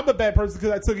 I'm a bad person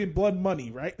because I took in blood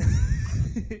money, right?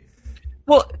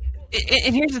 Well,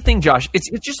 and here's the thing, Josh. It's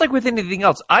just like with anything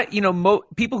else.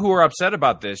 People who are upset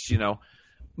about this,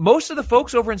 most of the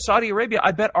folks over in Saudi Arabia,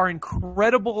 I bet, are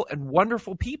incredible and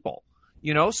wonderful people.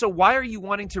 So why are you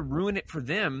wanting to ruin it for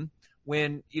them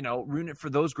when ruin it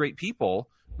for those great people?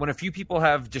 When a few people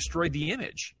have destroyed the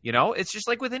image, it's just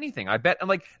like with anything. I bet, and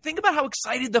like, think about how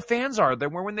excited the fans are that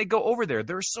when they go over there,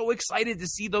 they're so excited to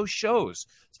see those shows,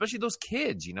 especially those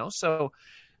kids, So,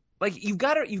 like, you've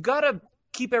got to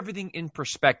keep everything in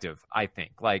perspective. I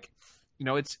think, like,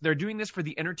 they're doing this for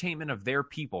the entertainment of their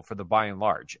people, for the by and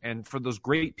large, and for those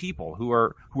great people who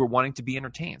are wanting to be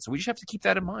entertained. So we just have to keep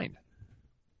that in mind.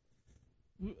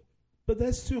 But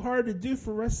that's too hard to do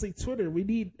for wrestling Twitter. We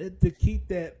need to keep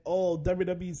that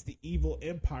WWE's the evil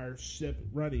empire ship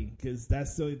running because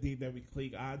that's the only thing that we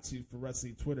cling on to for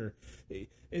wrestling Twitter.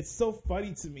 It's so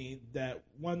funny to me that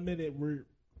 1 minute we're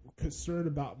concerned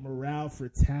about morale for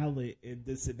talent and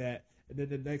this and that, and then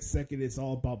the next second it's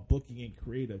all about booking and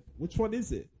creative. Which one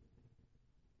is it?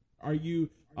 Are you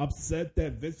upset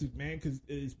that Vince McMahon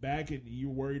is back and you're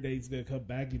worried that he's going to come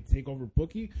back and take over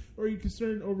booking? Or are you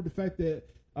concerned over the fact that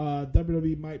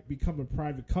WWE might become a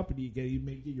private company again? You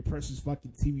may get your precious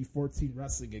fucking TV 14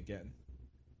 wrestling again,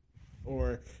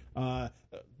 or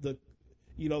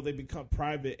they become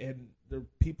private and the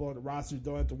people on the roster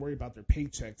don't have to worry about their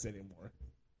paychecks anymore.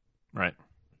 Right.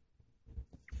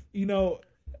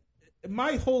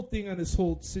 My whole thing on this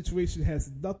whole situation has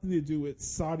nothing to do with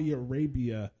Saudi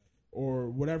Arabia or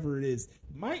whatever it is.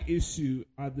 My issue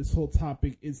on this whole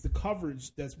topic is the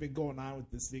coverage that's been going on with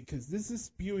this thing, because this is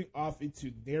spewing off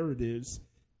into narratives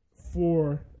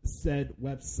for said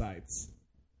websites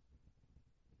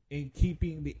and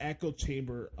keeping the echo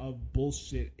chamber of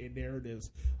bullshit and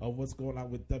narratives of what's going on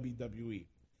with WWE.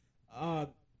 I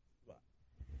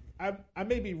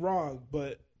may be wrong,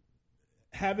 but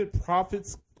haven't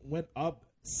profits went up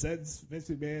since Vince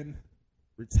McMahon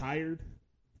retired?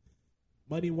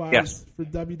 Money-wise, yes, for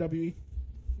WWE?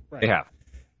 Right. They have.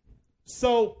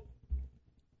 So,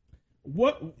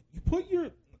 let's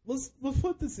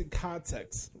put this in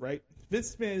context, right?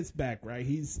 Vince McMahon is back, right?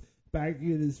 He's back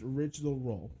in his original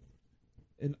role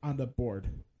on the board.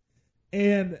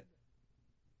 And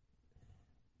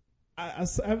I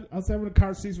was having a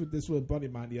conversation with a buddy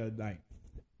of mine the other night.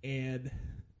 And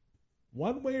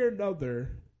one way or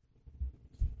another,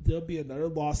 there'll be another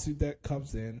lawsuit that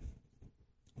comes in.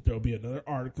 There'll be another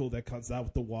article that comes out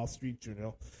with the Wall Street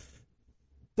Journal.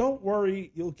 Don't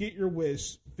worry, you'll get your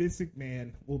wish. Vince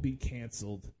McMahon will be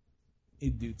canceled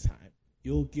in due time.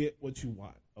 you'll get what you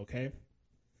want, okay?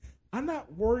 I'm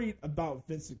not worried about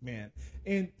Vince McMahon.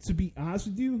 And to be honest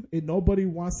with you, and nobody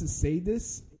wants to say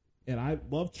this, and I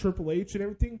love Triple H and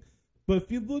everything, but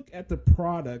if you look at the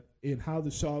product and how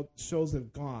the shows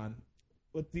have gone,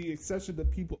 with the exception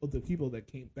of the people that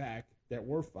came back that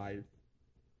were fired,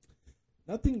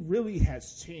 nothing really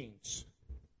has changed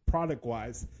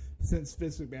product-wise since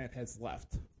Vince McMahon has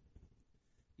left.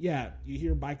 Yeah, you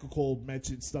hear Michael Cole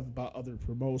mention stuff about other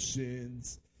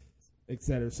promotions, et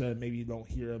cetera, so maybe you don't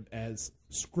hear them as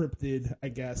scripted, I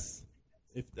guess,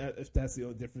 if that's the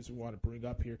only difference we want to bring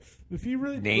up here. If you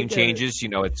really name changes,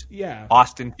 it's yeah.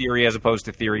 Austin Theory as opposed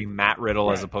to Theory, Matt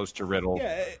Riddle as opposed to Riddle.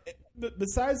 Yeah, but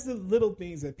besides the little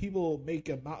things that people make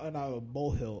a mountain out of a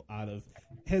molehill out of,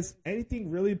 has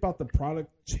anything really about the product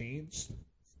changed?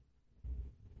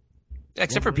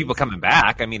 Except for people coming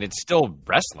back. I mean, it's still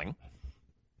wrestling.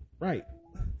 Right.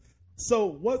 So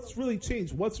what's really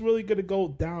changed? What's really going to go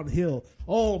downhill?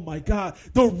 Oh my God,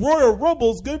 the Royal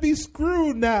Rumble's going to be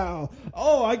screwed now.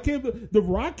 Oh, The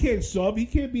Rock can't show up. He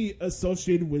can't be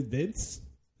associated with Vince.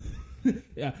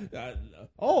 Yeah.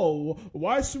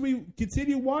 Why should we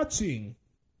continue watching?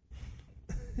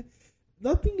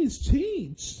 Nothing has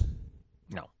changed.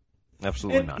 No,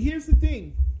 absolutely not. Here's the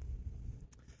thing.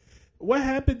 What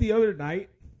happened the other night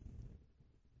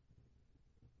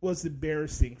was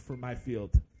embarrassing for my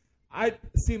field. I've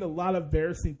seen a lot of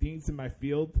embarrassing things in my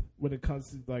field when it comes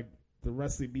to like the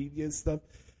wrestling media and stuff,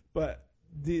 but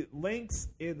the lengths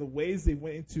and the ways they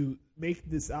went into making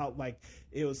this out like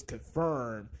it was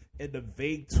confirmed and the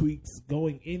vague tweaks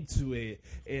going into it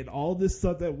and all this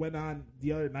stuff that went on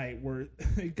the other night where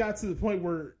it got to the point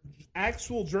where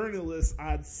actual journalists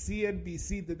on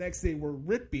CNBC the next day were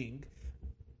ripping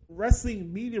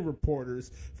wrestling media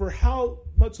reporters for how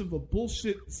much of a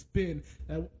bullshit spin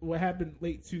what happened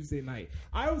late Tuesday night.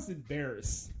 I was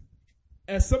embarrassed.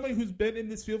 As somebody who's been in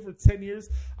this field for 10 years,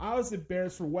 I was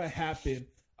embarrassed for what happened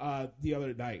the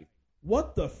other night.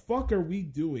 What the fuck are we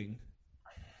doing?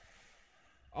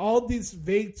 All these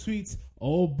vague tweets.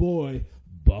 Oh boy,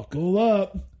 buckle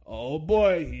up. Oh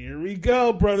boy, here we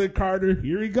go, Brother Carter.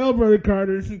 Here we go, Brother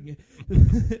Carter.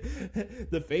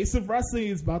 The face of wrestling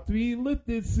is about to be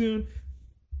lifted soon.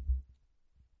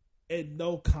 And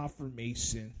no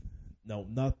confirmation. No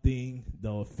nothing.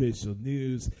 No official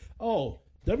news. Oh,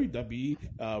 WWE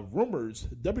rumors.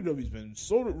 WWE's been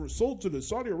sold to the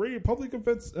Saudi Arabian Public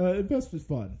Investment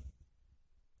Fund.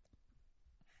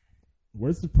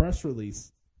 Where's the press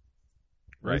release?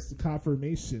 Where's the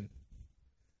confirmation?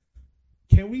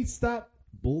 Can we stop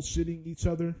bullshitting each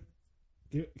other?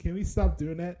 Can we stop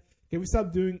doing that? Can we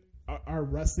stop doing our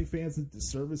wrestling fans a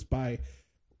disservice by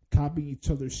copying each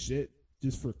other's shit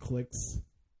just for clicks?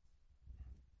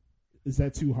 Is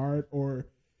that too hard? Or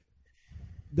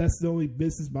that's the only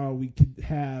business model we can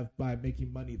have by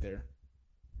making money there?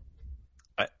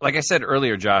 Like I said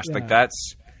earlier, Josh, like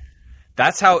that's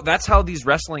how these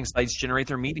wrestling sites generate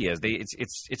their media.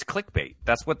 It's clickbait.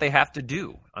 That's what they have to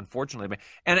do, unfortunately.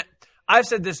 And I've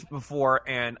said this before,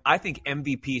 and I think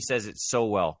MVP says it so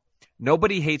well.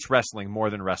 Nobody hates wrestling more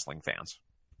than wrestling fans.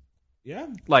 Yeah.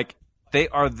 Like,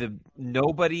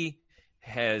 nobody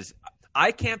has –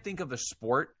 I can't think of a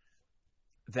sport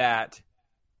that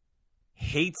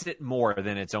hates it more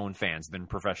than its own fans than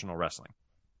professional wrestling.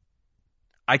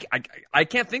 I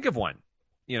can't think of one.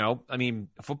 I mean,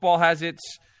 football has its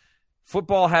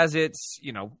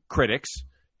critics,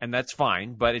 and that's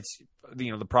fine, but it's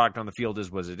the product on the field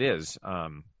is what it is.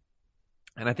 And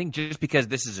I think just because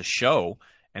this is a show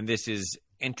and this is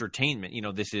entertainment,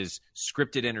 this is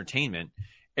scripted entertainment,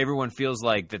 everyone feels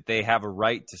like that they have a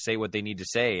right to say what they need to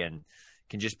say and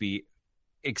can just be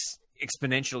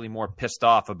exponentially more pissed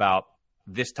off about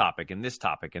this topic and this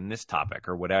topic and this topic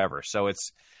or whatever. So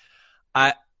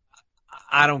I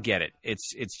don't get it.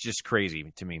 It's just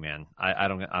crazy to me, man. I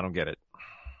don't get it.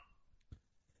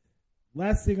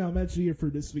 Last thing I'll mention here for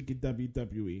this week in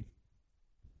WWE.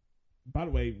 By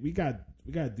the way, we gotta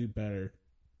do better.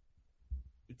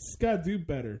 It's gotta do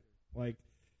better. Like,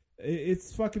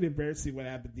 it's fucking embarrassing what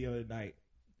happened the other night.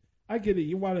 I get it.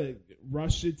 You want to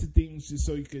rush into things just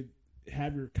so you could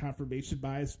have your confirmation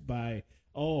bias by,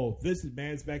 oh, Vince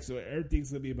McMahon's back, so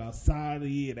everything's going to be about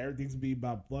Saudi and everything's going to be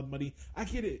about blood money. I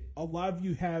get it. A lot of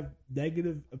you have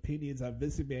negative opinions on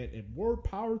Vince McMahon, and more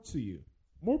power to you.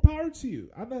 More power to you.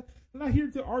 I'm not here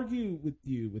to argue with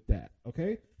you with that,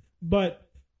 okay? But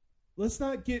let's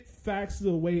not get facts in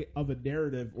the way of a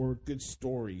narrative or a good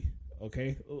story,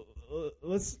 okay?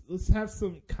 Let's have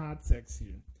some context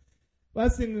here.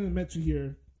 Last thing I'm going to mention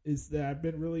here is that I've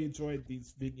been really enjoying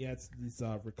these vignettes, these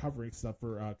recovering stuff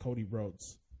for Cody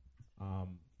Rhodes.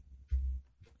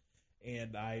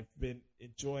 and I've been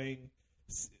enjoying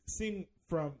seeing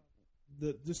from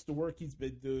the work he's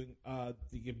been doing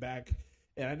to get back.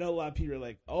 And I know a lot of people are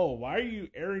like, "Oh, why are you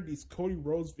airing these Cody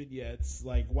Rhodes vignettes?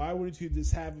 Like, why wouldn't you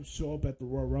just have him show up at the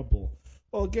Royal Rumble?"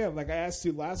 Well, again, like I asked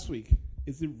you last week,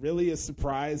 is it really a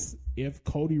surprise if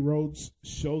Cody Rhodes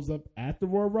shows up at the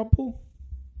Royal Rumble?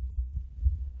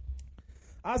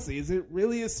 Honestly, is it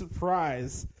really a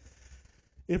surprise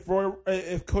if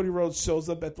Cody Rhodes shows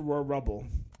up at the Royal Rumble?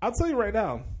 I'll tell you right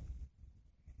now,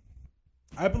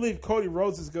 I believe Cody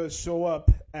Rhodes is going to show up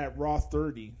at Raw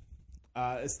 30.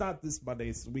 It's not this Monday;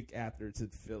 it's the week after. It's in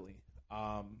Philly.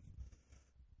 I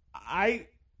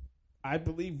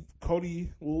believe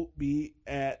Cody will be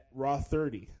at Raw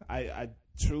 30. I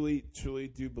truly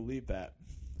do believe that.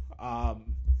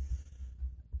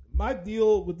 My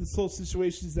deal with this whole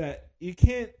situation is that you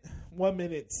can't 1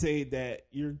 minute say that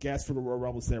you're gassed for the Royal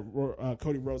Rumble, say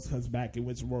Cody Rhodes comes back and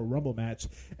wins the Royal Rumble match,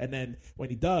 and then when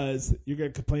he does, you're gonna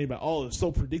complain about, oh, it's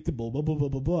so predictable, blah blah blah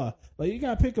blah blah. Like you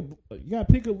gotta pick a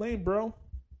lane, bro.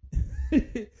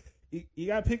 you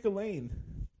gotta pick a lane.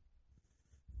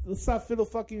 Let's stop fiddle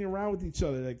fucking around with each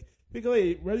other. Like pick a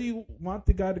lane. Whether you want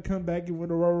the guy to come back and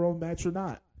win a Royal Rumble match or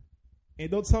not. And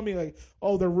don't tell me like,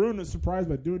 oh, they're ruining the surprise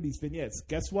by doing these vignettes.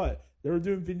 Guess what? They were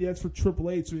doing vignettes for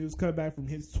Triple H when he was coming back from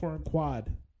his torn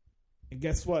quad. And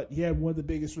guess what? He had one of the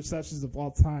biggest receptions of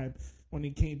all time when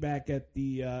he came back at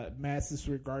the Madison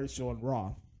Square Garden show on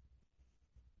Raw.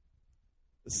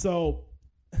 So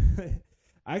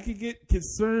I could get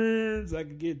concerns, I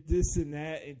could get this and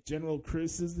that, and general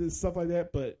criticism and stuff like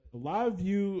that, but a lot of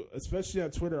you, especially on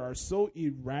Twitter, are so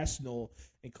irrational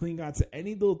and cling on to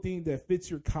any little thing that fits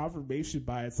your confirmation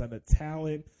bias on a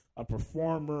talent, a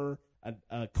performer,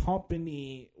 a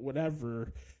company,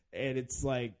 whatever, and it's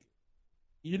like,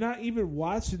 you're not even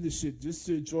watching this shit just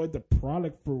to enjoy the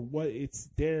product for what it's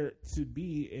there to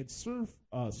be and serve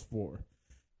us for.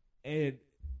 And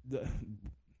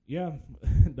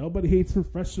nobody hates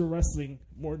professional wrestling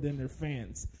more than their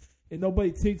fans. And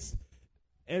nobody takes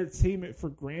entertainment for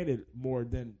granted more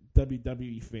than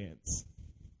WWE fans.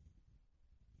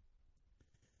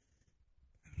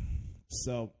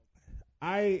 So,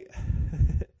 I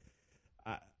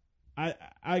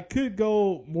could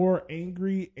go more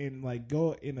angry and like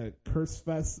go in a curse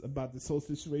fest about this whole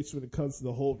situation when it comes to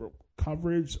the whole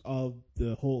coverage of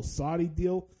the whole Saudi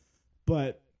deal,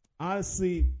 but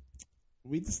honestly,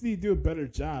 we just need to do a better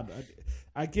job.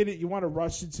 I get it. You want to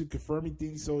rush into confirming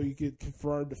things so you can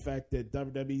confirm the fact that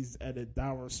WWE's at a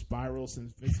downward spiral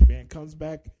since Vince McMahon comes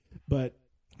back. But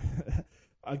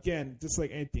again, just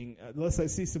like anything, unless I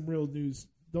see some real news,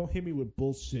 don't hit me with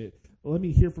bullshit. Let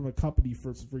me hear from a company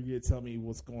first before you tell me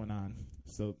what's going on.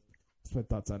 So that's my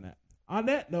thoughts on that. On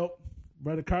that note,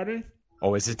 Brother Carter.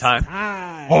 Oh, is it time?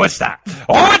 Oh, it's time.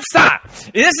 Oh, it's time.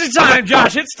 This is time,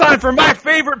 Josh. It's time for my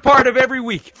favorite part of every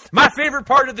week. My favorite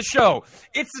part of the show.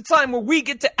 It's the time where we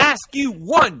get to ask you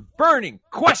one burning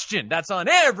question that's on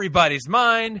everybody's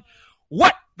mind.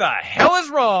 What the hell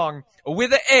is wrong with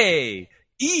the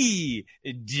AEW?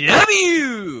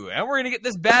 And we're going to get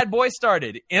this bad boy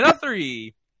started in a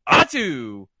 3, a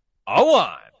 2, a 1.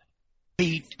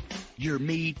 Beat your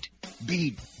meat.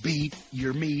 Beat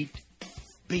your meat.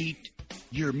 Beat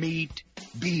your meat,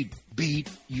 beat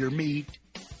your meat,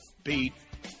 beat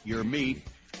your meat,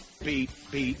 beat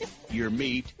your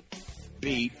meat,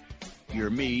 beat your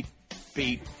meat,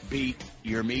 beat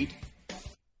your meat.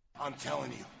 I'm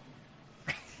telling you,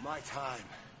 my time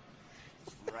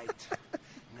is right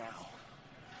now.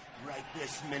 Right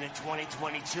this minute,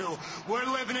 2022. We're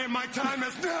living it. My time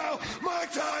is now. My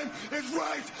time is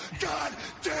right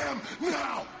goddamn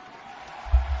now.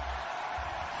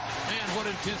 Man, what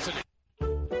intensity.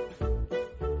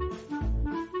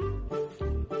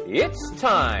 It's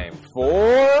time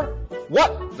for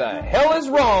What the Hell is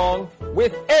Wrong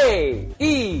with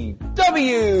AEW?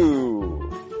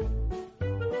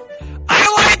 I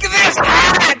like this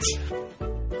hat!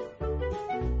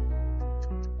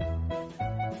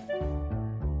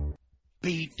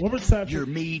 Beat One more time your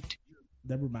meat.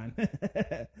 Never mind.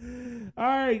 All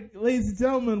right, ladies and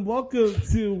gentlemen, welcome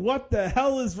to What the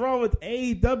Hell is Wrong with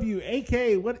AEW,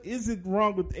 aka What Isn't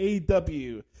Wrong with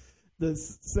AEW? The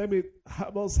segment,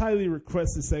 most highly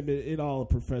requested segment in all of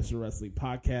professional wrestling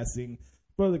podcasting.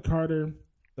 Brother Carter,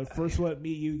 the first one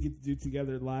me and you get to do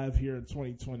together live here in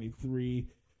 2023.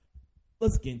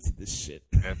 Let's get into this shit.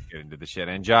 Let's get into the shit.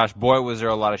 And Josh, boy, was there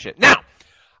a lot of shit. Now,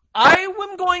 I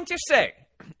am going to say,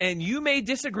 and you may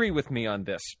disagree with me on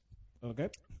this. Okay.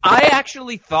 I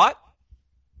actually thought,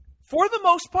 for the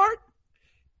most part,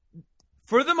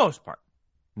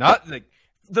 not like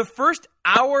the first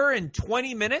hour and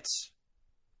 20 minutes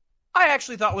I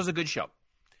actually thought was a good show.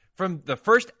 From the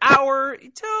first hour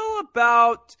until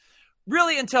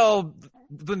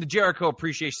when the Jericho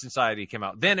Appreciation Society came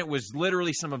out. Then it was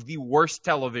literally some of the worst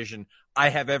television I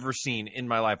have ever seen in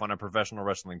my life on a professional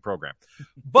wrestling program.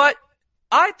 But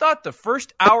I thought the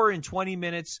first hour and 20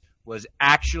 minutes was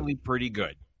actually pretty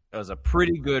good. It was a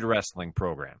pretty good wrestling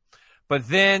program. But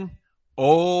then,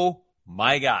 oh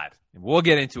my God. We'll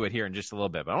get into it here in just a little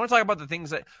bit. But I want to talk about the things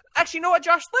that... Actually, you know what,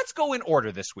 Josh? Let's go in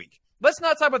order this week. Let's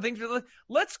not talk about things.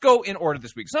 Let's go in order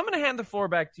this week. So I'm going to hand the floor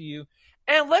back to you,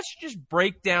 and let's just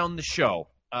break down the show.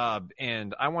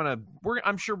 And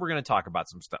I'm sure we're going to talk about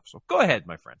some stuff. So go ahead,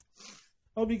 my friend.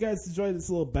 Hope you guys enjoyed this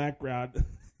little background.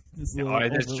 That's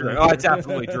true. Oh, it's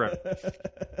absolutely true.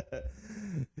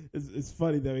 It's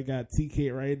funny that we got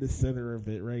TK right in the center of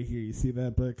it right here. You see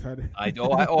that, Brett Carter? I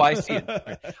see it.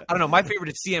 I don't know. My favorite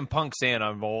is CM Punk saying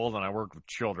I'm old and I work with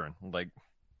children. Like,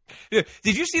 did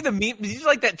you see the meme? Did you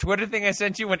like that Twitter thing I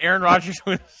sent you when Aaron Rodgers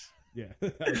was? Yeah.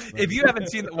 If you haven't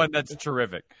seen that one, that's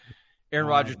terrific. Aaron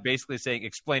Rodgers basically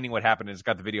explaining what happened, and it's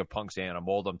got the video of Punk saying I'm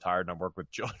old, I'm tired, and I work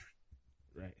with children.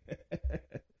 Right.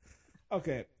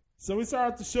 Okay. So we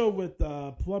start out the show with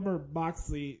Plumber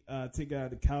Moxley taking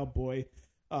out the Cowboy.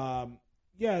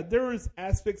 There was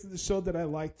aspects of the show that I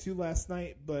liked too last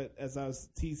night, but as I was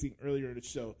teasing earlier in the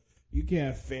show, you can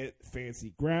have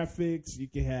fancy graphics, you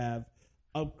can have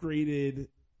upgraded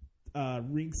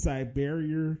ringside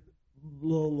barrier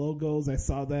little logos. I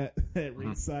saw that at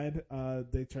ringside.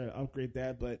 They try to upgrade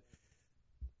that, but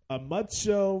a mud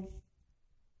show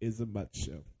is a mud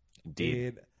show. Indeed.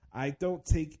 And I don't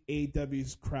take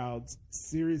AEW's crowds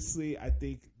seriously. I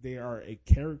think they are a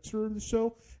character in the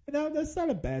show. And now that's not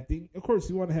a bad thing. Of course,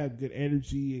 you want to have good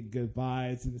energy and good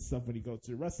vibes and stuff when you go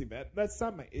to a wrestling match. That's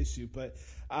not my issue. But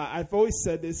I've always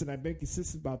said this, and I've been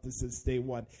consistent about this since day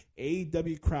one.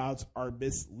 AEW crowds are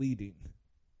misleading.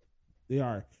 They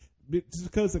are. Just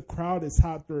because a crowd is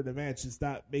hot during the match does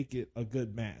not make it a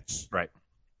good match. Right.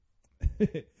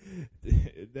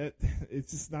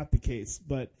 It's just not the case.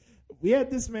 But we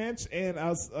had this match, and I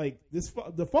was like,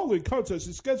 the following contest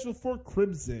is scheduled for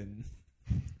Crimson.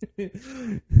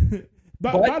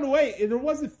 But by the way, there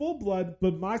wasn't full blood,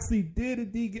 but Moxley did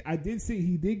indeed. I did see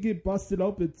he did get busted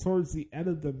open towards the end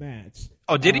of the match.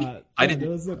 Oh, did he? I didn't. There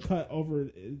was a cut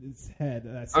over his head.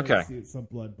 I started to see some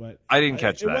blood, but I didn't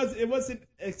catch that. It wasn't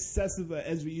excessive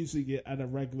as we usually get at a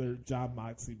regular John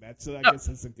Moxley match, so I guess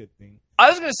that's a good thing. I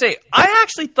was going to say, I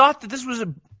actually thought that this was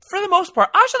for the most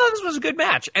part, I actually thought this was a good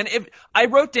match. And if I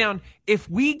wrote down, if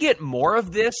we get more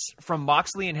of this from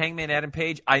Moxley and Hangman Adam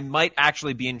Page, I might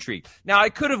actually be intrigued. Now, I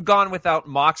could have gone without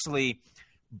Moxley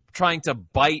trying to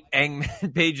bite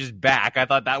Hangman Page's back. I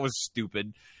thought that was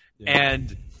stupid. Yeah.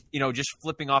 And, just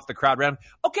flipping off the crowd around.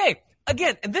 Okay,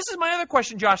 again, and this is my other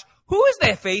question, Josh. Who is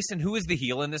the face and who is the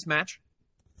heel in this match?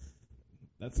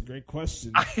 That's a great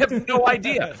question. I have no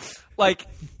idea.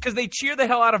 Because they cheer the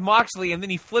hell out of Moxley, and then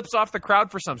he flips off the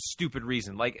crowd for some stupid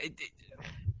reason.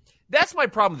 That's my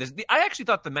problem with this. I actually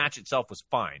thought the match itself was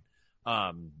fine,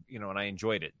 and I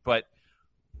enjoyed it. But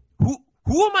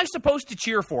who am I supposed to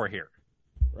cheer for here?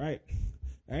 Right.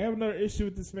 I have another issue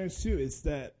with this match, too. It's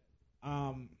that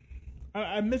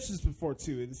I mentioned this before,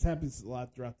 too. This happens a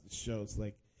lot throughout the shows.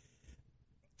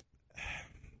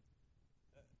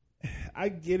 I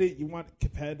get it. You want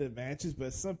competitive matches, but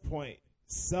at some point,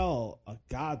 sell a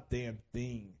goddamn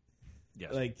thing.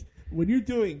 Yes. When you're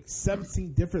doing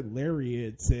 17 different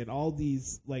lariats and all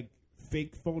these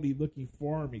fake phony looking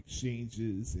forearm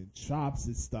exchanges and chops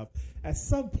and stuff, at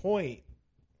some point,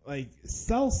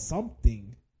 sell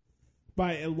something.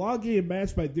 By elongating a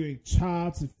match by doing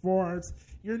chops and forearms,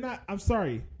 you're not. I'm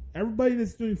sorry. Everybody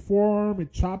that's doing forearm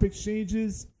and chop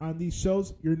exchanges on these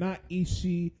shows, you're not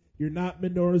Ishii. You're not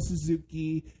Minoru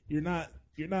Suzuki. You're not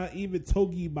even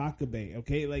Togi Makabe.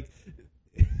 Okay,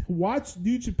 watch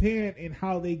New Japan and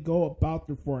how they go about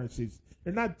their foreign exchanges.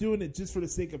 They're not doing it just for the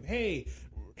sake of hey,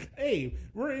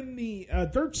 we're in the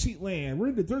dirt sheet land. We're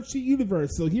in the dirt sheet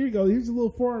universe. So here you go. Here's a little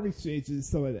forearm exchange and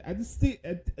stuff like that. I just think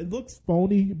it looks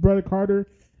phony, Brother Carter,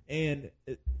 and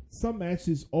some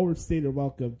matches overstayed their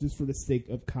welcome just for the sake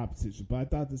of competition. But I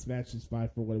thought this match was fine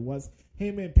for what it was.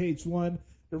 Heyman Page won.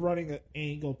 They're running an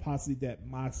angle possibly that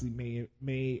Moxley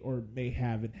may or may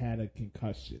haven't had a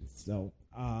concussion. So,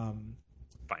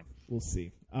 fine. We'll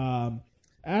see.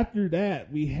 After that,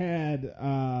 we had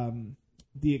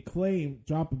the Acclaim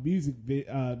drop a music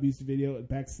video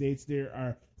backstage.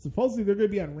 Supposedly they're going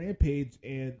to be on Rampage,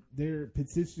 and they're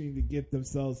petitioning to get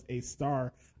themselves a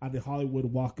star on the Hollywood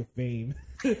Walk of Fame,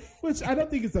 which I don't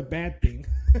think is a bad thing.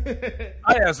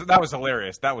 That was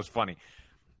hilarious. That was funny.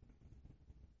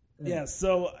 Yeah,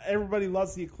 so everybody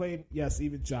loves the Acclaim. Yes,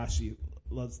 even Joshy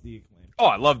loves the Acclaim. Oh,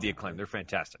 I love the Acclaim. They're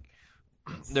fantastic.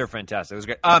 They're fantastic. It was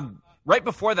great. Right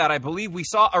before that, I believe we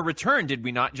saw a return, did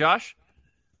we not, Josh?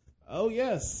 Oh,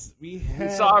 yes. We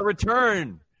saw a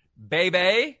return,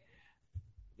 baby.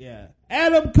 Yeah.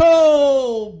 Adam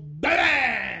Cole,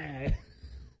 baby!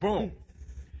 Boom.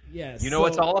 Yes. You know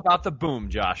it's all about the boom,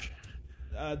 Josh.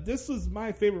 This was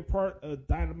my favorite part of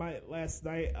Dynamite last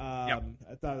night. Yep.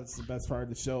 I thought it was the best part of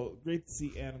the show. Great to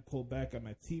see Adam Cole back on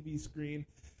my TV screen.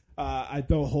 I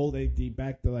don't hold anything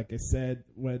back, though. Like I said,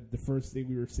 when the first thing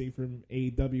we were seeing from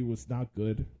AEW was not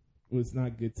good. It was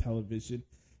not good television.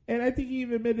 And I think he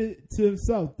even admitted to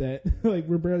himself that like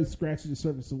we're barely scratching the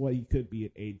surface of what he could be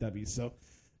at AEW. So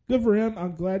good for him.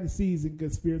 I'm glad to see he's in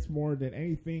good spirits more than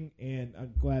anything, and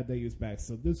I'm glad that he was back.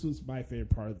 So this was my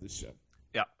favorite part of the show.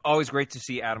 Yeah, always great to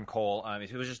see Adam Cole.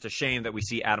 It was just a shame that we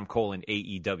see Adam Cole in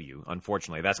AEW,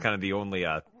 unfortunately. That's kind of the only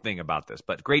thing about this.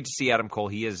 But great to see Adam Cole.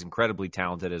 He is incredibly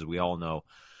talented, as we all know.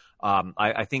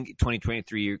 I think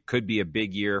 2023 could be a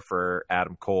big year for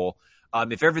Adam Cole.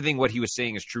 If everything what he was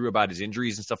saying is true about his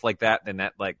injuries and stuff like that, then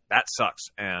that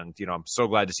sucks. And, I'm so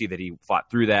glad to see that he fought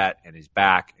through that and he's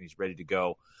back and he's ready to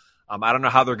go. I don't know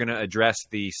how they're going to address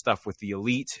the stuff with the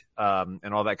Elite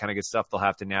and all that kind of good stuff. They'll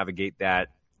have to navigate that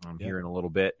here in a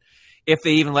little bit. If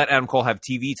they even let Adam Cole have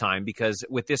TV time, because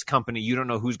with this company, you don't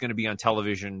know who's going to be on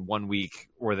television one week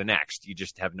or the next. You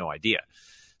just have no idea.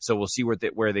 So we'll see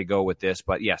where they go with this.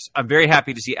 But yes, I'm very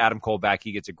happy to see Adam Cole back.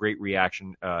 He gets a great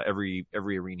reaction every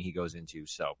arena he goes into.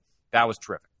 So that was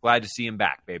terrific. Glad to see him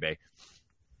back, baby.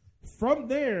 From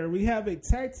there, we have a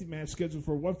tag team match scheduled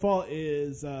for one fall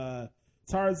is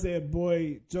Tarzan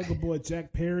Boy, Jungle Boy,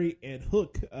 Jack Perry, and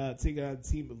Hook taking on a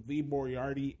team of Lee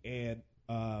Moriarty and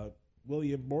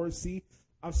William Morrissey.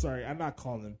 I'm sorry, I'm not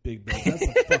calling him Big Bill. That's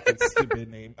a fucking stupid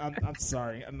name. I'm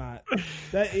sorry, I'm not.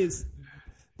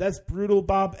 That's brutal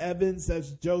Bob Evans.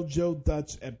 That's JoJo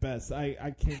Dutch at best.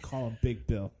 I can't call him Big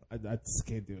Bill. I just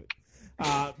can't do it.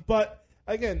 But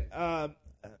again,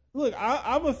 look,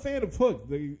 I'm a fan of Hook.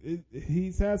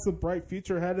 He's had some bright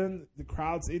future ahead of him. The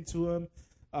crowd's into him.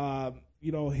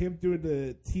 Him doing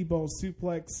the T-bone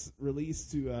suplex release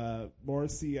to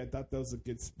Morrissey, I thought that was a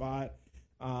good spot.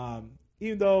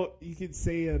 Even though you could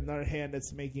say on the other hand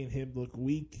that's making him look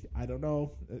weak. I don't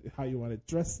know how you want to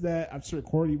address that. I'm sure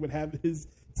Cordy would have his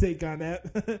take on that.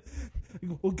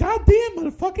 Well, goddamn,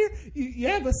 motherfucker. You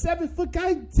have a 7-foot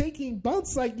guy taking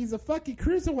bumps like he's a fucking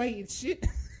cruiserweight and shit.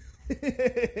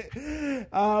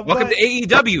 Welcome to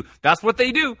AEW. That's what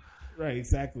they do. Right,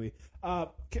 exactly. By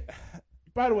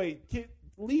the way, can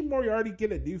Lee Moriarty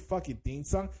get a new fucking theme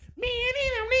song?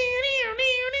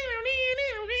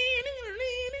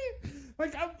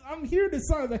 Like, I'm hearing this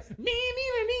song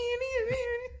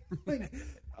like,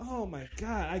 oh my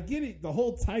god, I get it, the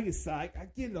whole Tiger side, I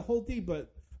get it, the whole thing,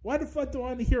 but why the fuck do I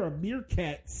want to hear a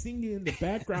meerkat singing in the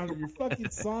background of your fucking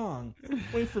song?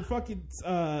 Wait for fucking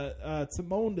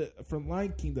Timon from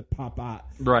Lion King to pop out.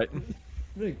 Right.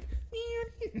 Like,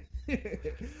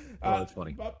 that's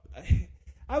funny.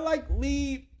 I like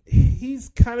Lee. He's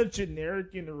kind of generic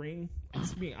in the ring,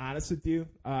 just being honest with you.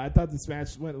 I thought this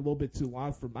match went a little bit too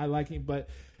long for my liking, but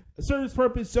a service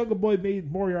purpose, Jungle Boy made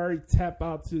Moriarty tap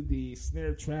out to the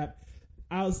snare trap.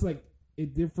 I was like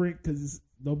indifferent because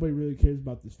nobody really cares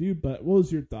about this feud, but what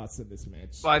was your thoughts on this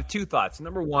match? Well, I have two thoughts.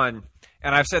 Number one,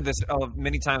 and I've said this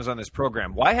many times on this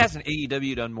program, why hasn't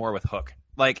AEW done more with Hook?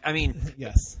 Like, I mean,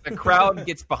 yes, the crowd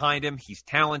gets behind him. He's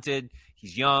talented.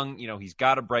 He's young. He's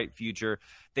got a bright future.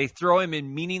 They throw him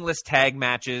in meaningless tag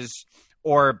matches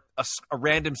or a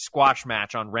random squash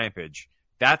match on Rampage.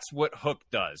 That's what Hook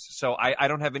does. So I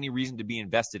don't have any reason to be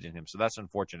invested in him. So that's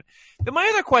unfortunate. Then my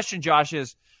other question, Josh,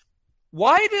 is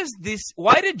why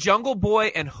did Jungle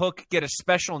Boy and Hook get a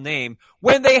special name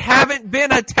when they haven't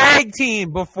been a tag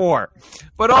team before?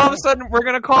 But all of a sudden we're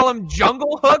going to call them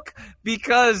Jungle Hook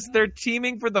because they're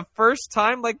teaming for the first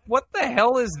time? Like, what the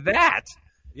hell is that?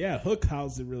 Yeah, Hook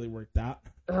House, it really worked out.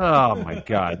 Oh, my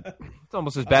God. It's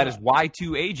almost as bad as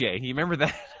Y2AJ. You remember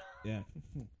that? Yeah.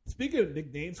 Speaking of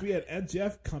nicknames, we had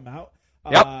MJF come out.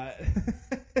 Yep.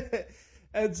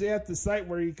 MJF, the site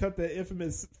where he cut the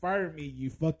infamous "Fire Me, You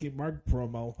Fucking Mark"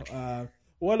 promo.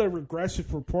 What a regression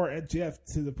for poor MJF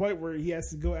to the point where he has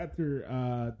to go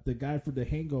after the guy from The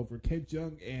Hangover, Ken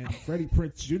Jeong, and Freddie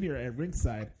Prinze Jr. at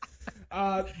ringside.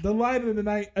 The line of the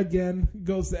night again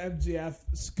goes to MJF,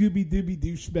 Scooby Dooby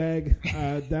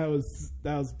douchebag. That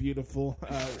was beautiful.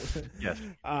 Yes.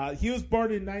 He was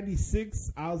born in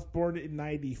 '96. I was born in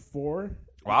 '94.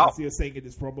 Wow. He was saying in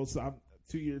his promo, so I'm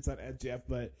 2 years on MJF,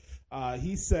 but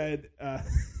he said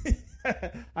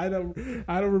I don't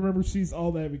remember She's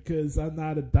All That because I'm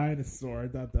not a dinosaur. I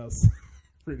thought that was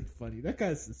pretty funny. That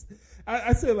guy's just,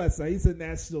 I said last night, he's a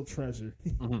national treasure.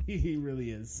 He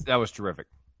really is. That was terrific.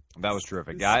 That was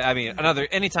terrific. Yeah, I mean,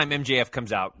 anytime MJF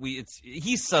comes out,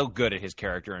 he's so good at his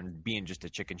character and being just a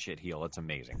chicken shit heel. It's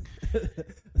amazing.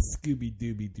 Scooby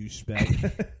Dooby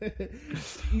douchebag.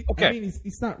 Okay. I mean,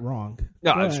 he's not wrong.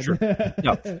 No, that's true.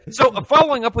 No. So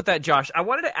following up with that, Josh, I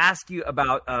wanted to ask you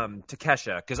about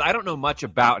Takesha because I don't know much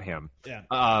about him. Yeah.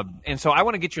 And so I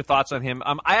want to get your thoughts on him.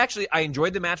 I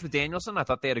enjoyed the match with Danielson. I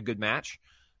thought they had a good match.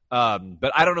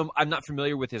 But I don't know. I'm not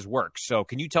familiar with his work. So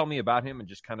can you tell me about him and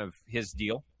just kind of his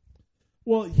deal?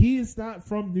 Well, he is not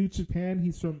from New Japan.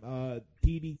 He's from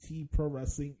DDT Pro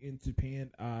Wrestling in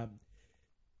Japan.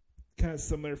 Kind of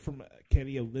similar from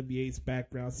Kenny Olivier's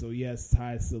background. So, yes,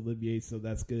 ties to Olivier, so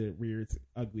that's going to rear its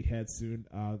ugly head soon.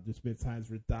 There's been times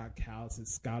where Doc Callis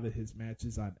has scouted his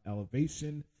matches on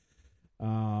Elevation.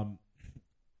 For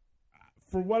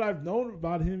what I've known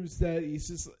about him is that he's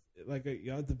just like a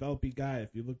young developing guy. If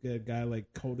you look at a guy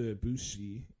like Kota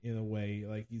Ibushi in a way,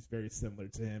 like he's very similar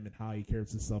to him and how he carries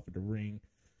himself in the ring.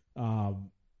 I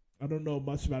don't know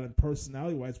much about him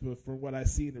personality wise, but from what I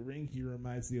see in the ring, he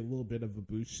reminds me a little bit of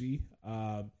Ibushi.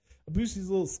 Ibushi's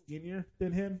a little skinnier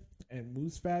than him and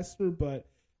moves faster, but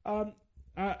like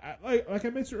I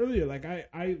mentioned earlier, like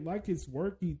I like his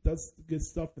work. He does good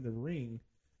stuff in the ring,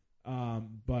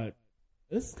 but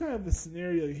this is kind of a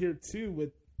scenario here too with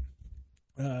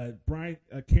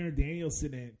Karen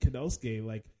Danielson and Konosuke.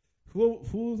 Like, who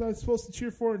was I supposed to cheer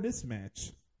for in this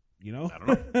match? You know, I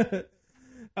don't know.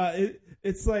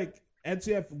 It's like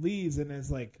MJF leaves and it's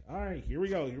like, all right, here we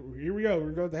go.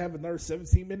 We're going to have another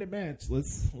 17-minute match.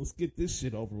 Let's get this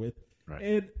shit over with. Right.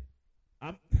 And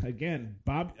I'm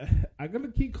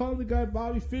gonna keep calling the guy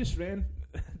Bobby Fish, man.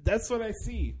 That's what I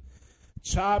see.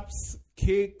 Chops,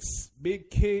 kicks,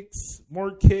 big kicks,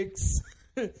 more kicks.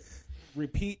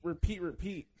 Repeat.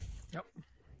 Yep.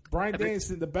 Brian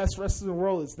Danielson, the best wrestler in the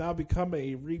world, has now become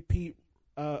a repeat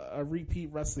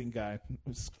wrestling guy,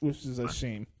 which is a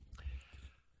shame.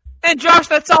 And Josh,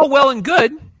 that's all well and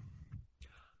good,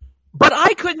 but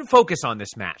I couldn't focus on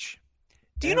this match.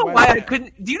 Do you know why I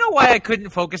couldn't? Do you know why I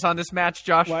couldn't focus on this match,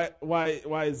 Josh? Why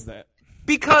is that?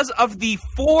 Because of the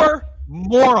 4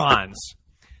 morons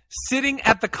sitting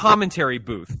at the commentary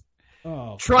booth,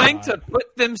 trying to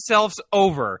put themselves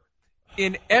over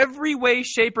in every way,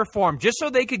 shape, or form, just so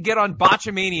they could get on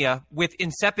Botchamania with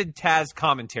insipid Taz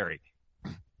commentary.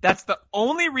 That's the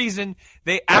only reason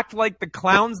they act like the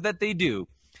clowns that they do,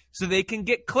 so they can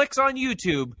get clicks on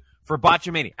YouTube for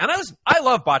Botchamania. And I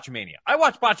love Botchamania. I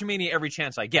watch Botchamania every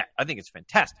chance I get. I think it's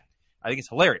fantastic. I think it's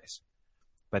hilarious.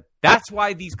 But that's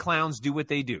why these clowns do what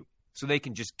they do, so they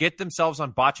can just get themselves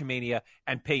on Botchamania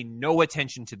and pay no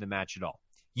attention to the match at all.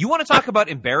 You want to talk about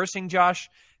embarrassing, Josh?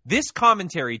 This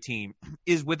commentary team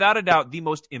is without a doubt the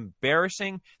most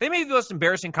embarrassing. They may be the most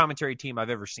embarrassing commentary team I've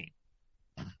ever seen.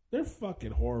 They're fucking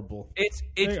horrible.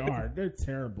 They are. They're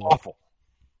terrible. Awful.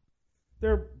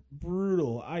 They're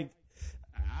brutal. I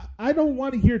don't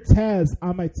want to hear Taz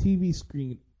on my TV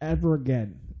screen ever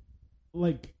again.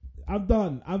 Like, I'm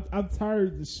done. I'm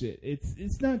tired of this shit.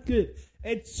 It's not good.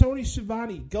 And Tony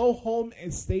Schiavone, go home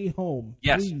and stay home.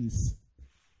 Yes. Please.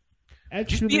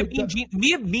 Just be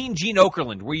a mean Gene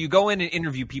Okerlund, where you go in and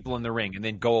interview people in the ring and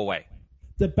then go away.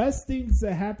 The best things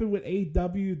that happen with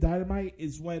AEW Dynamite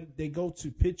is when they go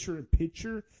to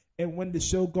picture-in-picture and when the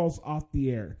show goes off the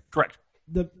air. Correct.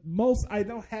 The most I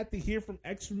don't have to hear from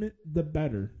Excrement, the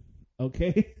better.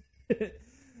 Okay?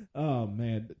 Oh,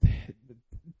 man.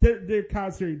 Their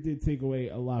commentary did take away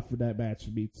a lot for that match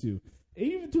for me, too.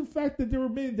 Even to the fact that they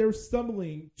were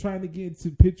stumbling trying to get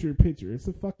into picture-in-picture. It's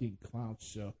a fucking clown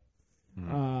show.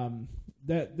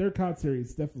 That their commentary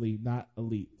is definitely not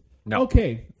elite. No.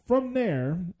 Okay, from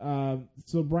there,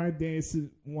 so Bryan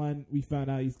Danielson won. We found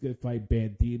out he's going to fight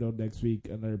Bandito next week,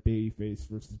 another babyface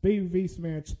versus babyface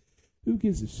match. Who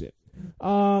gives a shit?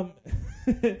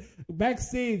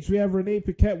 Backstage, we have Renee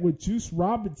Paquette with Juice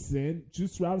Robinson.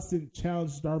 Juice Robinson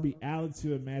challenged Darby Allin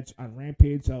to a match on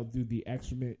Rampage. I'll do the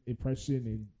Excrement impression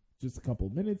in just a couple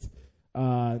of minutes.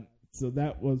 So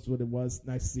that was what it was.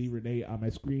 Nice to see Renee on my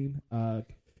screen.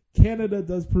 Canada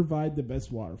does provide the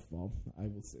best waterfall. I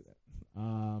will say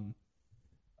that.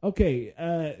 Okay,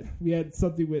 we had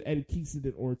something with Eddie Kingston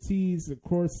and Ortiz. Of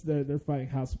course, they're fighting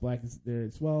House Black is there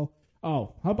as well.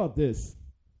 Oh, how about this?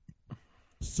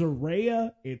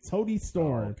 Saraya and Toni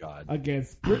Storm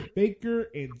against Britt Baker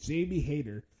and Jamie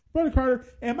Hayter. Brother Carter,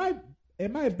 am I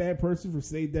a bad person for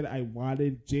saying that I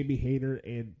wanted Jamie Hayter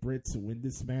and Britt to win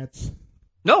this match?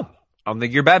 No, I don't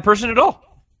think you're a bad person at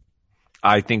all.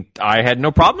 I think I had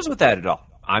no problems with that at all.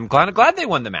 I'm kind of glad they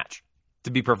won the match,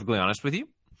 to be perfectly honest with you.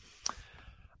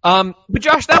 But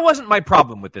Josh, that wasn't my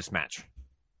problem with this match.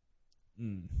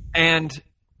 And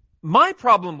my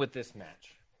problem with this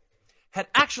match had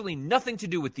actually nothing to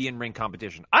do with the in-ring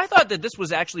competition. I thought that this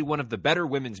was actually one of the better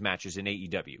women's matches in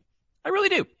AEW. I really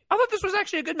do. I thought this was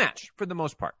actually a good match for the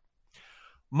most part.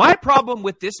 My problem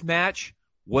with this match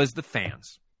was the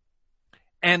fans.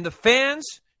 And the fans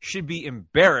should be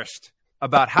embarrassed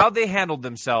about how they handled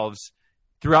themselves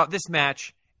throughout this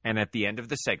match and at the end of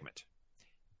the segment.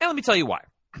 And let me tell you why.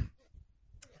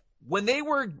 When they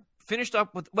were finished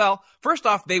up with, well, first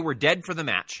off, they were dead for the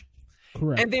match.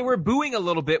 Correct. And they were booing a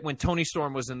little bit when Toni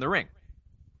Storm was in the ring.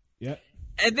 Yep.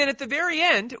 And then at the very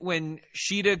end, when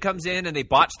Shida comes in and they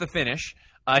botch the finish,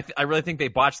 I really think they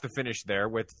botched the finish there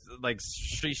with, like,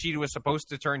 Shida was supposed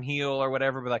to turn heel or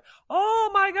whatever, but like, oh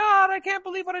my God, I can't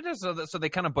believe what I did. So they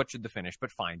kind of butchered the finish,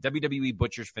 but fine. WWE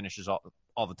butchers finishes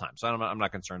all the time, so I'm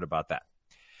not concerned about that.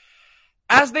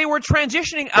 As they were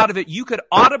transitioning out of it, you could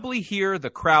audibly hear the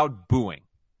crowd booing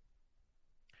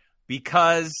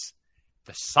because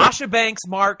the Sasha Banks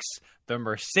marks, the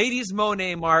Mercedes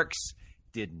Moné marks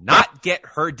did not get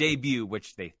her debut,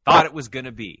 which they thought it was going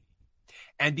to be.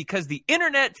 And because the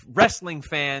internet wrestling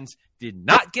fans did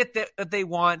not get what they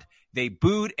want, they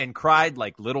booed and cried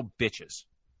like little bitches.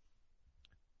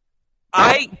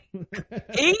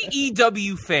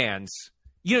 AEW fans,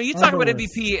 you talk about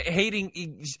MVP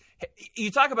hating, you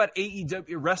talk about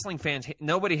AEW wrestling fans,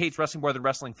 nobody hates wrestling more than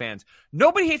wrestling fans.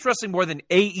 Nobody hates wrestling more than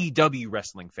AEW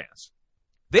wrestling fans.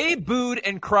 They booed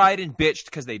and cried and bitched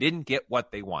because they didn't get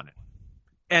what they wanted.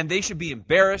 And they should be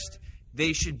embarrassed.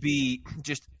 They should be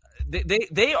just...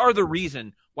 They are the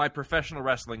reason why professional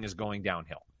wrestling is going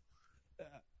downhill.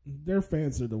 Their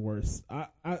fans are the worst.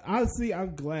 Honestly,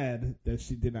 I'm glad that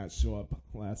she did not show up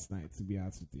last night, to be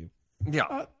honest with you.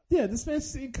 Yeah. This match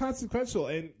is inconsequential.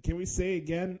 And can we say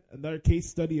again, another case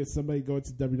study of somebody going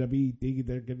to WWE thinking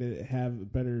they're going to have a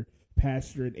better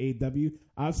pasture in AEW?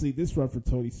 Obviously, this run for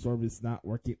Toni Storm is not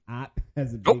working out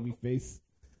as a babyface.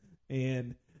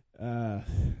 And,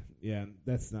 yeah,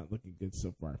 that's not looking good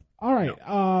so far. All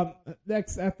right,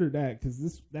 next after that,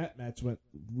 because that match went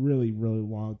really, really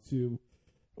long too.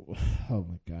 Oh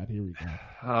my God, here we go.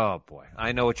 Oh boy,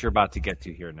 I know what you're about to get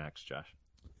to here next, Josh.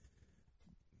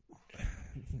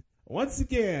 Once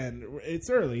again, it's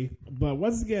early, but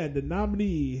once again, the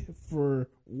nominee for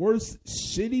worst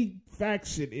shitty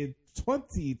faction in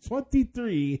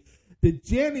 2023, the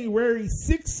January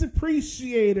 6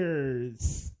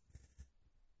 Appreciators.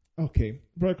 Okay,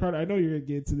 Brother Carter, I know you're going to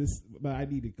get into this, but I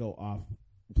need to go off.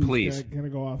 Please. Can I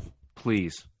go off?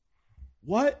 Please.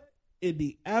 What in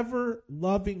the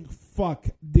ever-loving fuck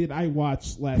did I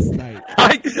watch last night?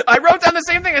 I wrote down the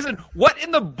same thing. I said, what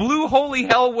in the blue holy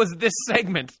hell was this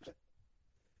segment?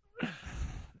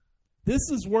 This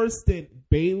is worse than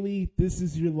Bayley, This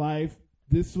Is Your Life.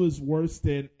 This was worse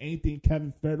than anything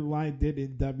Kevin Federline did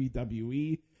in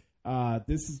WWE.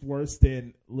 This is worse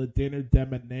than Le Dinner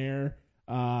Debonair.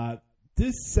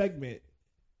 This segment.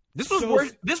 This was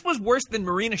worse. This was worse than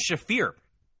Marina Shafir.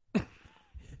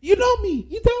 You know me.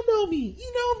 You don't know me.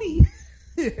 You know me.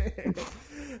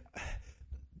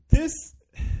 This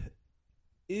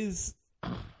is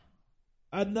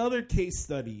another case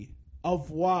study of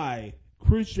why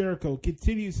Chris Jericho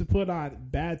continues to put on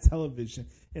bad television,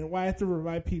 and why I have to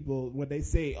remind people when they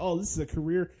say, "Oh, this is a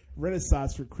career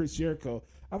renaissance for Chris Jericho."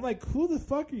 I'm like, who the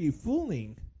fuck are you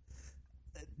fooling?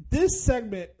 This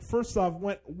segment, first off,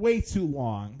 went way too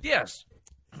long. Yes.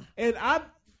 And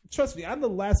trust me, I'm the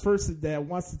last person that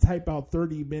wants to type out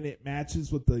 30-minute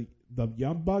matches with the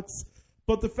Young Bucks.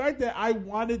 But the fact that I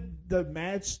wanted the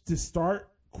match to start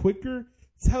quicker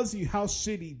tells you how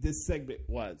shitty this segment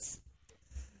was.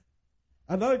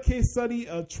 Another case study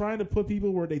of trying to put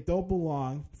people where they don't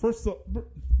belong. First of all,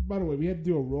 by the way, we had to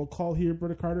do a roll call here,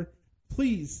 Brother Carter.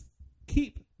 Please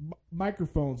keep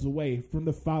microphones away from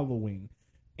the following: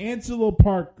 Angelo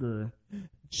Parker,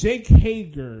 Jake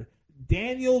Hager,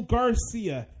 Daniel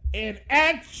Garcia, and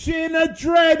Action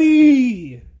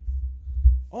Andretti.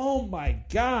 Oh my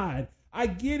God. I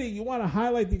get it. You want to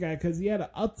highlight the guy because he had an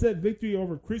upset victory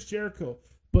over Chris Jericho,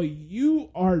 but you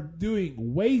are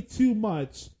doing way too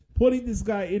much putting this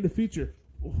guy in the future.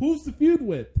 Who's the feud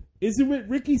with? Is it with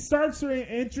Ricky Starks or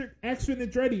Action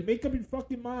Andretti? Make up your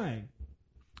fucking mind.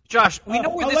 Josh, we know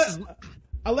where this is.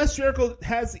 Unless Jericho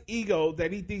has the ego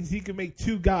that he thinks he can make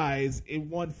two guys in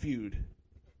one feud.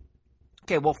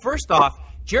 Okay, well, first off,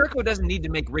 Jericho doesn't need to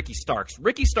make Ricky Starks.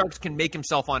 Ricky Starks can make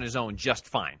himself on his own just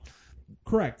fine.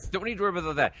 Correct. Don't need to worry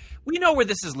about that. We know where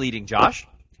this is leading, Josh.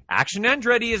 Action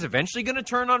Andretti is eventually going to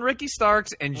turn on Ricky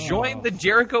Starks and join the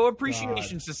Jericho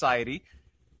Appreciation Society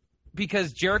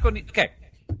because Jericho. Okay,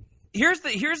 here's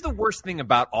the worst thing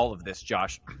about all of this,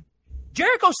 Josh.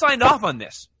 Jericho signed off on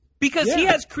this because he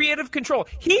has creative control.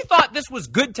 He thought this was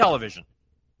good television,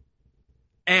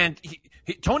 and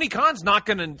Tony Khan's not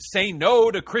going to say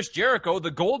no to Chris Jericho,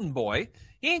 the Golden Boy.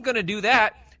 He ain't going to do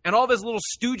that. And all of his little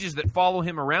stooges that follow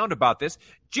him around about this,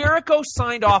 Jericho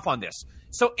signed off on this.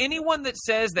 So anyone that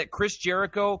says that Chris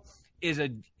Jericho is has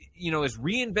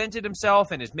reinvented himself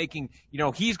and is making,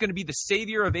 he's going to be the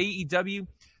savior of AEW,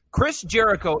 Chris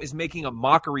Jericho is making a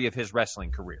mockery of his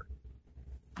wrestling career.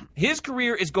 His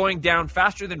career is going down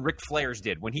faster than Ric Flair's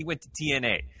did when he went to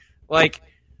TNA. Like,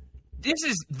 this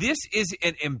is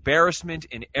an embarrassment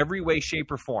in every way, shape,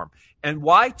 or form. And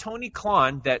why Tony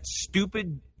Khan, that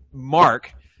stupid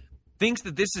mark, thinks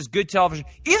that this is good television.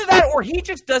 Either that or he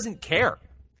just doesn't care.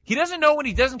 He doesn't know when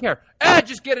he doesn't care.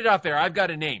 Just get it out there. I've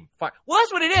got a name. Fine. Well,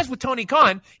 that's what it is with Tony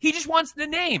Khan. He just wants the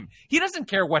name. He doesn't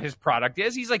care what his product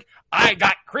is. He's like, I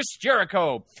got Chris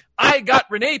Jericho. I got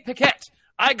Renee Paquette.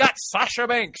 I got Sasha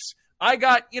Banks. I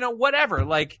got, whatever.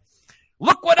 Like,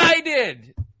 look what I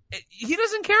did. He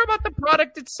doesn't care about the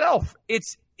product itself.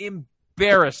 It's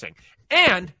embarrassing.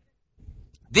 And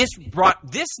this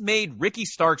made Ricky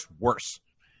Starks worse.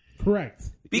 Correct.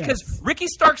 Because Ricky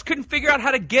Starks couldn't figure out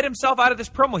how to get himself out of this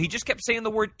promo. He just kept saying the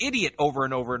word idiot over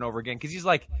and over and over again because he's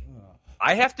like,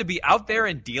 I have to be out there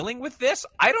and dealing with this?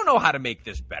 I don't know how to make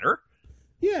this better.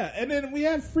 Yeah, and then we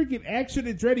have freaking Action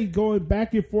Andretti going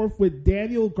back and forth with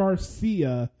Daniel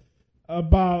Garcia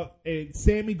about and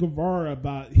Sammy Guevara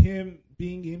about him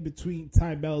being in between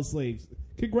Ty Mel's legs.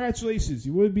 Congratulations,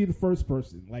 you wouldn't be the first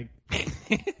person. Like,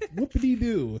 what did he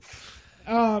do?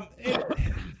 And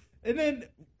then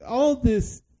all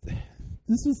this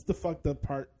was the fucked up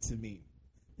part to me.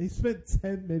 They spent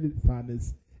 10 minutes on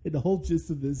this, and the whole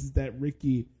gist of this is that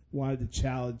Ricky wanted to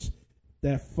challenge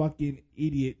that fucking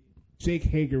idiot Jake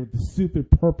Hager with the stupid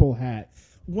purple hat.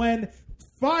 When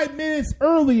 5 minutes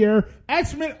earlier,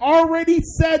 X-Men already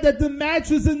said that the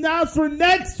match was announced for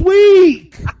next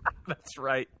week. That's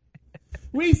right.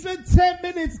 We spent 10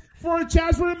 minutes for a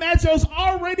chance for a match that was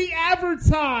already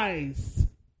advertised.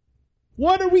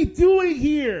 What are we doing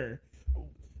here?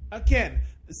 Again,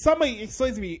 somebody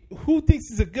explain to me who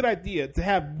thinks it's a good idea to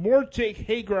have more Jake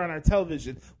Hager on our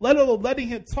television, let alone letting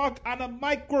him talk on a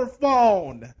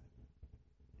microphone.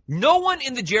 No one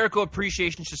in the Jericho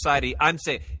Appreciation Society, I'm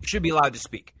saying, should be allowed to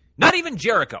speak. Not even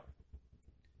Jericho.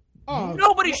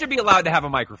 Nobody should be allowed to have a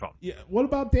microphone. Yeah. What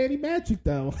about Danny Magic,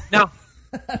 though? Now,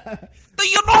 do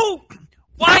you know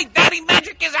why Danny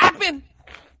Magic is happy?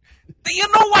 Do you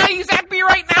know why he's happy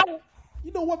right now?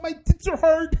 You know what? My tits are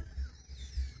hard.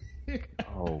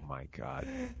 Oh, my God.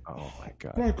 Oh, my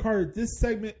God. Bro, Carter, this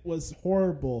segment was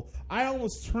horrible. I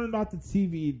almost turned off the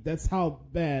TV. That's how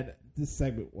bad this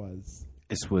segment was.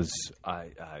 This was,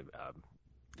 I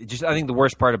think the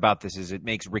worst part about this is it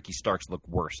makes Ricky Starks look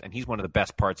worse, and he's one of the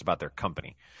best parts about their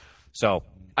company. So,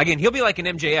 again, he'll be like an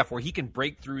MJF where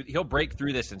he'll break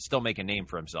through this and still make a name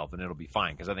for himself, and it'll be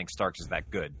fine because I think Starks is that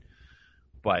good.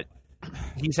 But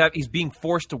he's being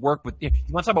forced to work with. You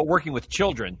want to talk about working with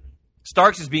children?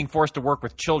 Starks is being forced to work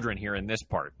with children here in this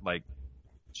part. Like,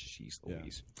 jeez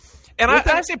Louise. And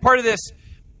I say part of this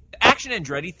Action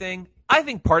Andretti thing, I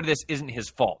think part of this isn't his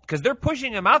fault because they're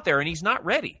pushing him out there and he's not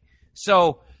ready.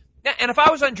 So, and if I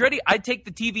was Andretti, I'd take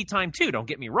the TV time too. Don't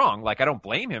get me wrong. Like, I don't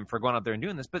blame him for going out there and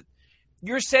doing this, but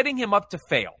you're setting him up to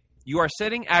fail. You are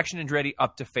setting Action Andretti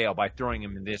up to fail by throwing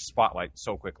him in this spotlight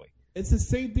so quickly. It's the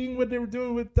same thing what they were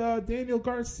doing with Daniel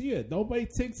Garcia. Nobody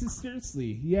takes it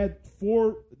seriously. He had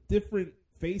 4 different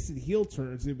face and heel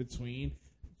turns in between.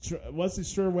 Wasn't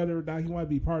sure whether or not he wanted to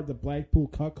be part of the Blackpool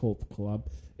Cuckold Club.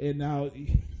 And now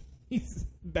he's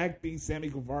back being Sammy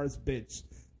Guevara's bitch.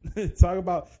 Talk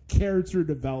about character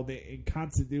development and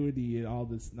continuity and all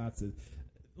this nonsense.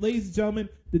 Ladies and gentlemen,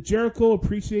 the Jericho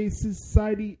Appreciation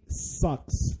Society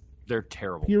sucks. They're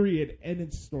terrible. Period. End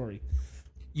of story.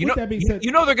 You know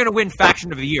they're going to win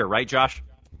Faction of the Year, right, Josh?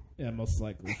 Yeah, most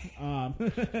likely.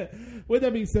 With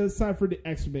that being said, it's time for the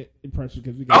X-Men impression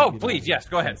because we got. Please, yes,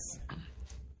 go ahead.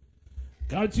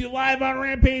 Got you live on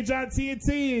Rampage on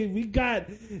TNT. We got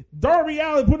Darby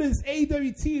Allin putting his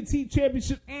AEW TNT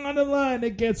Championship on the line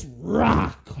against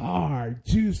Rock Hard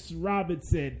Juice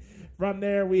Robinson. From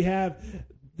there, we have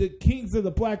the Kings of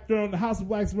the Black Throne, the House of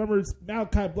Black's members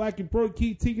Malachi Black and Brody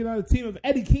King taking on a team of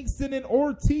Eddie Kingston and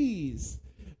Ortiz.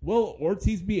 Will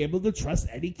Ortiz be able to trust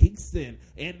Eddie Kingston?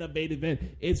 In the main event,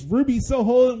 it's Ruby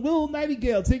Soho and Will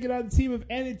Nightingale taking on the team of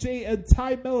Anna Jay and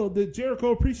Ty Mello, the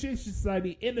Jericho Appreciation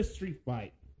Society, in a street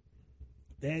fight.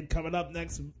 Then coming up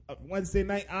next Wednesday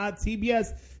night on TBS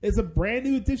is a brand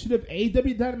new edition of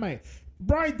AEW Dynamite.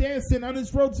 Bryan Danielson on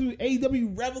his road to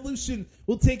AEW Revolution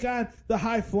will take on the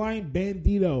high-flying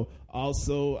Bandito.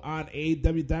 Also on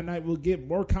AEW Dynamite, we'll get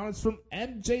more comments from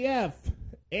MJF.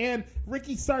 And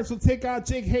Ricky Starks will take on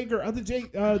Jake Hager of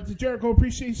the Jericho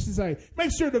Appreciation Society.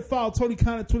 Make sure to follow Tony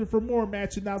Khan on Twitter for more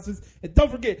match announcements. And don't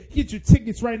forget, get your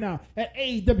tickets right now at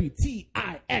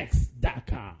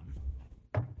AEWTIX.com.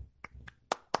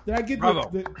 Did I get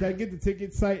the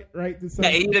ticket site right? This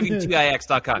yeah,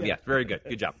 AEWTIX.com. Yeah, very good.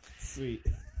 Good job. Sweet.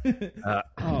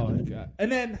 Oh, my God.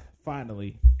 And then,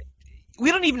 finally.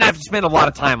 We don't even have to spend a lot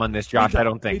of time on this, Josh, I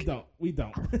don't think. We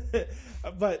don't.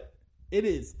 But it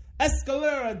is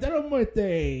Escalera de la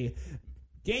Muerte.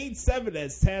 Game 7,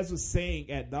 as Taz was saying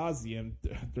ad nauseum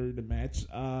during the match.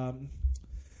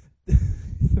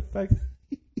 The fact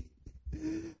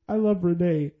I love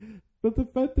Renee, but the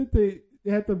fact that they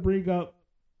had to bring up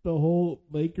the whole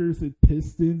Lakers and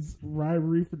Pistons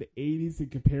rivalry from the 80s and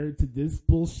compare it to this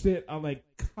bullshit, I'm like,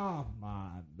 come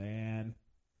on, man.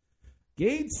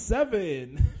 Game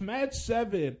 7, match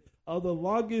 7 of the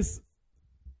longest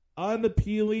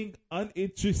unappealing,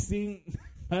 uninteresting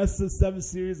best of 7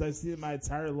 series I've seen in my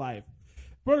entire life.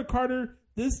 Brother Carter,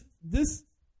 this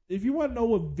if you want to know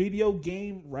what video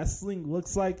game wrestling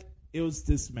looks like, it was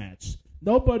this match.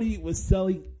 Nobody was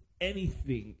selling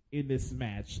anything in this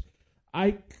match.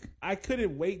 I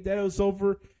couldn't wait that it was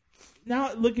over.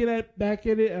 Now looking back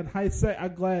at it in hindsight,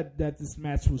 I'm glad that this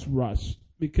match was rushed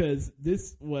because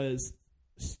this was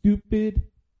stupid,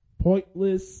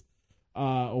 pointless,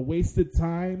 a waste of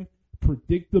time,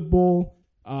 predictable.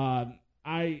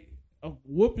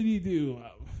 Whoopity-doo.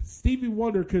 Stevie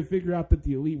Wonder could figure out that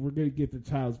the Elite were going to get their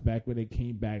titles back when they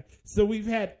came back. So we've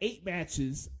had 8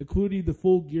 matches, including the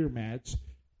Full Gear match.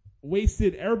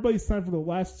 Wasted everybody's time for the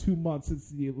last 2 months since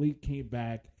the Elite came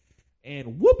back.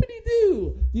 And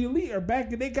whoopity-doo, the Elite are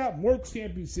back and they got more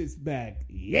championships back.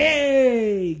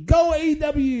 Yay! Go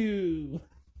AEW!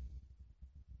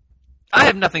 I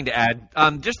have nothing to add.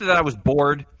 Just that I was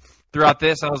bored throughout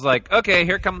this. I was like, okay,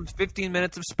 here comes 15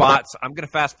 minutes of spots. I'm going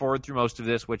to fast forward through most of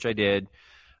this, which I did.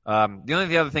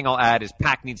 The other thing I'll add is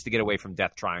Pac needs to get away from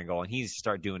Death Triangle, and he needs to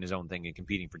start doing his own thing and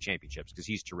competing for championships because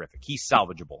he's terrific. He's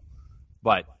salvageable.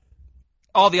 But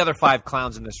all the other 5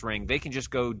 clowns in this ring, they can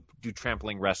just go do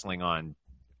trampling wrestling on,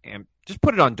 and just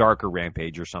put it on Dark or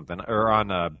Rampage or something, or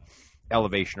on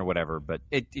Elevation or whatever. But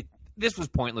this was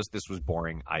pointless. This was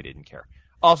boring. I didn't care.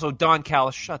 Also, Don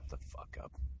Callis, shut the fuck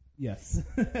up. Yes.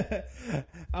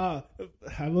 I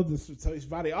love this for Tony's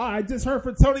body. Oh, I just heard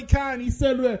from Tony Khan. He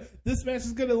said this match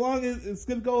is gonna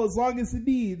go as long as it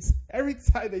needs. Every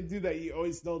time they do that, you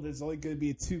always know there's only going to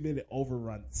be a 2-minute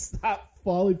overrun. Stop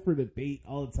falling for the bait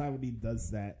all the time when he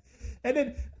does that. And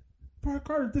then, Park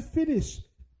Carter, the finish.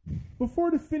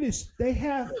 Before the finish, they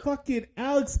have fucking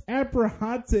Alex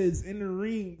Abrahantes in the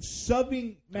ring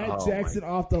shoving Matt Jackson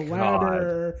off the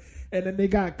ladder. And then they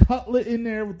got Cutlet in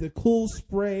there with the cool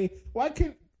spray. Why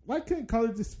couldn't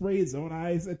Cutler just spray his own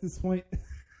eyes at this point?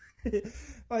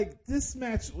 Like, this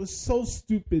match was so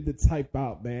stupid to type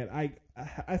out, man.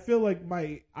 I feel like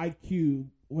my IQ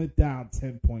went down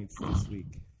 10 points this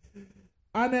week.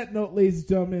 On that note, ladies and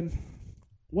gentlemen,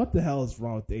 what the hell is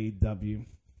wrong with AEW?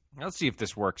 Let's see if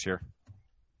this works here.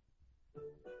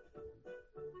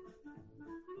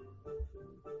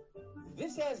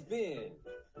 This has been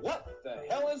What the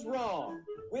Hell is Wrong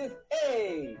with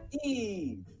AEW.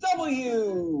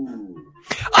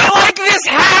 I like this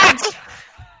hat!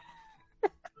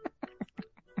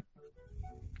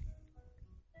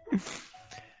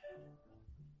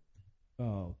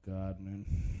 Oh, God, man.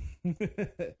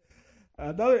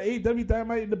 Another AEW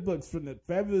Dynamite in the books from the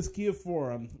Fabulous Kia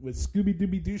Forum with Scooby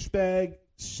Dooby Douchebag,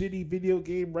 Shitty Video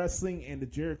Game Wrestling, and the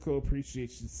Jericho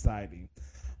Appreciation Society.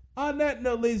 On that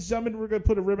note, ladies and gentlemen, we're going to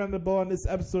put a ribbon on the bow on this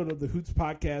episode of the Hoots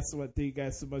Podcast. I want to thank you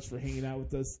guys so much for hanging out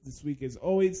with us this week. As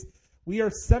always, we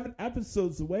are 7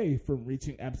 episodes away from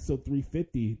reaching episode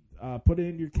 350. Put it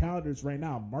in your calendars right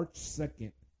now. March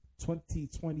 2nd,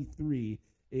 2023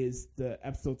 is the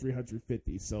episode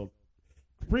 350. So,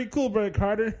 pretty cool, Brother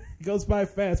Carter. It goes by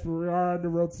fast, but we are on the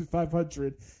road to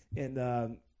 500,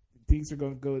 and things are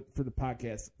going to go for the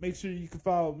podcast. Make sure you can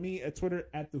follow me at Twitter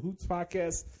at the Hoots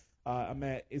Podcast. I'm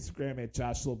at Instagram at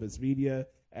Josh Lopez Media,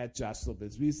 at Josh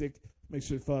Lopez Music. Make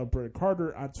sure to follow Brother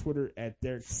Carter on Twitter at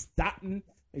Derek Stoughton.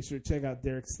 Make sure to check out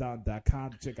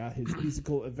DerekStoughton.com to check out his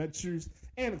musical adventures,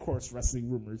 and, of course,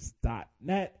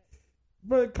 WrestlingRumors.net.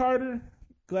 Brother Carter,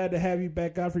 glad to have you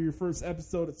back on for your first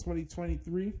episode of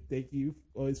 2023. Thank you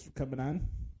always for coming on.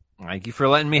 Thank you for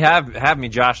letting me have me,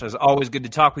 Josh. It's always good to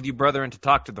talk with you, brother, and to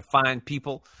talk to the fine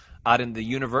people out in the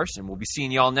universe, and we'll be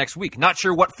seeing y'all next week. Not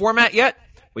sure what format yet,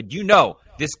 but you know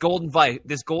this golden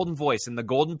voice and the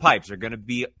golden pipes are going to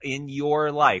be in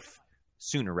your life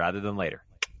sooner rather than later.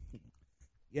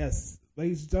 Yes.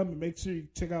 Ladies and gentlemen, make sure you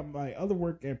check out my other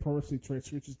work at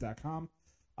ProWrestlingTranscriptions.com.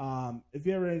 If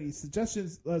you have any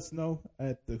suggestions, let us know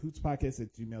at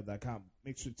thehootspodcast@gmail.com.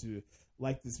 Make sure to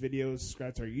like this video,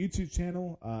 subscribe to our YouTube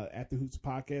channel at The Hoots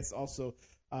Podcast. Also,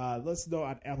 let us know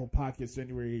on Apple Podcasts or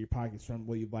anywhere you get your podcasts from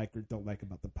what you like or don't like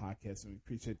about the podcast, and we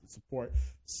appreciate the support.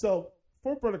 So,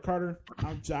 for Brother Carter,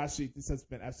 I'm Joshy. This has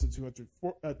been episode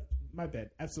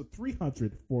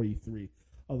 343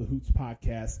 of The Hoots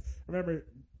Podcast. Remember,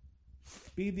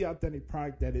 be the authentic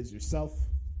product that is yourself.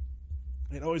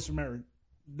 And always remember,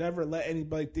 never let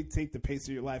anybody dictate the pace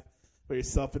of your life but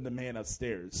yourself and the man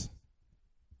upstairs.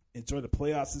 Enjoy the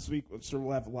playoffs this week. I'm sure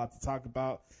we'll have a lot to talk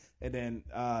about. And then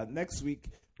next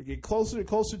week, we get closer and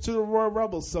closer to the Royal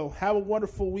Rumble. So have a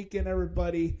wonderful weekend,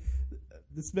 everybody.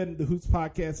 This has been the Hoots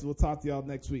Podcast. We'll talk to y'all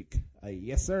next week.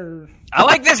 Yes, sir. I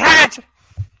like this hat.